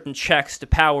still certain checks to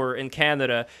power in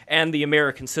Canada and the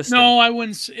American system. No, I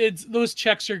wouldn't. Those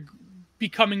checks are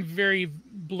becoming very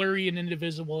blurry and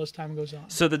indivisible as time goes on.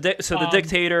 So the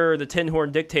dictator, the tin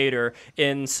horn dictator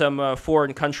in some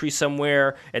foreign country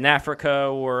somewhere in Africa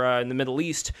or in the Middle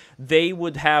East, they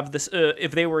would have this.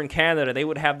 If they were in Canada, they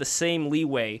would have the same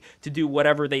leeway to do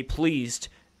whatever they pleased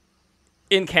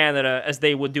in Canada as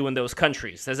they would do in those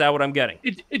countries. Is that what I'm getting?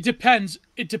 It depends.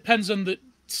 It depends on the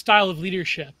style of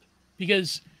leadership,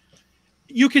 because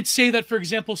you could say that, for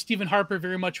example, Stephen Harper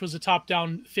very much was a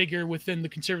top-down figure within the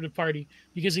Conservative Party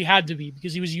because he had to be,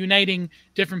 because he was uniting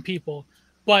different people.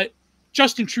 But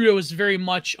Justin Trudeau is very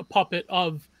much a puppet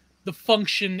of the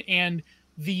function and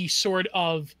the sort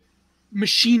of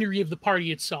machinery of the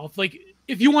party itself. Like,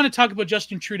 if you want to talk about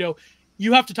Justin Trudeau,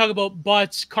 you have to talk about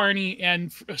Butts, Carney,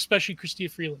 and especially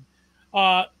Chrystia Freeland.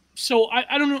 So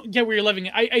I don't get where you're living.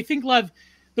 I think, Lev,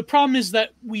 the problem is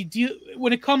that we deal,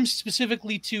 when it comes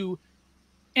specifically to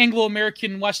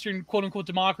Anglo-American Western quote-unquote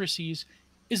democracies,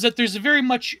 is that there's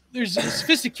a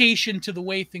sophistication to the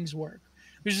way things work.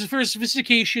 There's a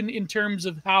sophistication in terms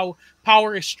of how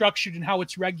power is structured and how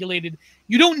it's regulated.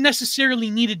 You don't necessarily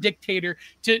need a dictator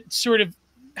to sort of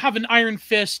have an iron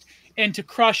fist and to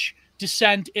crush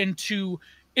dissent and to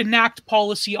enact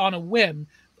policy on a whim.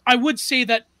 I would say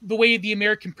that the way the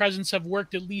American presidents have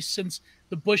worked, at least since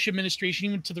the Bush administration,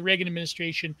 even to the Reagan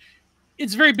administration,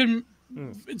 it's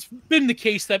been the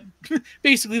case that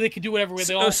basically they can do whatever way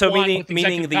they all want. So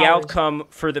meaning the outcome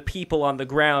for the people on the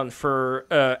ground, for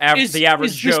the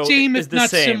average Joe, is the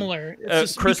same. Similar.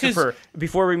 Christopher,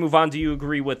 before we move on, do you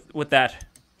agree with that?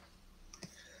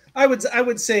 I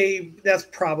would say that's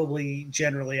probably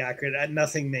generally accurate.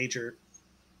 Nothing major.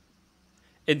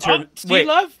 Steve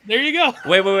Love, there you go.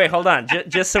 Wait, hold on.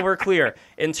 Just so we're clear,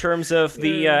 in terms of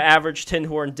the average tin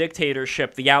horn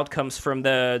dictatorship, the outcomes from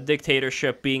the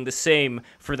dictatorship being the same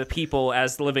for the people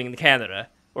as living in Canada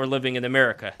or living in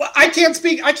America. Well, I can't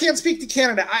speak to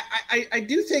Canada. I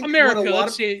do think America,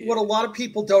 what a lot of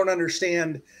people don't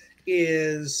understand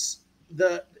is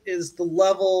the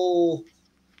level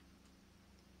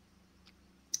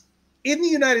in the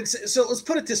United States. So let's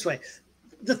put it this way: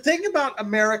 the thing about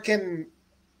American.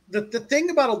 The thing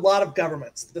about a lot of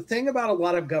governments,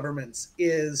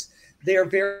 is they are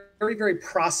very, very, very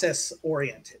process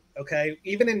oriented. Okay,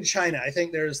 even in China, I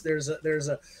think there's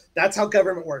a that's how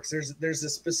government works. There's a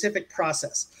specific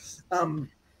process.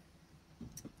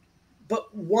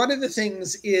 But one of the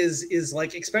things is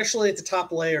like, especially at the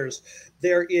top layers,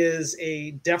 there is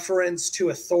a deference to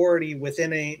authority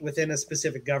within a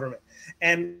specific government.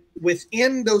 And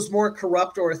within those more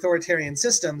corrupt or authoritarian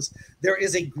systems, there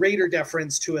is a greater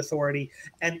deference to authority.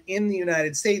 And in the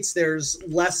United States, there's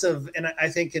less of, and I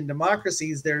think in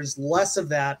democracies, there's less of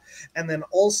that. And then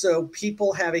also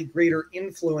people have a greater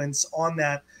influence on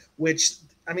that, which,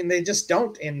 I mean, they just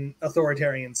don't in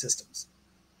authoritarian systems.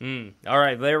 All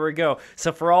right, there we go.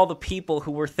 So for all the people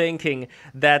who were thinking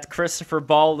that Christopher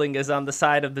Balding is on the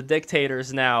side of the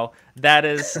dictators now, that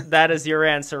is your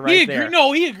answer right there.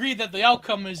 No, he agreed that the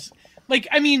outcome is, like,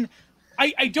 I mean,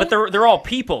 I don't... But they're all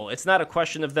people. It's not a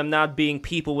question of them not being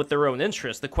people with their own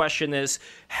interests. The question is,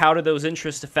 how do those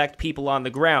interests affect people on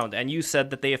the ground? And you said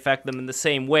that they affect them in the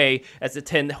same way as a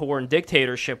tin horn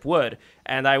dictatorship would.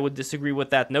 And I would disagree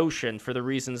with that notion for the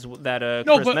reasons that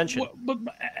Chris mentioned. But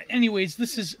anyways,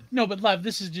 Lev,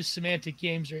 this is just semantic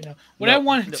games right now. I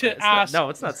wanted to ask...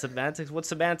 it's not semantics. What's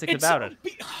semantic about it?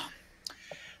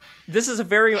 This is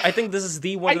I think this is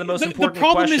one of the most important questions. The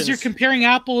problem is you're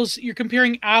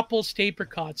comparing apples to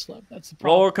apricots, Lev. That's the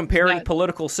problem. Well, we're comparing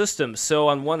political systems. So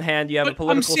on one hand, you have a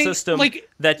political system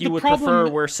that you would prefer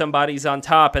where somebody's on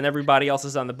top and everybody else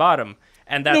is on the bottom.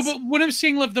 And that's... No, but what I'm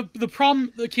saying, Lev, the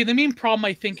problem, the main problem,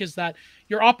 I think, is that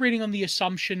you're operating on the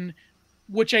assumption,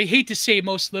 which I hate to say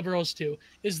most liberals do,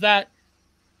 is that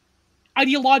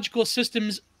ideological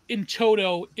systems in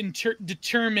toto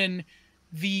determine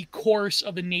the course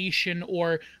of a nation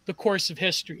or the course of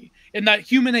history, and that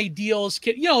human ideals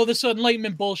can, this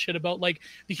Enlightenment bullshit about like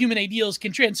the human ideals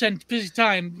can transcend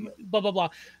time, blah, blah, blah.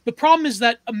 The problem is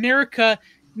that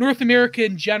North America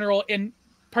in general, and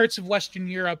parts of Western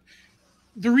Europe,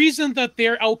 the reason that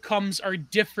their outcomes are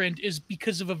different is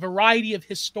because of a variety of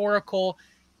historical,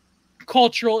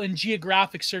 cultural, and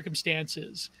geographic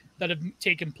circumstances that have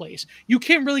taken place. You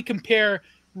can't really compare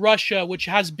Russia, which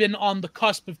has been on the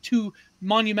cusp of two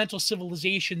monumental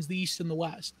civilizations, the East and the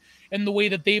West, and the way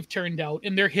that they've turned out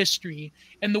in their history,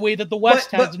 and the way that the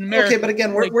West has in America. Okay, but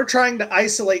again, we're trying to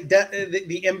isolate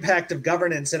the impact of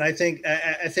governance, and I think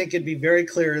it'd be very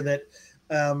clear that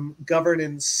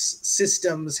governance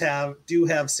systems do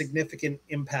have significant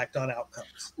impact on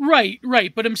outcomes. Right.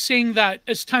 But I'm saying that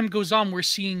as time goes on, we're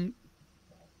seeing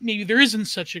maybe there isn't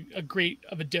such a great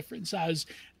of a difference as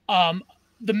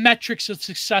the metrics of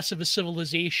success of a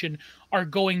civilization are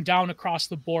going down across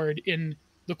the board in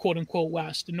the quote unquote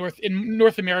West, in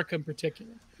North America in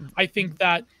particular. I think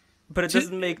that. But it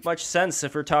doesn't make much sense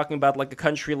if we're talking about like a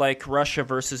country like Russia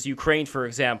versus Ukraine, for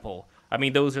example. I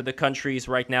mean, those are the countries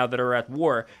right now that are at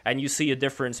war, and you see a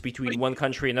difference between one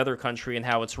country and another country and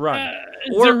how it's run.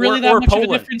 Is there really that much of a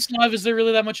difference, Lev? Is there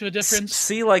really that much of a difference?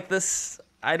 See, like this,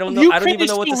 I don't know. I don't even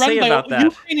know what to say about that.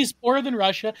 Ukraine is poorer than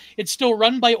Russia. It's still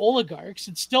run by oligarchs.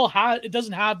 It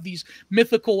doesn't have these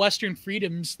mythical Western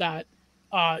freedoms that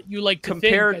you like to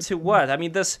compared think. to what? I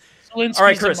mean, this. Zelensky's all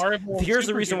right, Chris. Here's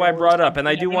the reason why I brought it up, and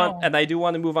I do want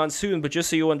to move on soon. But just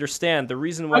so you understand, the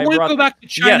reason why I want to go back to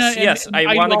China. Yes,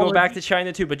 I want to go back to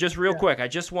China too. But just real quick, I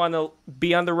just want to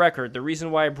be on the record. The reason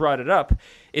why I brought it up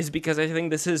is because I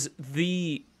think this is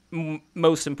the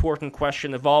most important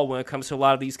question of all when it comes to a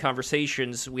lot of these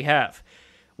conversations we have.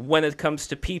 When it comes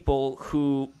to people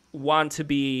who want to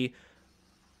be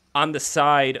on the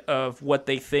side of what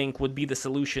they think would be the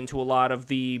solution to a lot of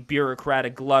the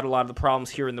bureaucratic glut, a lot of the problems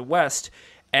here in the West,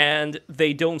 and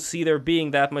they don't see there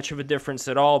being that much of a difference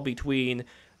at all between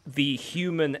the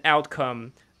human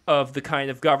outcome of the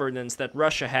kind of governance that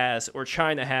Russia has or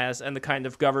China has and the kind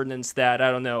of governance that,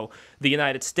 I don't know, the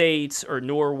United States or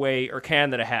Norway or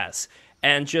Canada has.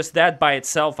 And just that by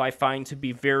itself I find to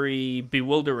be very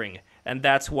bewildering, and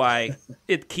that's why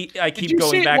I keep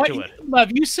going back to it.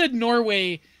 Lev, you said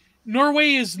Norway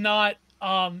is not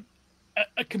a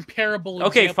comparable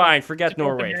Okay, fine. Forget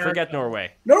Norway.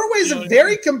 Norway is a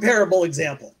very comparable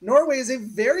example.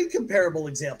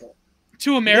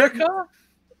 To America?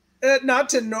 Not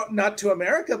to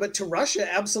America, but to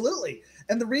Russia, absolutely.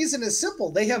 And the reason is simple.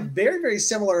 They have very, very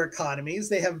similar economies.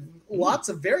 They have a lot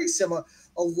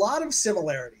of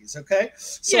similarities, okay?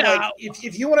 So like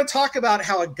if you want to talk about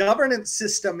how a governance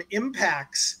system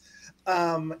impacts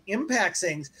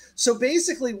things. So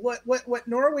basically what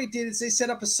Norway did is they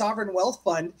set up a sovereign wealth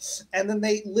fund, and then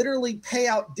they literally pay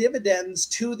out dividends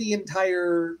to the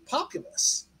entire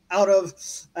populace out of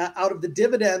the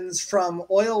dividends from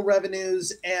oil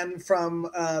revenues and from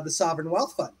the sovereign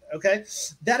wealth fund. Okay.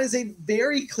 That is a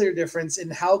very clear difference in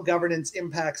how governance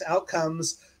impacts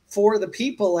outcomes for the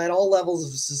people at all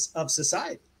levels of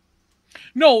society.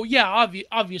 No, yeah,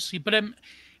 obviously, but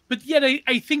yet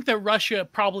I think that Russia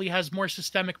probably has more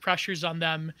systemic pressures on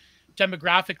them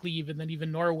demographically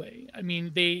than Norway. I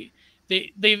mean,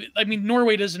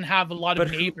 Norway doesn't have a lot of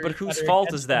neighbors. But whose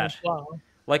fault is that? Well.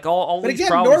 Like all but these again,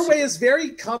 problems. Norway is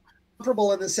very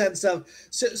comparable in the sense of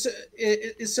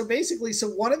so basically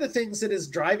one of the things that is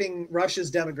driving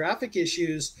Russia's demographic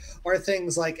issues are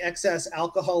things like excess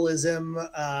alcoholism,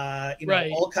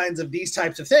 right. All kinds of these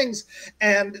types of things,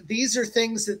 and these are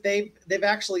things that they've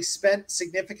actually spent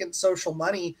significant social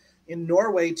money in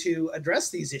Norway to address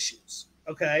these issues.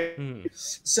 Okay.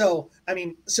 So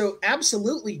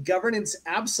absolutely, governance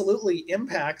absolutely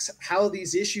impacts how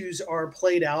these issues are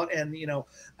played out, and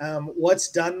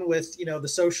what's done with the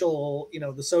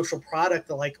social product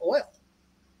like oil.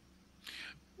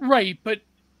 Right, but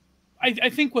I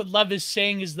think what Lev is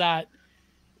saying is that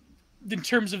in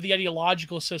terms of the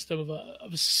ideological system of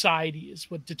a society is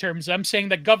what determines. I'm saying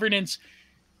that governance.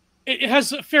 It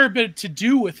has a fair bit to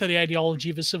do with the ideology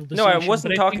of a civilization. No, I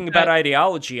wasn't talking about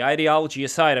ideology. Ideology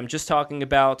aside, I'm just talking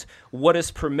about what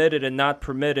is permitted and not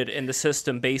permitted in the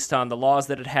system based on the laws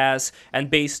that it has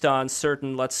and based on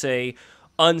certain, let's say,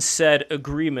 unsaid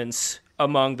agreements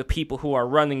among the people who are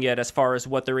running it as far as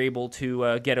what they're able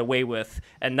to get away with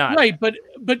and not. Right, but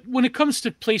when it comes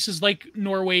to places like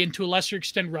Norway and to a lesser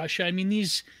extent Russia, I mean,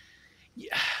 these...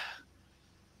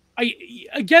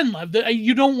 Lev,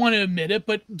 you don't want to admit it,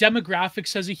 but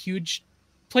demographics has a huge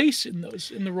place in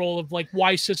the role of like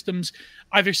why systems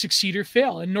either succeed or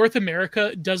fail. And North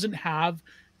America doesn't have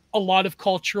a lot of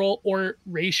cultural or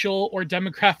racial or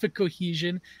demographic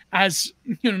cohesion as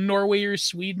Norway or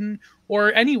Sweden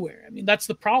or anywhere. I mean, that's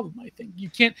the problem. I think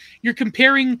you're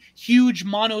comparing huge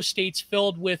monostates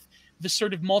filled with the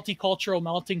sort of multicultural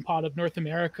melting pot of North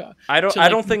America. I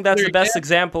don't think that's the best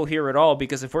example here at all,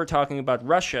 because if we're talking about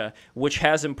Russia, which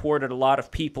has imported a lot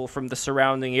of people from the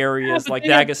surrounding areas like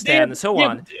Dagestan and so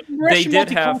on, they did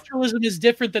have multiculturalism is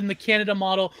different than the Canada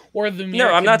model or the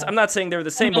American model. I'm not saying they're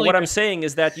the same, but what I'm saying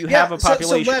is that you have a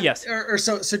population.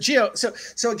 So Gio,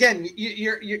 so again,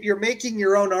 you're making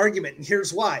your own argument, and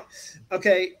here's why.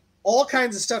 Okay, all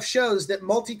kinds of stuff shows that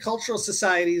multicultural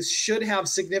societies should have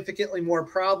significantly more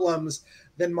problems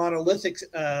than monolithic,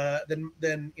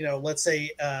 than let's say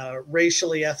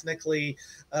racially, ethnically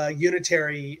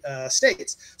unitary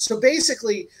states. So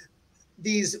basically,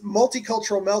 these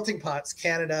multicultural melting pots,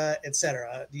 Canada,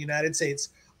 etc., the United States,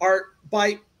 are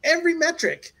by every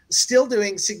metric still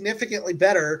doing significantly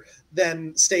better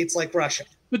than states like Russia.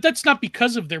 But that's not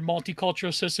because of their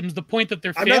multicultural systems. The point that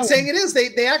they're failing. I'm not saying it is.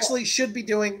 They actually should be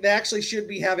doing. They actually should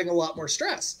be having a lot more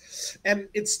stress, and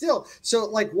it's still so.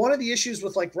 Like one of the issues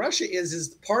with like Russia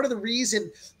is part of the reason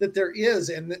that there is,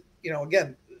 and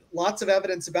again, lots of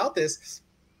evidence about this,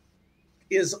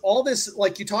 is all this.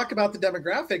 Like you talk about the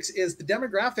demographics, is the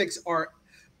demographics are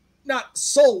not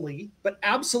solely, but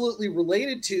absolutely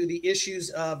related to the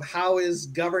issues of how is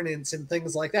governance and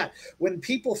things like that. When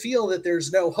people feel that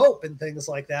there's no hope and things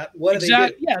like that, what do they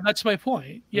do? Yeah, that's my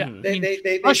point. Yeah,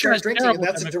 they start drinking, and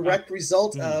that's a direct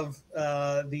result of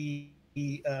the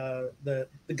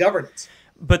governance.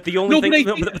 But the only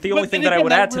thing that I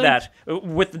would add to that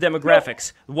with the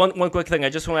demographics, one quick thing I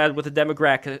just want to add with the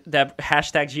demographic, that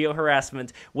hashtag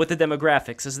geo-harassment with the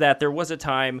demographics, is that there was a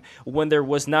time when there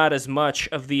was not as much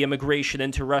of the immigration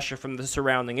into Russia from the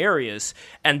surrounding areas,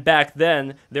 and back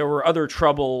then there were other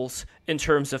troubles in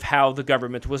terms of how the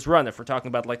government was run. If we're talking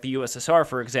about like the USSR,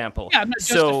 for example. Yeah, I'm not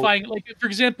justifying, like for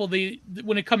example,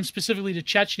 when it comes specifically to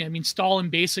Chechnya, I mean,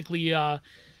 Stalin basically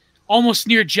almost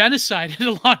near genocide in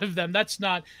a lot of them. That's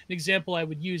not an example I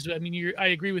would use. I mean, I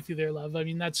agree with you there, Lev. I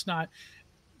mean, that's not.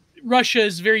 Russia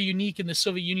is very unique in the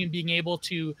Soviet Union being able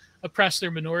to oppress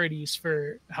their minorities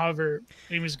for however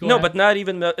it was going. No, but not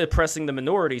even oppressing the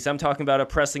minorities. I'm talking about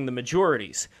oppressing the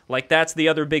majorities. Like, that's the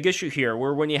other big issue here,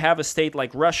 where when you have a state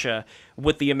like Russia,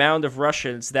 with the amount of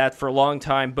Russians that for a long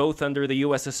time, both under the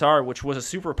USSR, which was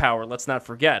a superpower, let's not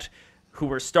forget, who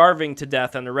were starving to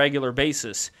death on a regular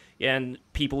basis, and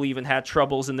people even had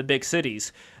troubles in the big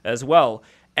cities as well.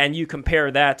 And you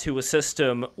compare that to a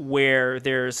system where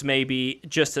there's maybe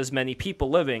just as many people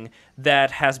living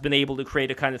that has been able to create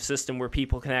a kind of system where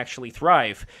people can actually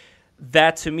thrive.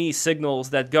 That, to me, signals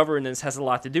that governance has a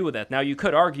lot to do with it. Now, you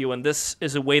could argue, and this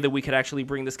is a way that we could actually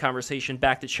bring this conversation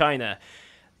back to China,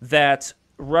 that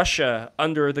Russia,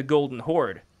 under the Golden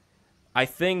Horde, I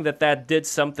think that did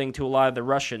something to a lot of the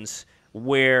Russians,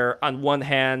 where on one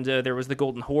hand there was the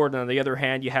Golden Horde, and on the other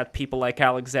hand you had people like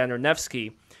Alexander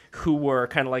Nevsky, who were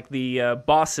kind of like the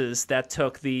bosses that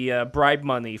took the bribe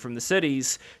money from the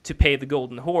cities to pay the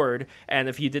Golden Horde, and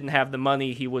if you didn't have the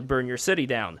money, he would burn your city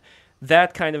down.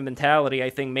 That kind of mentality, I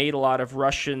think, made a lot of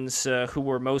Russians who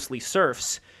were mostly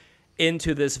serfs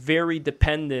into this very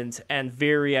dependent and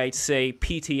very, I'd say,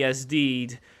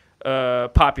 PTSD'd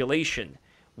population,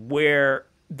 where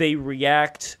they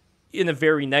react in a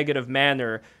very negative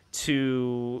manner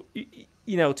to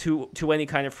any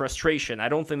kind of frustration. I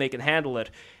don't think they can handle it.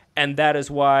 And that is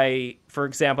why, for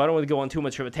example, I don't want to go on too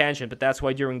much of a tangent, but that's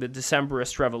why during the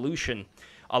Decembrist Revolution,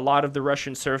 a lot of the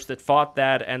Russian serfs that fought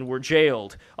that and were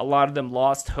jailed, a lot of them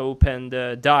lost hope and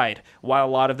died, while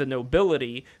a lot of the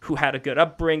nobility, who had a good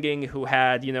upbringing, who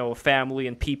had, a family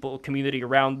and community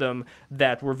around them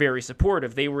that were very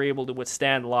supportive, they were able to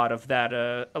withstand a lot of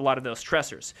those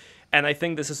stressors. And I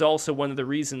think this is also one of the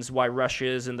reasons why Russia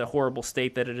is in the horrible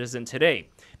state that it is in today,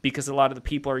 because a lot of the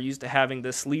people are used to having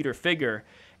this leader figure.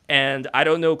 And I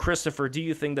don't know, Christopher, do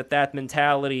you think that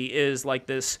mentality is like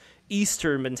this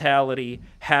Eastern mentality,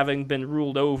 having been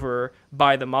ruled over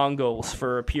by the Mongols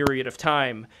for a period of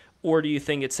time, or do you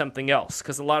think it's something else?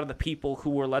 Because a lot of the people who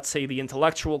were, let's say, the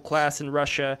intellectual class in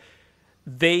Russia,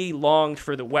 they longed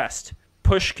for the West.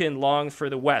 Pushkin longed for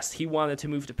the West. He wanted to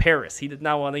move to Paris. He did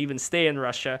not want to even stay in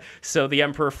Russia, so the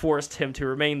emperor forced him to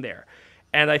remain there.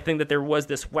 And I think that there was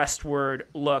this westward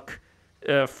look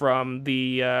from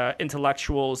the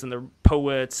intellectuals and the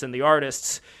poets and the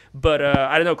artists. But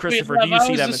I don't know, Christopher, do you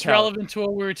see that mentality? How is this relevant to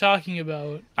what we were talking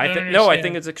about? I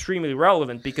think it's extremely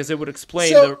relevant, because it would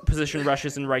explain the position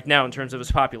Russia's in right now in terms of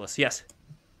its populace. Yes.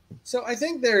 So I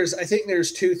think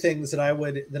there's two things that I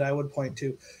would point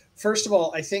to. First of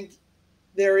all, I think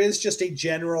there is just a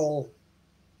general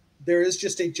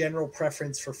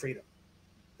preference for freedom.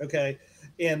 Okay.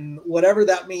 And whatever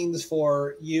that means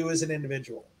for you as an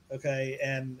individual. Okay.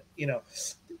 And,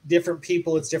 different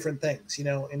people, it's different things. You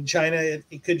know, in China,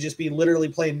 it could just be literally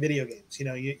playing video games. You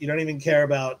know, you don't even care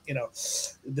about, you know,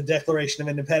 the Declaration of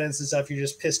Independence and stuff. You're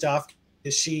just pissed off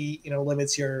because she, you know,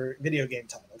 limits your video game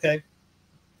time. Okay.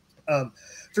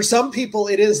 For some people,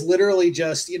 it is literally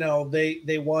just, you know,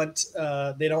 they want,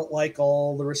 they don't like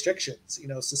all the restrictions, you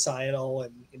know, societal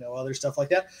and, you know, other stuff like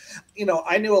that. You know,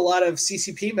 I knew a lot of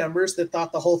CCP members that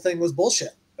thought the whole thing was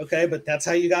bullshit. Okay. But that's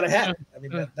how you got ahead. I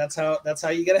mean, that's how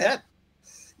you get ahead.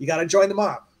 You got to join the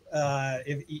mob.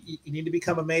 If you need to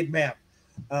become a made man,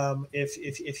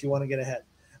 if you want to get ahead.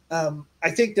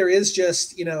 I think there is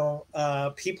just, you know,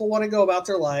 people want to go about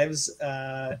their lives,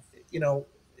 you know,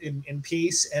 in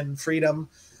peace and freedom.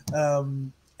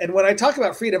 And when I talk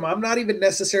about freedom, I'm not even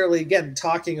necessarily, again,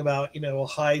 talking about, you know,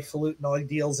 highfalutin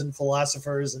ideals and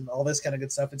philosophers and all this kind of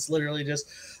good stuff. It's literally just,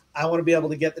 I want to be able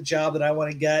to get the job that I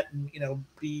want to get and, you know,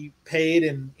 be paid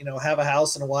and, you know, have a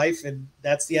house and a wife, and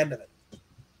that's the end of it.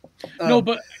 No,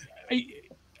 but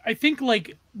I think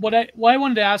like what I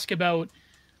wanted to ask about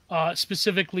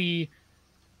specifically,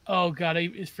 oh God,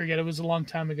 I forget, it was a long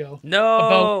time ago.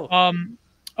 No.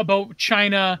 About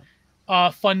China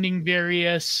funding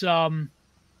various in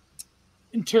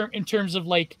terms of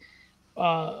like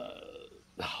let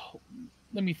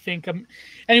me think.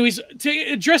 Anyways, to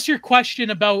address your question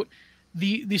about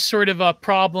the sort of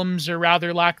problems or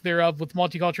rather lack thereof with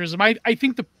multiculturalism, I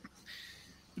think the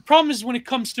problem is when it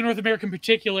comes to North America in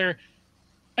particular,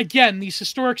 again, these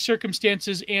historic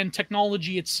circumstances and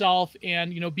technology itself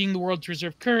and, you know, being the world's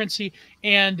reserve currency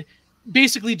and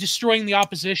basically destroying the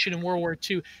opposition in World War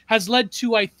II has led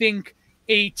to, I think,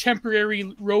 a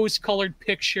temporary rose-colored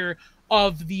picture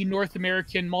of the North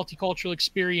American multicultural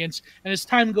experience. And as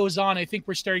time goes on, I think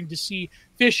we're starting to see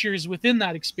fissures within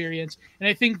that experience. And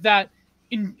I think that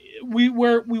we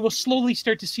will slowly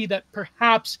start to see that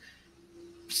perhaps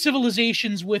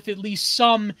civilizations with at least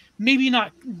some, maybe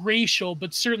not racial,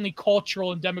 but certainly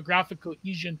cultural and demographic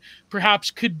cohesion,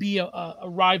 perhaps could be a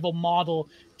rival model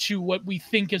to what we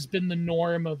think has been the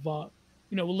norm of,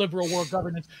 you know, liberal world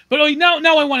governance. But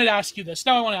now I wanted to ask you this.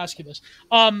 There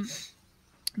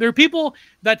are people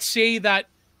that say that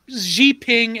Xi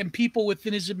Jinping and people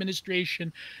within his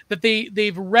administration, that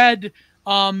they've read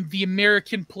the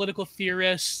American political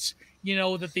theorists, you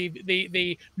know, that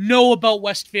they know about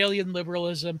Westphalian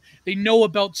liberalism. They know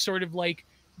about sort of like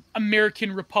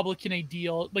American Republican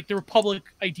ideal, like the Republic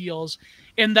ideals,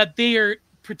 and that they are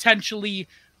potentially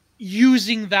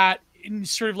using that in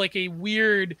sort of like a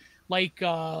weird, like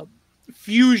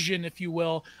fusion, if you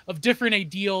will, of different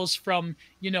ideals from,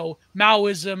 you know,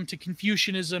 Maoism to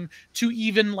Confucianism to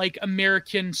even like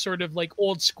American sort of like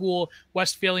old school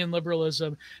Westphalian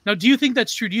liberalism. Now, do you think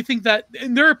that's true? Do you think that,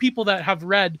 and there are people that have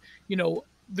read, you know,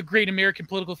 the great American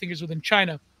political thinkers within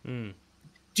China. Do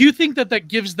you think that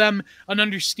gives them an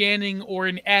understanding or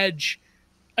an edge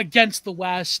against the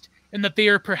West, and that they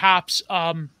are perhaps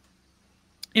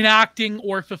enacting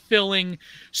or fulfilling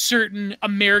certain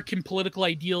American political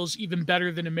ideals even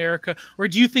better than America? Or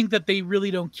do you think that they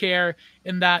really don't care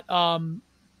and that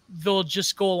they'll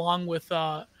just go along with,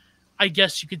 I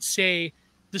guess you could say,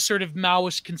 the sort of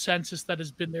Maoist consensus that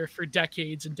has been there for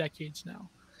decades and decades now?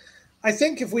 I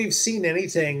think if we've seen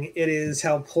anything, it is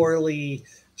how poorly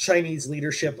Chinese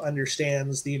leadership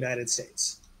understands the United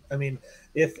States. I mean,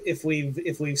 if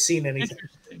we've seen anything,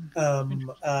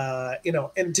 you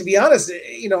know, and to be honest,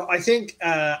 you know, I think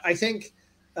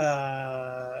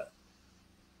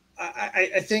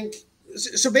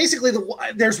so. Basically,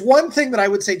 there's one thing that I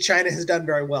would say China has done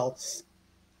very well,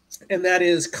 and that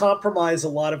is compromise a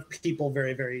lot of people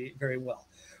very, very, very well.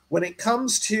 When it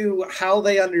comes to how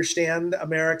they understand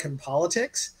American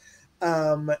politics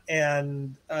and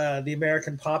the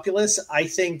American populace, I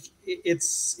think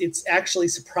it's actually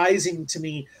surprising to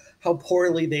me how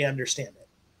poorly they understand it.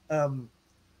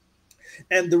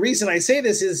 And the reason I say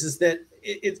this is that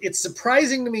it's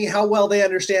surprising to me how well they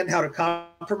understand how to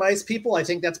compromise people. I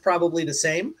think that's probably the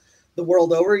same the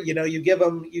world over. You know, you give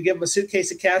them a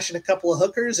suitcase of cash and a couple of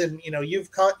hookers, and you know you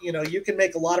can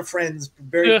make a lot of friends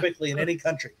very quickly in any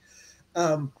country.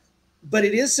 But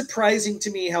it is surprising to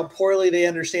me how poorly they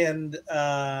understand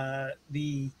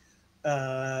the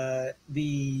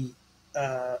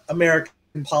American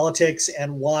politics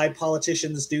and why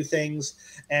politicians do things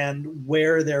and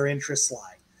where their interests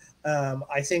lie.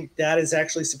 I think that is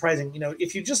actually surprising. You know,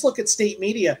 if you just look at state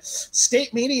media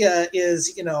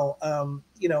is, you know,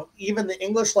 even the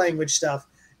English language stuff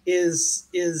is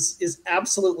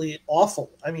absolutely awful.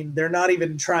 I mean, they're not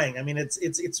even trying. I mean,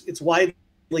 it's widely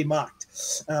mocked,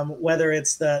 whether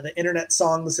it's the internet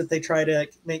songs that they try to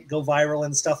make go viral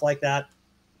and stuff like that.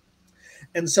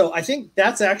 And so I think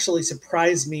that's actually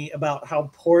surprised me about how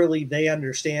poorly they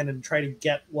understand and try to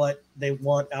get what they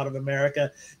want out of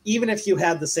America, even if you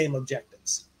had the same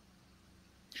objectives.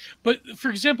 But for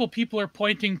example, people are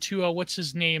pointing to what's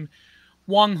his name,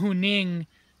 Wang Huning,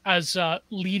 as a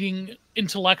leading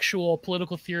intellectual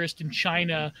political theorist in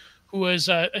China, who was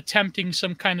attempting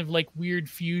some kind of like weird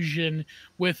fusion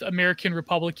with American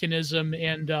republicanism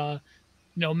and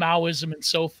Maoism and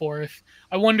so forth.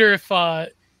 I wonder if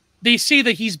they say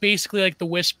that he's basically like the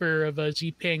whisper of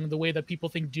Xi Jinping, the way that people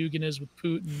think Dugin is with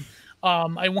Putin.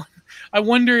 I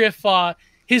wonder if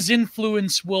his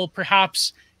influence will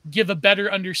perhaps give a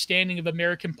better understanding of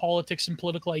American politics and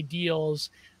political ideals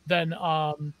than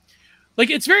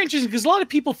it's very interesting because a lot of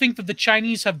people think that the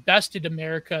Chinese have bested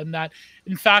America and that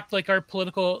in fact like our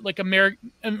political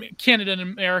Canada and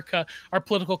America, our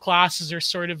political classes are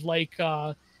sort of like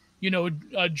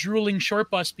drooling short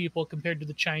bus people compared to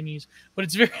the Chinese.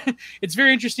 But it's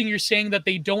very interesting you're saying that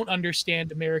they don't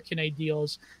understand American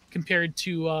ideals compared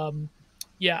to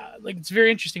it's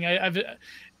very interesting.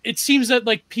 It seems that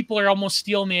like people are almost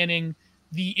steel manning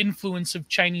the influence of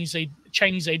Chinese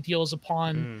ideals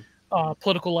upon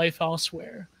political life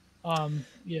elsewhere.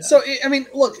 So, I mean,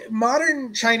 look,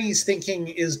 modern Chinese thinking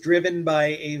is driven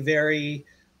by a very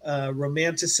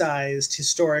romanticized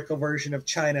historical version of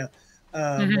China,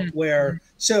 the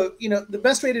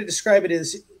best way to describe it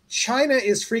is China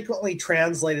is frequently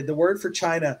translated. The word for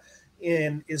China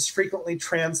is frequently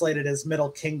translated as Middle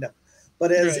Kingdom.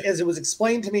 But as it was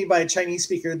explained to me by a Chinese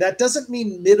speaker, that doesn't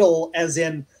mean middle as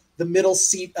in the middle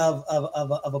seat of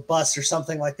a bus or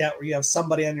something like that, where you have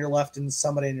somebody on your left and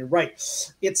somebody on your right.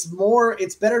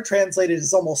 It's better translated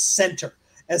as almost center,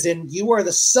 as in you are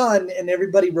the sun and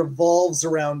everybody revolves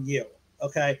around you.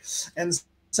 Okay. And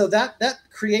so that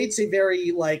creates a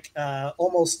very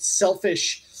almost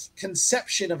selfish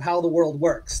conception of how the world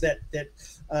works, that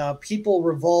people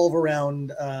revolve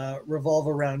around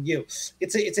you.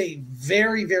 It's a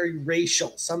very, very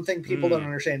racial, something people don't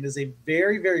understand is a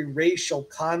very, very racial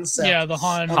concept. Yeah, the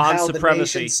Han how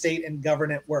supremacy. The nation state and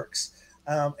government works.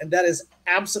 And that is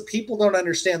absolute. People don't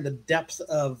understand the depth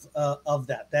of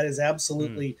that. That is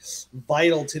absolutely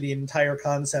vital to the entire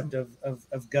concept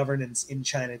of governance in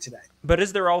China today. But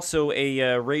is there also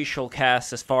a racial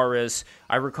cast, as far as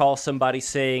I recall somebody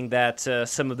saying that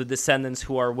some of the descendants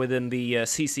who are within the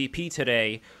CCP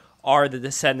today are the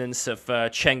descendants of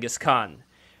Genghis Khan?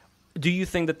 Do you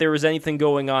think that there is anything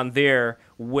going on there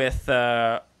with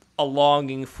a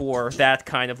longing for that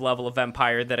kind of level of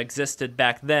empire that existed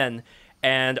back then?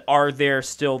 And are there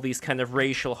still these kind of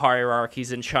racial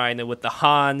hierarchies in China with the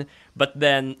Han? But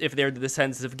then if they're the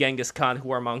descendants of Genghis Khan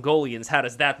who are Mongolians, how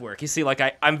does that work? You see,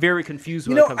 I'm very confused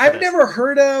when it comes to this. I've never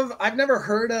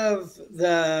heard of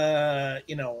the,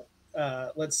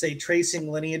 let's say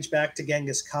tracing lineage back to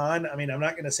Genghis Khan. I mean, I'm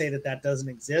not going to say that doesn't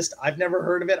exist. I've never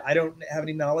heard of it. I don't have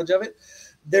any knowledge of it.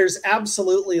 There's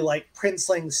absolutely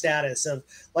princeling status of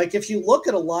if you look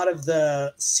at a lot of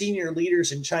the senior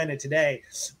leaders in China today,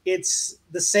 it's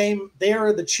the same. They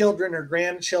are the children or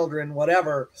grandchildren,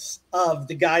 whatever, of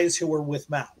the guys who were with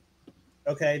Mao.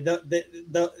 Okay.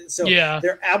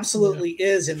 There absolutely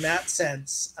is in that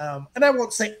sense. And I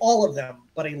won't say all of them,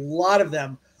 but a lot of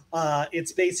them,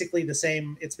 it's basically the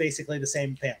same. It's basically the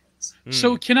same families.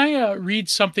 So can I read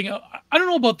something? I don't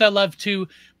know about that, Lev, too,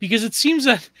 because it seems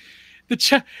that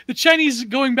the Chinese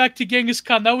going back to Genghis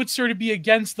Khan, that would sort of be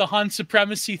against the Han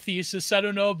supremacy thesis. I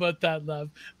don't know about that, Lev.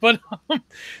 But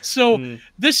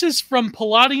this is from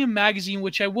Palladium magazine,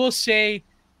 which I will say,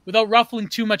 without ruffling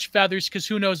too much feathers, because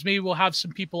who knows, maybe we'll have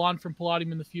some people on from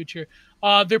Palladium in the future.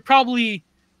 They're probably,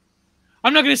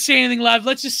 I'm not going to say anything, Lev.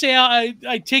 Let's just say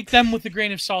I take them with a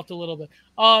grain of salt a little bit.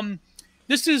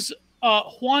 This is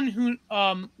Wang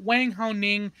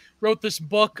Haoning wrote this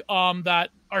book that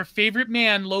our favorite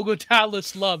man, Logo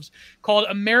Tatlas, loves, called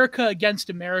America Against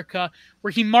America,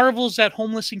 where he marvels at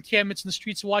homeless encampments in the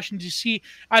streets of Washington, D.C.,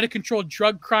 out-of-control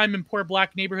drug crime in poor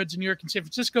black neighborhoods in New York and San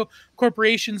Francisco,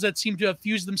 corporations that seem to have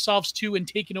fused themselves to and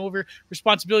taken over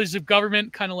responsibilities of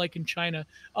government, kind of like in China.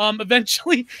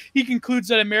 Eventually, he concludes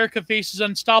that America faces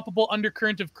an unstoppable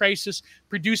undercurrent of crisis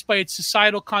produced by its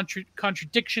societal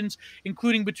contradictions,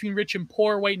 including between rich and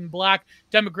poor, white and black,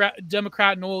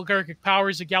 Democrat and oligarchic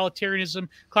powers, egalitarianism,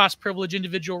 class privilege,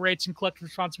 individual rights, and collective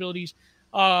responsibilities.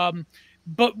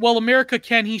 But while America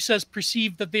can, he says,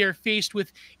 perceive that they are faced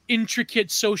with intricate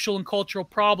social and cultural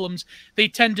problems, they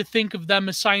tend to think of them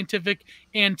as scientific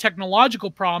and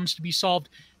technological problems to be solved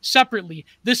separately.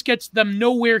 This gets them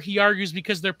nowhere, he argues,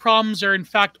 because their problems are in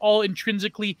fact all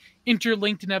intrinsically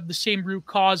interlinked and have the same root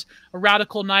cause, a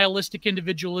radical nihilistic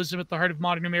individualism at the heart of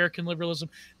modern American liberalism.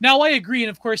 Now, I agree, and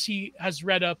of course he has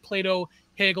read Plato,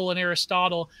 Hegel, and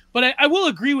Aristotle, but I will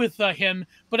agree with him,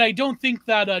 but I don't think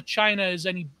that China is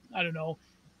any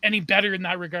better in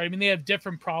that regard. I mean, they have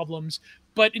different problems,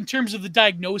 but in terms of the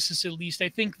diagnosis, at least, I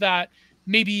think that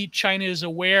maybe China is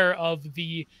aware of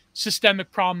the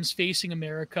systemic problems facing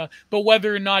America, but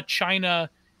whether or not China,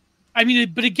 I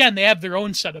mean, but again, they have their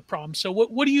own set of problems. So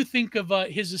what do you think of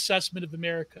his assessment of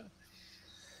America?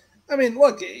 I mean,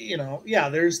 look,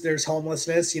 there's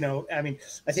homelessness, I mean,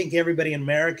 I think everybody in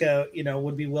America,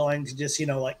 would be willing to just,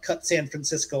 like cut San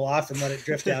Francisco off and let it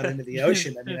drift out into the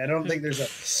ocean. I mean, I don't think there's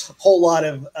a whole lot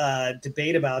of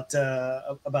debate about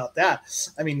that.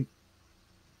 I mean,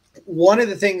 one of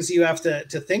the things you have to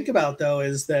think about, though,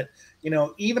 is that,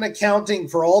 even accounting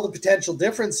for all the potential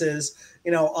differences,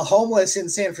 a homeless in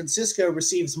San Francisco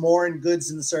receives more in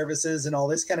goods and services and all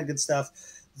this kind of good stuff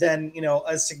than,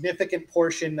 a significant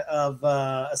portion of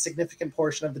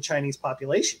the Chinese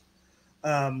population.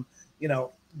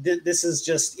 This is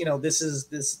just,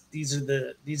 these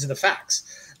are the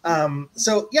facts.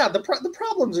 So yeah, the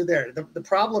problems are there. The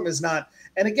problem is not,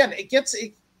 and again,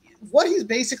 what he's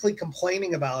basically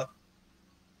complaining about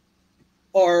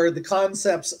are the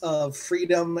concepts of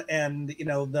freedom and,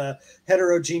 the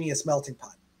heterogeneous melting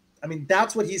pot. I mean,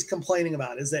 that's what he's complaining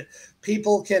about, is that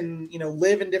people can,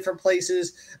 live in different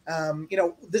places.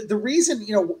 The reason,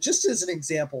 just as an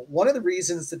example, one of the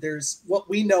reasons that there's what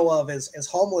we know of as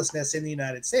homelessness in the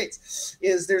United States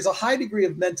is there's a high degree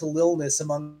of mental illness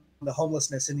among the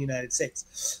homelessness in the United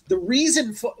States. The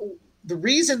reason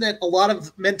that a lot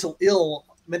of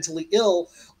mentally ill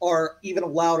are even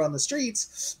allowed on the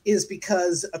streets is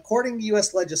because, according to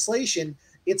U.S. legislation,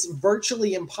 it's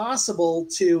virtually impossible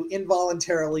to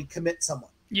involuntarily commit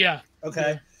someone. Yeah.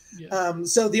 Okay. Yeah.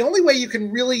 So the only way you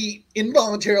can really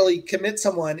involuntarily commit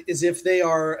someone is if they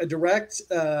are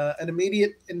an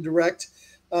immediate and direct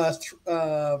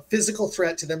physical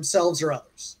threat to themselves or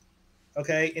others.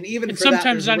 Okay. And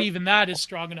sometimes not even that is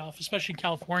strong enough, especially in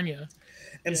California.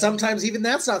 And sometimes even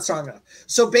that's not strong enough.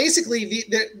 So basically,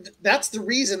 that's the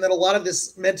reason that a lot of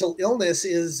this mental illness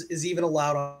is even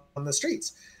allowed on the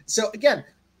streets. So again,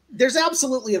 there's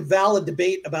absolutely a valid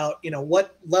debate about,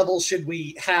 what level should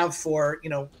we have for,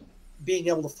 being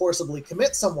able to forcibly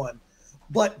commit someone.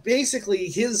 But basically,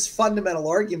 his fundamental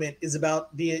argument is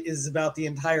about the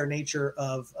entire nature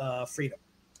of freedom.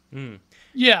 Mm.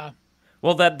 Yeah.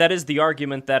 Well, that is the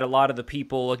argument that a lot of the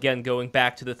people, again, going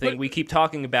back to the thing we keep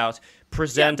talking about,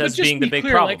 present as being the big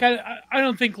problem. Like, I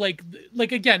don't think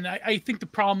again, I think the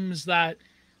problem is that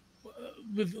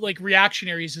with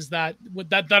reactionaries is that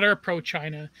are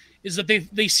pro-China is that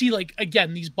they see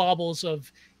again these baubles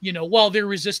of they're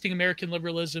resisting American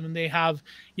liberalism and they have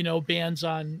bans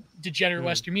on degenerate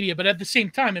Western media, but at the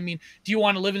same time, I mean, do you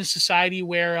want to live in a society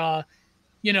where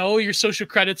your social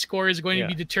credit score is going to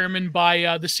be determined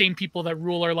by the same people that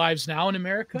rule our lives now in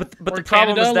America. But the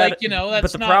problem is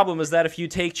that problem is that if you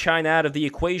take China out of the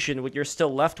equation, what you're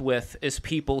still left with is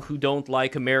people who don't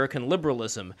like American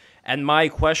liberalism. And my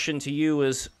question to you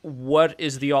is, what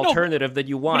is the alternative that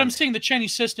you want? But I'm saying the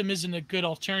Chinese system isn't a good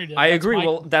alternative. I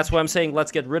agree. That's why I'm saying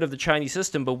let's get rid of the Chinese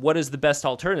system. But what is the best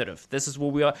alternative? This is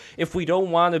what we are. If we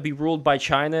don't want to be ruled by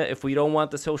China, if we don't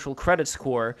want the social credit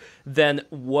score, then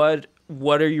what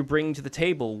are you bringing to the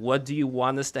table? What do you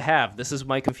want us to have? This is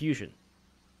my confusion.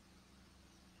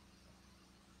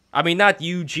 I mean, not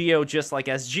you, Geo, just like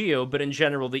as Geo, but in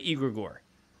general, the egregore.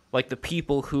 Like the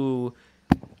people who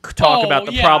talk about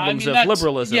the problems of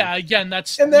liberalism. Yeah, again,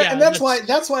 that's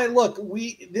why. Look,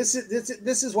 this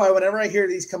is why whenever I hear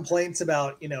these complaints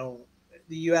about the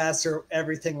U.S. or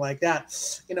everything like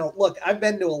that, look, I've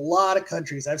been to a lot of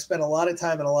countries. I've spent a lot of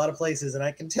time in a lot of places, and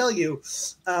I can tell you,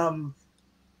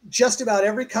 just about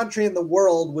every country in the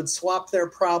world would swap their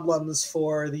problems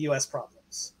for the U.S.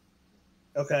 problems.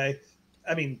 Okay,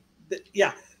 I mean,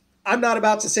 I'm not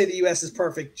about to say the U.S. is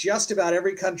perfect. Just about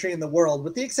every country in the world,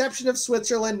 with the exception of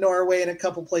Switzerland, Norway, and a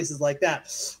couple places like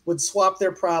that, would swap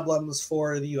their problems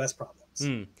for the U.S.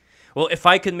 problems. Well, if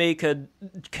I could make a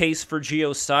case for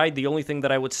Geo's side, the only thing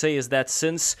that I would say is that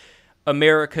since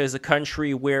America is a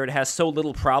country where it has so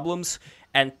little problems,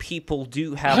 and people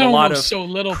do have a lot of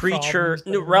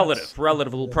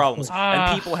relative little problems,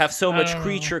 and people have so much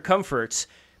creature comforts.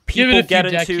 People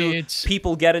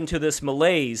get into this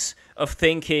malaise of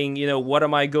thinking, what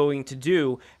am I going to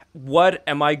do? What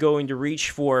am I going to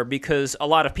reach for? Because a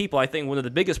lot of people, I think one of the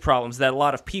biggest problems that a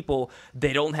lot of people,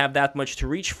 they don't have that much to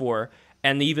reach for.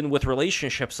 And even with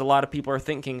relationships, a lot of people are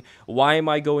thinking, why am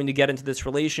I going to get into this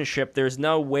relationship? There's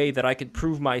no way that I could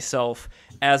prove myself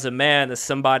as a man, as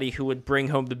somebody who would bring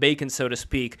home the bacon, so to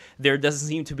speak. There doesn't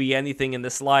seem to be anything in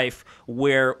this life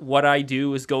where what I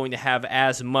do is going to have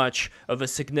as much of a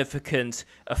significant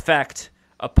effect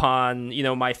upon,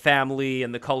 my family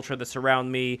and the culture that's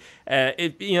around me.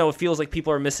 It feels like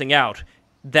people are missing out.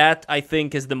 That, I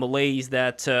think, is the malaise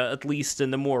that, at least in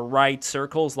the more right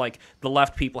circles, like the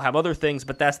left people have other things,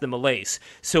 but that's the malaise.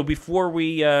 So before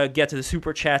we get to the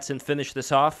super chats and finish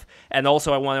this off, and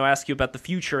also I want to ask you about the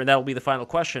future, and that'll be the final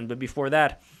question, but before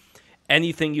that,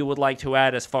 anything you would like to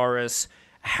add as far as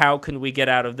how can we get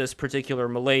out of this particular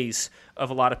malaise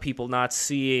of a lot of people not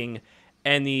seeing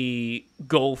any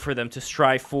goal for them to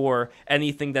strive for,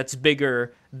 anything that's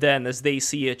bigger than, as they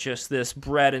see it, just this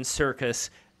bread and circus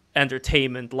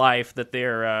entertainment life that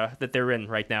they're in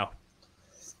right now?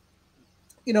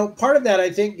 Part of that,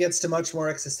 I think, gets to much more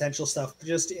existential stuff.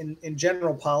 Just in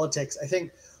general politics, I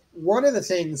think one of the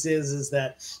things is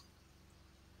that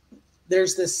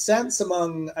there's this sense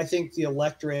among, I think, the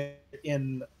electorate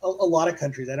in a lot of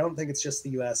countries, I don't think it's just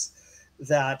the US,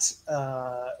 that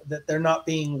they're not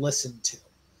being listened to.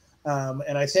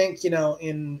 And I think,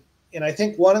 I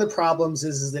think one of the problems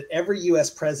is that every US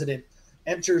president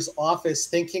enters office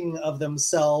thinking of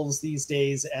themselves these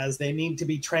days as they need to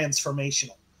be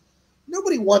transformational.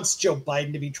 Nobody wants Joe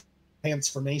Biden to be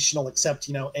transformational except,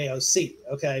 AOC.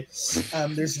 Okay.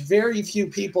 There's very few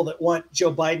people that want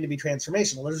Joe Biden to be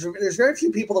transformational. There's very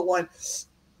few people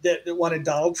that wanted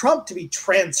Donald Trump to be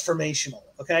transformational.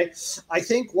 Okay. I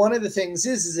think one of the things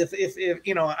is if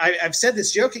I've said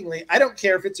this jokingly, I don't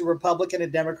care if it's a Republican, a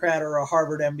Democrat, or a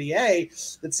Harvard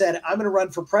MBA that said, I'm going to run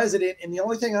for president, and the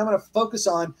only thing I'm going to focus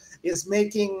on is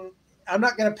I'm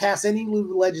not going to pass any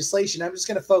new legislation. I'm just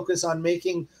going to focus on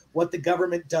making what the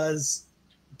government does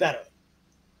better.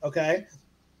 Okay.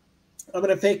 I'm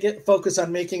going to focus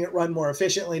on making it run more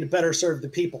efficiently to better serve the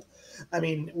people. I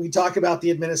mean, we talk about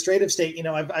the administrative state.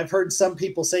 I've heard some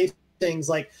people say things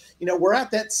like, we're at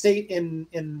that state in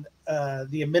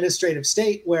the administrative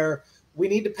state where we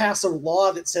need to pass a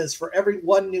law that says for every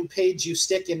one new page you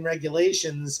stick in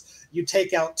regulations, you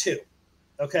take out two,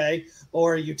 okay,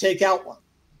 or you take out one,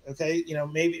 okay.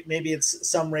 Maybe it's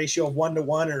some ratio of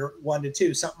 1-to-1 or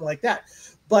 1-to-2, something like that.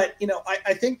 But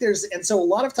I think so a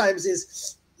lot of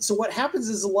times so what happens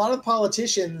is a lot of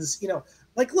politicians,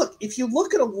 look, if you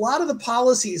look at a lot of the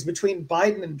policies between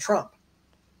Biden and Trump,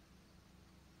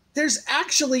 there's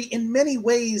actually, in many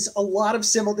ways,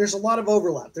 there's a lot of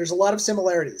overlap. There's a lot of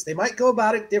similarities. They might go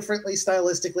about it differently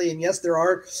stylistically. And yes, there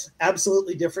are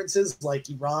absolutely differences like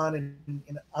Iran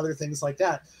and other things like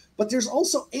that. But there's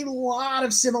also a lot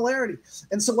of similarity.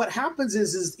 And so what happens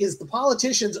is the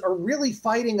politicians are really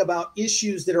fighting about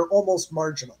issues that are almost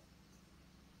marginal.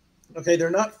 Okay,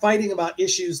 they're not fighting about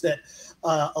issues that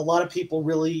a lot of people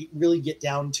really, really get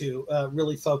down to,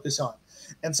 really focus on.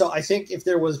 And so I think if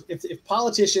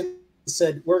politicians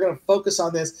said we're going to focus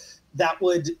on this,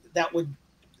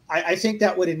 I think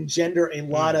that would engender a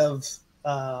lot of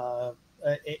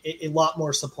a lot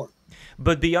more support.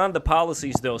 But beyond the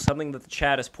policies, though, something that the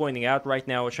chat is pointing out right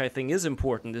now, which I think is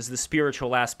important, is the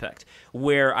spiritual aspect,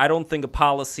 where I don't think a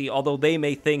policy, although they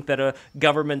may think that a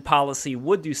government policy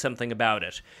would do something about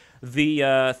it,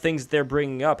 the things they're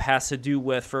bringing up has to do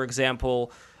with, for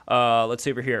example, let's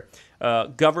see over here,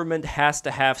 government has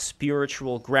to have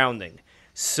spiritual grounding.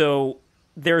 So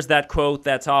there's that quote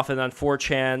that's often on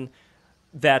 4chan,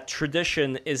 that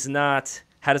tradition is not...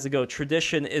 How does it go?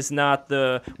 Tradition is not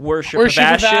the worship of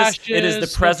ashes. It is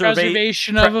the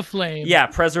preservation of a flame. Yeah,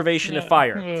 preservation of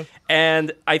fire.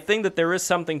 And I think that there is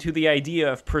something to the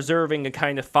idea of preserving a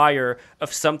kind of fire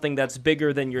of something that's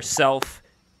bigger than yourself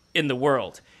in the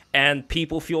world. And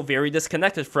people feel very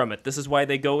disconnected from it. This is why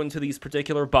they go into these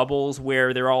particular bubbles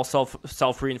where they're all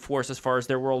self-reinforced as far as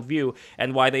their worldview,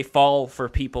 and why they fall for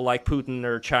people like Putin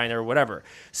or China or whatever.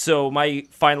 So my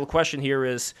final question here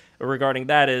is regarding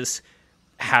that is,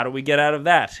 how do we get out of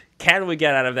that? Can we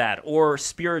get out of that? Or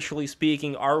spiritually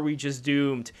speaking, are we just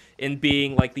doomed in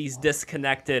being like these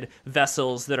disconnected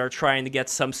vessels that are trying to get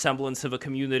some semblance of a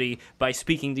community by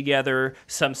speaking together,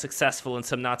 some successful and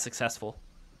some not successful?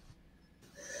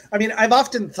 I mean, I've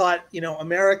often thought,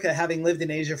 America, having lived in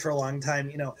Asia for a long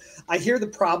time, I hear the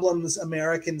problems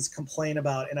Americans complain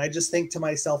about, and I just think to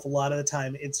myself a lot of the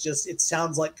time, it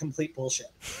sounds like complete bullshit.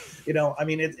 I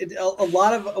mean, a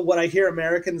lot of what I hear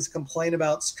Americans complain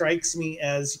about strikes me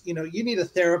as, you need a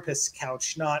therapist's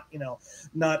couch, not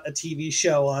a TV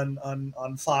show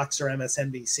on Fox or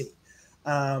MSNBC.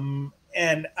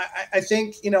 And I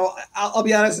think, I'll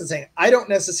be honest in saying, I don't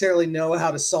necessarily know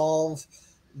how to solve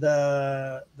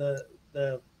the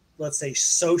let's say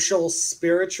social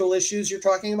spiritual issues you're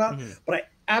talking about, but I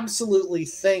absolutely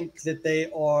think that they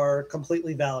are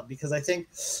completely valid, because I think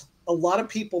a lot of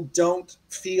people don't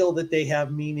feel that they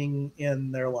have meaning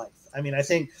in their life. I mean, I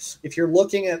think if you're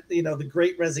looking at, the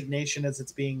Great Resignation as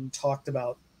it's being talked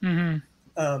about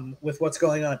with what's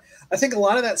going on, I think a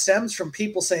lot of that stems from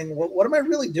people saying, well, what am I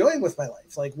really doing with my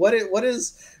life? Like, what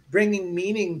is bringing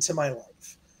meaning to my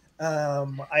life?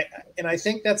 I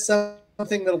think that's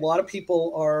something that a lot of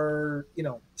people are,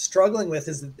 struggling with,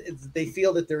 is that they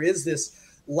feel that there is this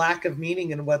lack of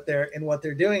meaning in what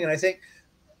they're doing. And I think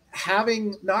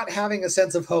not having a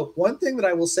sense of hope. One thing that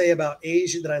I will say about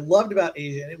Asia, that I loved about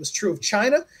Asia, and it was true of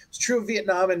China, it was true of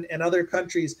Vietnam and other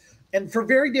countries, and for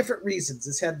very different reasons.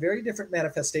 It's had very different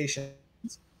manifestations.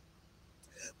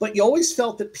 But you always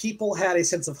felt that people had a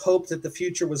sense of hope that the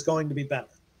future was going to be better.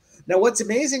 Now, what's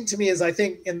amazing to me is, I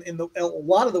think in a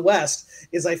lot of the West,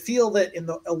 is I feel that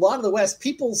a lot of the West,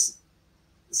 people's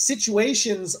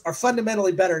situations are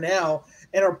fundamentally better now,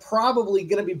 and are probably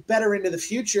going to be better into the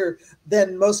future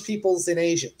than most people's in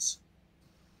Asia's.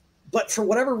 But for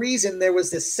whatever reason, there was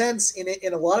this sense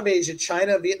in a lot of Asia,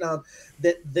 China, Vietnam,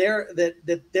 that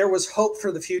there was hope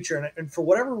for the future. And for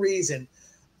whatever reason,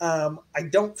 I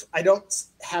don't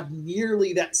have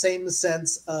nearly that same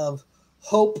sense of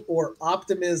hope or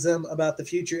optimism about the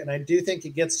future. And I do think it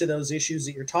gets to those issues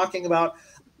that you're talking about.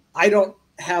 I don't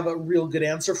have a real good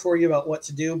answer for you about what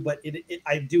to do, but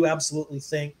I do absolutely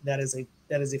think that is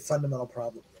a fundamental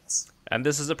problem. Yes. And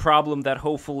this is a problem that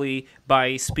hopefully,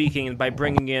 by speaking and by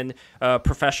bringing in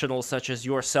professionals such as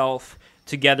yourself,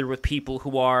 together with people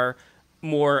who are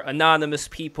more anonymous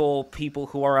people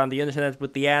who are on the internet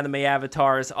with the anime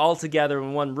avatars, all together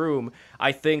in one room,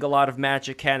 I think a lot of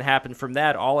magic can happen from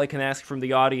that. All I can ask from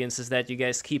the audience is that you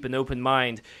guys keep an open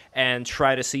mind and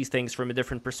try to see things from a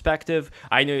different perspective.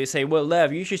 I know you say, well,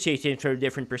 Lev, you should see things from a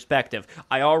different perspective.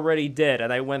 I already did,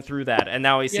 and I went through that, and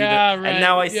now I see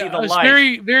the light.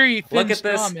 Very, very thin look at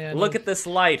this. Look at this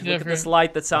light. Different. Look at this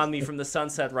light that's on me from the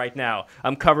sunset right now.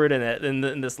 I'm covered in it,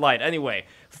 in this light. Anyway,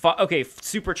 okay,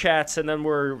 super chats, and then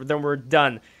we're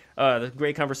done.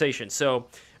 Great conversation. So,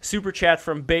 super chat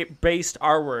from Based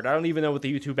R Word. I don't even know what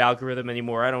the YouTube algorithm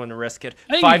anymore. I don't want to risk it.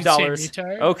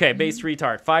 $5. Okay, Based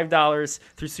Retard. $5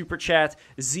 through super chat.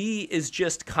 Z is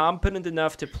just competent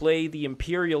enough to play the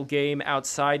Imperial game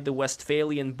outside the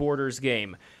Westphalian borders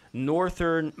game.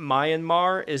 Northern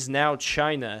Myanmar is now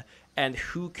China, and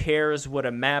who cares what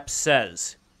a map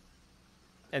says?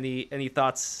 Any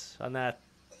thoughts on that?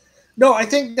 No, I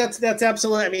think that's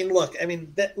absolutely.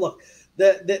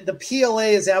 The PLA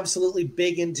is absolutely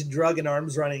big into drug and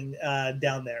arms running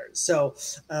down there. So,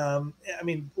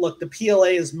 the PLA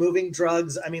is moving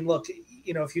drugs.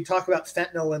 If you talk about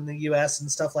fentanyl in the U.S.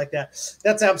 and stuff like that,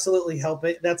 that's absolutely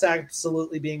helping. That's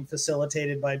absolutely being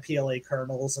facilitated by PLA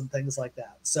colonels and things like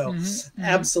that. So,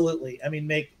 absolutely.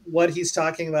 What he's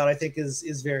talking about, I think,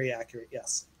 is very accurate.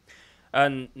 Yes.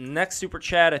 Next super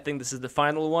chat, I think this is the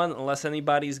final one, unless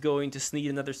anybody's going to sneak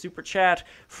another super chat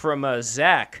from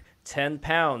Zach, 10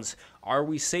 pounds. Are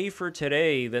we safer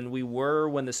today than we were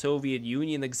when the Soviet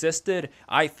Union existed?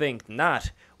 I think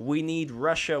not. We need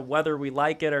Russia whether we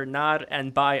like it or not,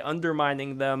 and by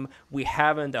undermining them, we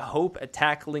haven't a hope at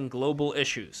tackling global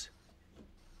issues.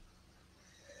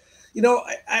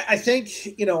 I think,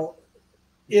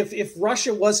 if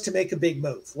Russia was to make a big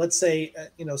move, let's say,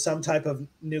 some type of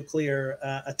nuclear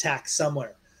attack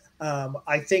somewhere,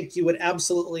 I think you would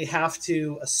absolutely have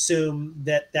to assume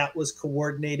that was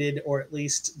coordinated or at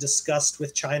least discussed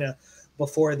with China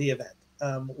before the event.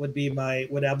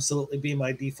 Would absolutely be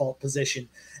my default position.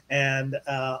 And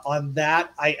on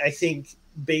that, I think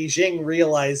Beijing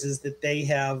realizes that they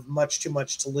have much too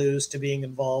much to lose to being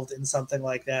involved in something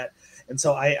like that. And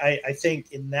so I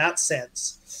think in that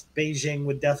sense, Beijing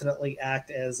would definitely act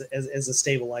as a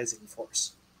stabilizing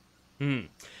force.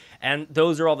 And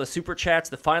those are all the super chats.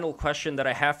 The final question that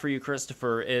I have for you,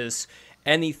 Christopher, is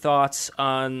any thoughts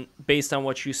on, based on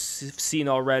what you've seen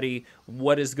already,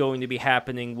 what is going to be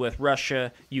happening with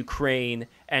Russia, Ukraine,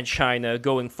 and China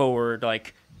going forward?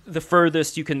 Like, the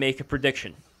furthest you can make a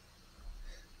prediction.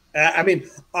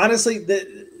 Honestly,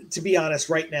 to be honest,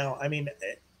 right now,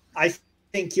 I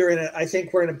think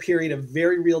we're in a period of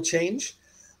very real change,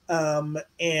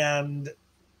 and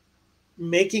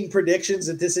making predictions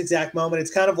at this exact moment, it's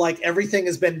kind of like everything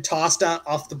has been tossed out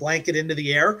off the blanket into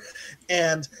the air.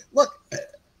 And look,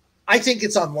 I think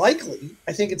it's unlikely.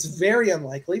 I think it's very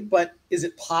unlikely, but is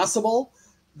it possible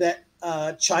that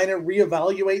China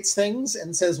reevaluates things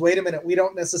and says, wait a minute, we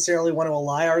don't necessarily want to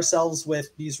ally ourselves with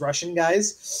these Russian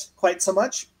guys quite so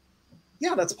much?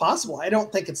 Yeah, that's possible. I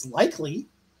don't think it's likely,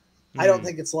 I don't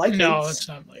think it's likely. No, it's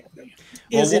not likely.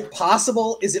 Is it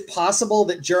possible? Is it possible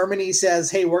that Germany says,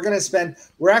 "Hey, we're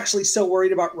actually so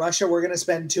worried about Russia, we're going to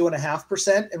spend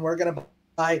 2.5%, and we're going to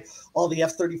buy all the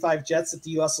F-35 jets that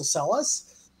the U.S. will sell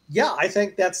us"? Yeah, I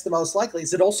think that's the most likely.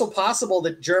 Is it also possible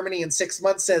that Germany in 6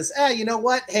 months says, you know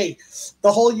what? Hey,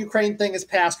 the whole Ukraine thing is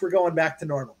past. We're going back to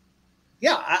normal.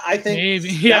 Yeah, I think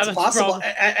that's possible.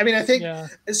 I mean, I think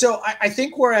so. I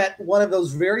think we're at one of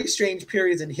those very strange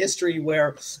periods in history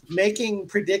where making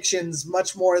predictions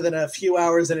much more than a few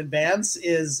hours in advance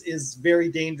is very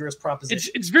dangerous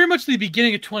proposition. It's very much the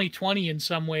beginning of 2020 in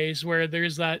some ways, where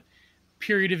there's that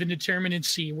period of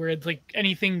indeterminacy where it's like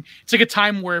anything. It's like a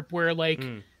time warp where like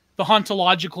the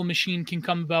hauntological machine can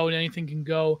come about and anything can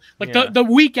go. Like the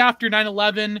week after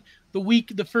 9/11,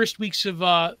 the first weeks of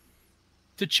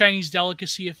the Chinese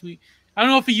delicacy. I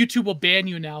don't know if YouTube will ban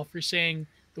you now for saying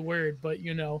the word, but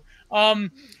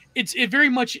it very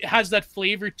much has that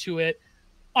flavor to it.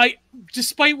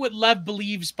 Despite what Lev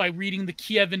believes by reading the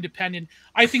Kiev Independent,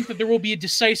 I think that there will be a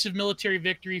decisive military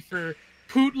victory for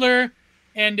Putler,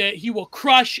 and he will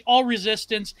crush all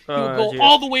resistance. He will go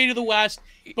all the way to the west.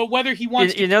 But whether he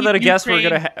wants, a guess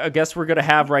we're gonna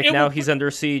have right now. He's under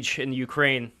siege in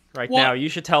Ukraine now. You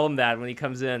should tell him that when he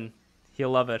comes in. He'll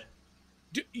love it.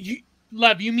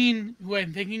 Lev, you mean who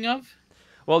I'm thinking of?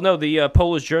 Well, no, the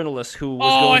Polish journalist who was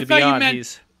going to be on.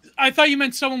 I thought you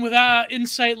meant someone with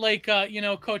insight like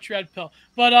Coach Red Pill.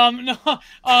 But no,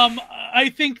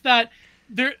 I think that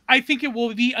I think it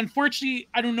will be. Unfortunately,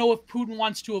 I don't know if Putin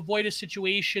wants to avoid a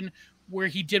situation where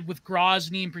he did with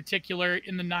Grozny in particular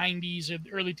in the 90s or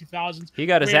the early 2000s. He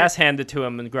got his ass handed to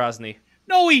him in Grozny.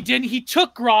 No, he didn't. He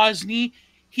took Grozny.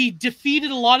 He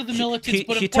defeated a lot of the militants,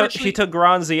 but unfortunately... He took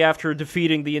Grozny after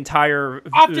defeating the entire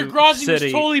After Grozny was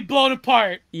totally blown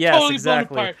apart. Yes, totally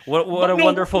exactly. Blown apart. What a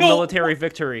wonderful military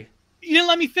victory. You didn't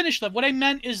let me finish, Lev. What I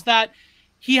meant is that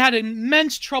he had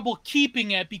immense trouble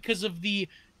keeping it because of the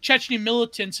Chechen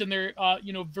militants and their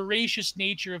voracious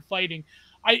nature of fighting.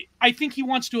 I think he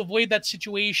wants to avoid that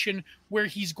situation where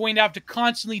he's going to have to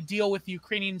constantly deal with the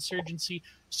Ukrainian insurgency.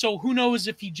 So who knows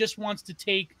if he just wants to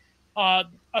take a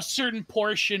certain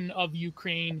portion of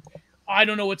Ukraine. I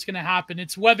don't know what's going to happen.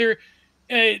 It's whether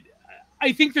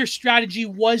I think their strategy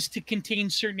was to contain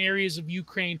certain areas of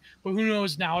Ukraine, but who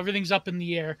knows now? Everything's up in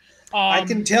the air. I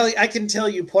can tell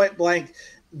you point blank,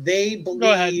 they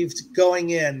believed going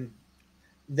in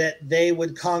that they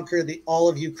would conquer all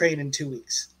of Ukraine in 2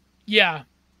 weeks. Yeah.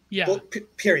 Well,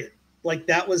 period. Like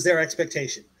that was their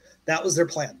expectation. That was their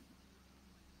plan.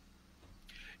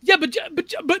 Yeah,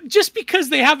 but just because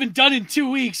they haven't done it in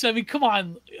 2 weeks, I mean, come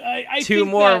on. Two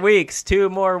more weeks.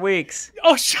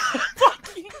 Oh, shut up.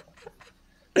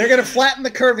 They're going to flatten the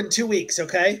curve in 2 weeks,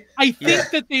 okay? I think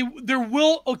that there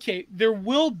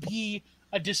will be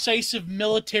a decisive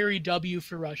military W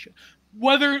for Russia.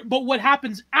 But what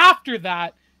happens after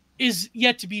that is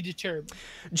yet to be determined.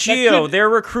 They're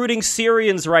recruiting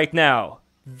Syrians right now.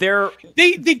 They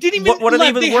didn't even. What are they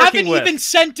even they working with? They haven't even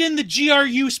sent in the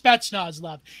GRU Spetsnaz,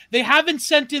 Lev. They haven't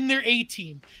sent in their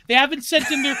A-team. They haven't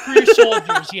sent in their career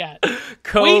soldiers yet.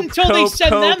 Wait until they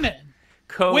send them in.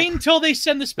 Wait until they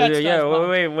send the Spetsnaz.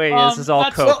 Yeah, wait. This is all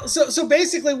cope. So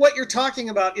basically, what you're talking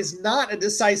about is not a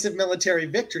decisive military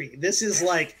victory. This is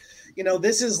like,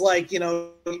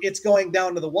 it's going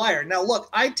down to the wire. Now, look,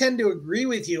 I tend to agree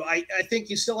with you. I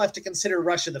think you still have to consider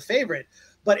Russia the favorite.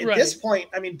 But at this point,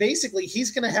 I mean, basically,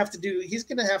 he's going to have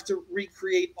to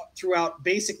recreate throughout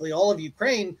basically all of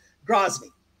Ukraine Grozny.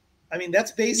 I mean,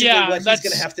 that's basically what he's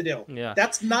going to have to do. Yeah.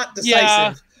 That's not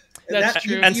decisive. That's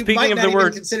true. And speaking of the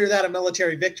word, consider that a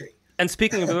military victory. And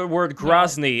speaking of the word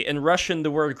Grozny, in Russian, the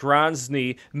word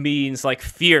Grozny means like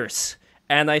fierce.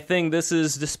 And I think this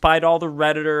is, despite all the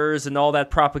Redditors and all that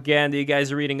propaganda you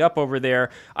guys are reading up over there,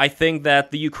 I think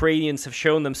that the Ukrainians have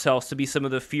shown themselves to be some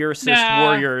of the fiercest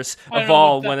warriors of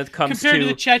all when it comes compared to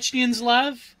the Chechens,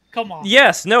 Lev. Come on.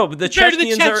 Yes, no, but the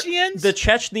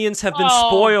Chechens have been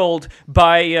spoiled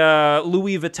by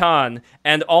Louis Vuitton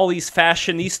and all these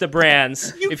fashionista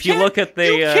brands. If you look at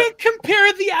the, you can't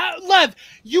compare Lev.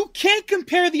 You can't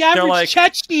compare the average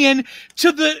Chechen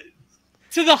to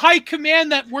the high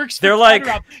command that works. The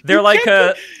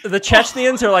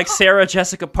Chechens are like Sarah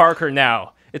Jessica Parker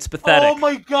now. It's pathetic. Oh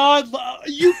my God! Are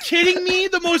you kidding me?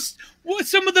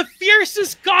 Some of the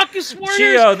fiercest Caucasus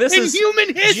warriors in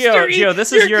human history. Gio,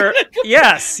 this is your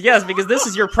yes, because this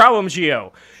is your problem,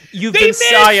 Gio. You've been psyoped.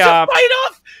 They managed to fight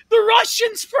off the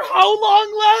Russians for how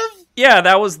long, Lev? Yeah,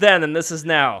 that was then, and this is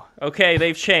now. Okay,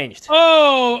 they've changed.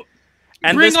 Oh.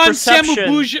 And bring this on perception,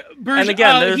 Samu and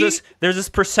again, there's this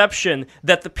perception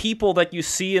that the people that you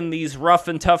see in these rough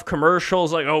and tough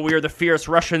commercials, like, oh, we are the fierce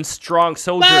Russian strong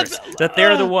soldiers, that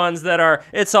they're the ones that are,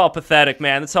 it's all pathetic,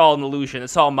 man. It's all an illusion.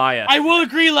 It's all Maya. I will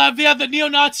agree, Lev. Yeah, the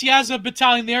Neo-Nazi Azov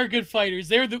battalion, they are good fighters.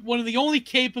 They're one of the only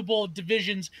capable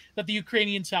divisions that the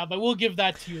Ukrainians have. I will give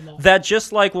that to you, Lev. That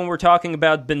just like when we're talking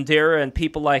about Bandera and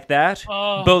people like that,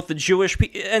 both the Jewish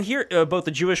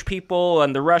people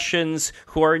and the Russians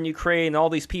who are in Ukraine, all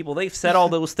these people, they've set all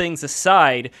those things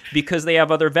aside because they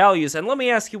have other values. And let me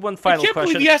ask you one final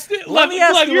question. Let me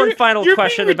ask you one final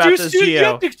question about this, Gio. You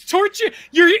have to torture.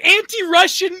 You're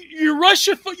anti-Russian.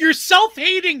 Your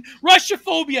self-hating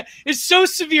Russophobia is so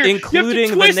severe,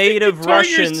 including the native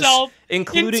Russians.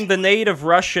 Including the native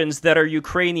Russians that are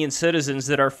Ukrainian citizens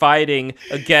that are fighting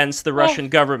against the Russian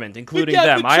government, including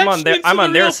them. I'm on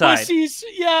their side.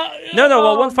 Yeah. No.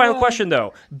 Well, one final question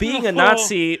though. Being a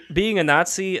Nazi,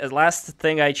 last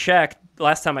time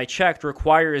I checked,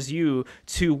 requires you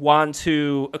to want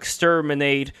to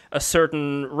exterminate a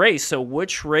certain race. So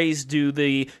which race do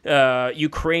the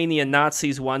Ukrainian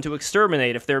Nazis want to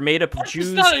exterminate? If they're made up of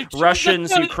Jews,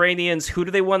 Russians, Ukrainians, who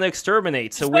do they want to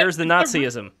exterminate? So where's the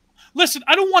Nazism? Listen,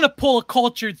 I don't want to pull a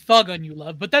cultured thug on you,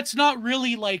 Lev, but that's not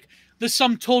really like the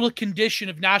sum total condition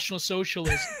of National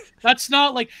Socialism. That's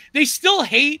not like, they still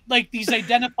hate like these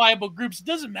identifiable groups. It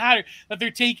doesn't matter that they're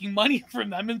taking money from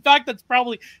them. In fact, that's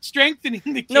probably strengthening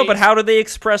the case. No, but how do they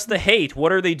express the hate?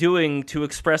 What are they doing to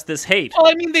express this hate? Well,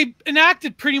 I mean, they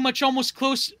enacted pretty much almost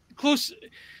close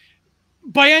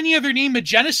by any other name, a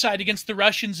genocide against the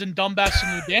Russians in Donbass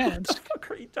and Lugansk. What the fuck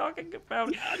are you talking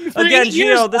about? Yeah, again,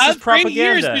 Gio, this is propaganda.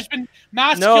 Years, there's been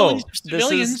mass killings of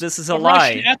civilians. This is a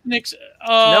lie. Ethnics.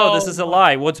 No, this is a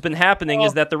lie. What's been happening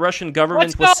is that the Russian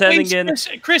government was sending in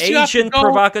agent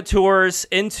provocateurs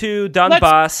into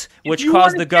Donbass, which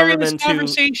caused the government to.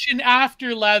 Conversation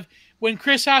after Lev, when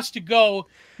Chris has to go.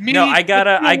 No, I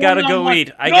gotta go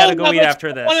eat. I gotta go eat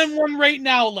after this. 1-on-1 right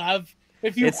now, Lev.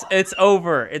 It's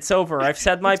over. It's over. I've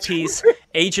said my piece.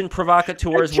 Agent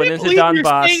provocateurs went into Donbass.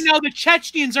 You're saying now the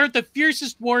Chechens aren't the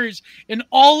fiercest warriors in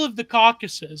all of the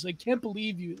Caucasus. I can't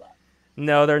believe you.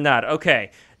 No, they're not. Okay.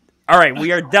 All right,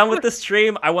 we are done with the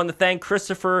stream. I want to thank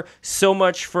Christopher so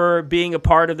much for being a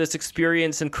part of this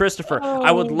experience. And Christopher,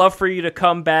 I would love for you to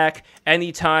come back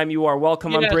anytime. You are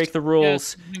welcome on Break the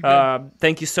Rules.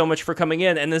 Thank you so much for coming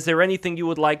in. And is there anything you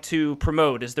would like to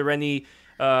promote? Is there anything?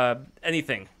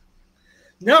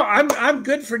 No, I'm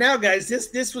good for now, guys.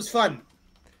 This was fun.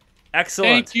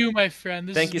 Excellent. Thank you, my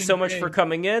friend. Thank you so much for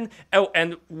coming in. Oh,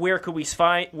 and where could we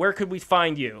find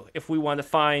you if we want to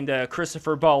find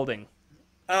Christopher Balding?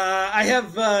 I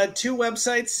have two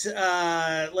websites.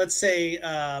 Let's say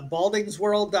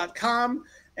baldingsworld.com,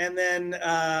 and then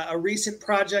a recent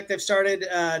project I've started,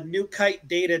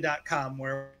 newkitedata.com,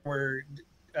 where we're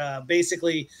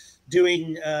basically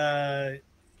doing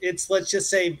let's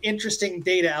just say interesting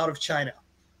data out of China.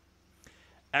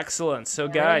 Excellent. So,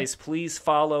 guys, please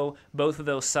follow both of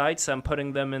those sites. I'm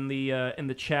putting them in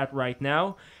the chat right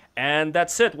now. And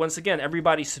that's it. Once again,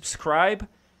 everybody subscribe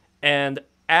and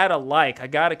add a like. I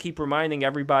got to keep reminding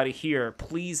everybody here,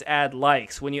 please add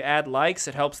likes. When you add likes,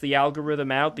 it helps the algorithm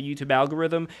out, the YouTube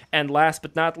algorithm. And last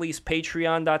but not least,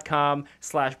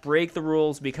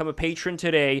 patreon.com/breaktherules. Become a patron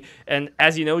today. And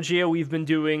as you know, Gio, we've been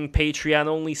doing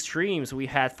Patreon-only streams. We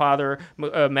had Father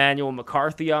Emmanuel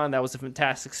McCarthy on. That was a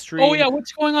fantastic stream. Oh, yeah.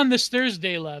 What's going on this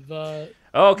Thursday, Lev?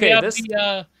 Okay.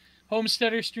 The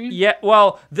Homesteader stream? Yeah,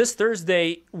 well, this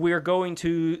Thursday, we're going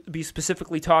to be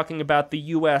specifically talking about the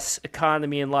U.S.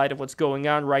 economy in light of what's going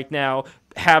on right now,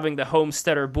 having the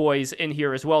Homesteader boys in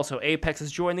here as well. So Apex is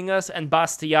joining us, and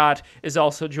Bastiat is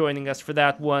also joining us for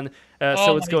that one.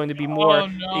 So it's going to be more... Oh,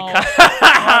 no.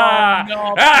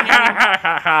 No,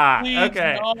 please.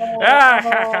 Okay.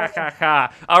 No.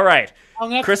 All right.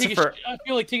 Christopher, I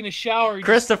feel like taking a shower.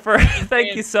 Christopher,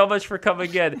 thank you so much for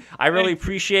coming in. I really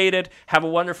appreciate it. Have a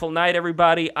wonderful night,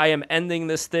 everybody. I am ending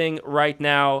this thing right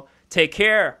now. Take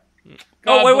care.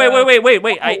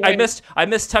 Wait. I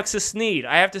missed Tuxus Sneed.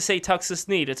 I have to say Tuxus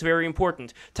Sneed. It's very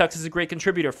important. Tux is a great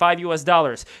contributor.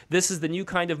 $5. This is the new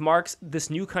kind of This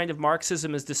new kind of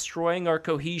Marxism is destroying our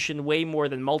cohesion way more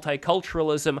than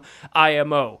multiculturalism.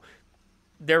 IMO.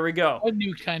 There we go. A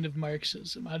new kind of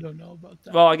Marxism. I don't know about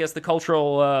that. Well, I guess the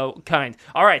cultural kind.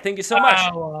 All right. Thank you so much.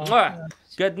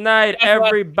 Good night,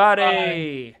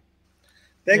 everybody.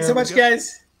 Thanks so much,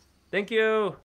 guys. Thank you.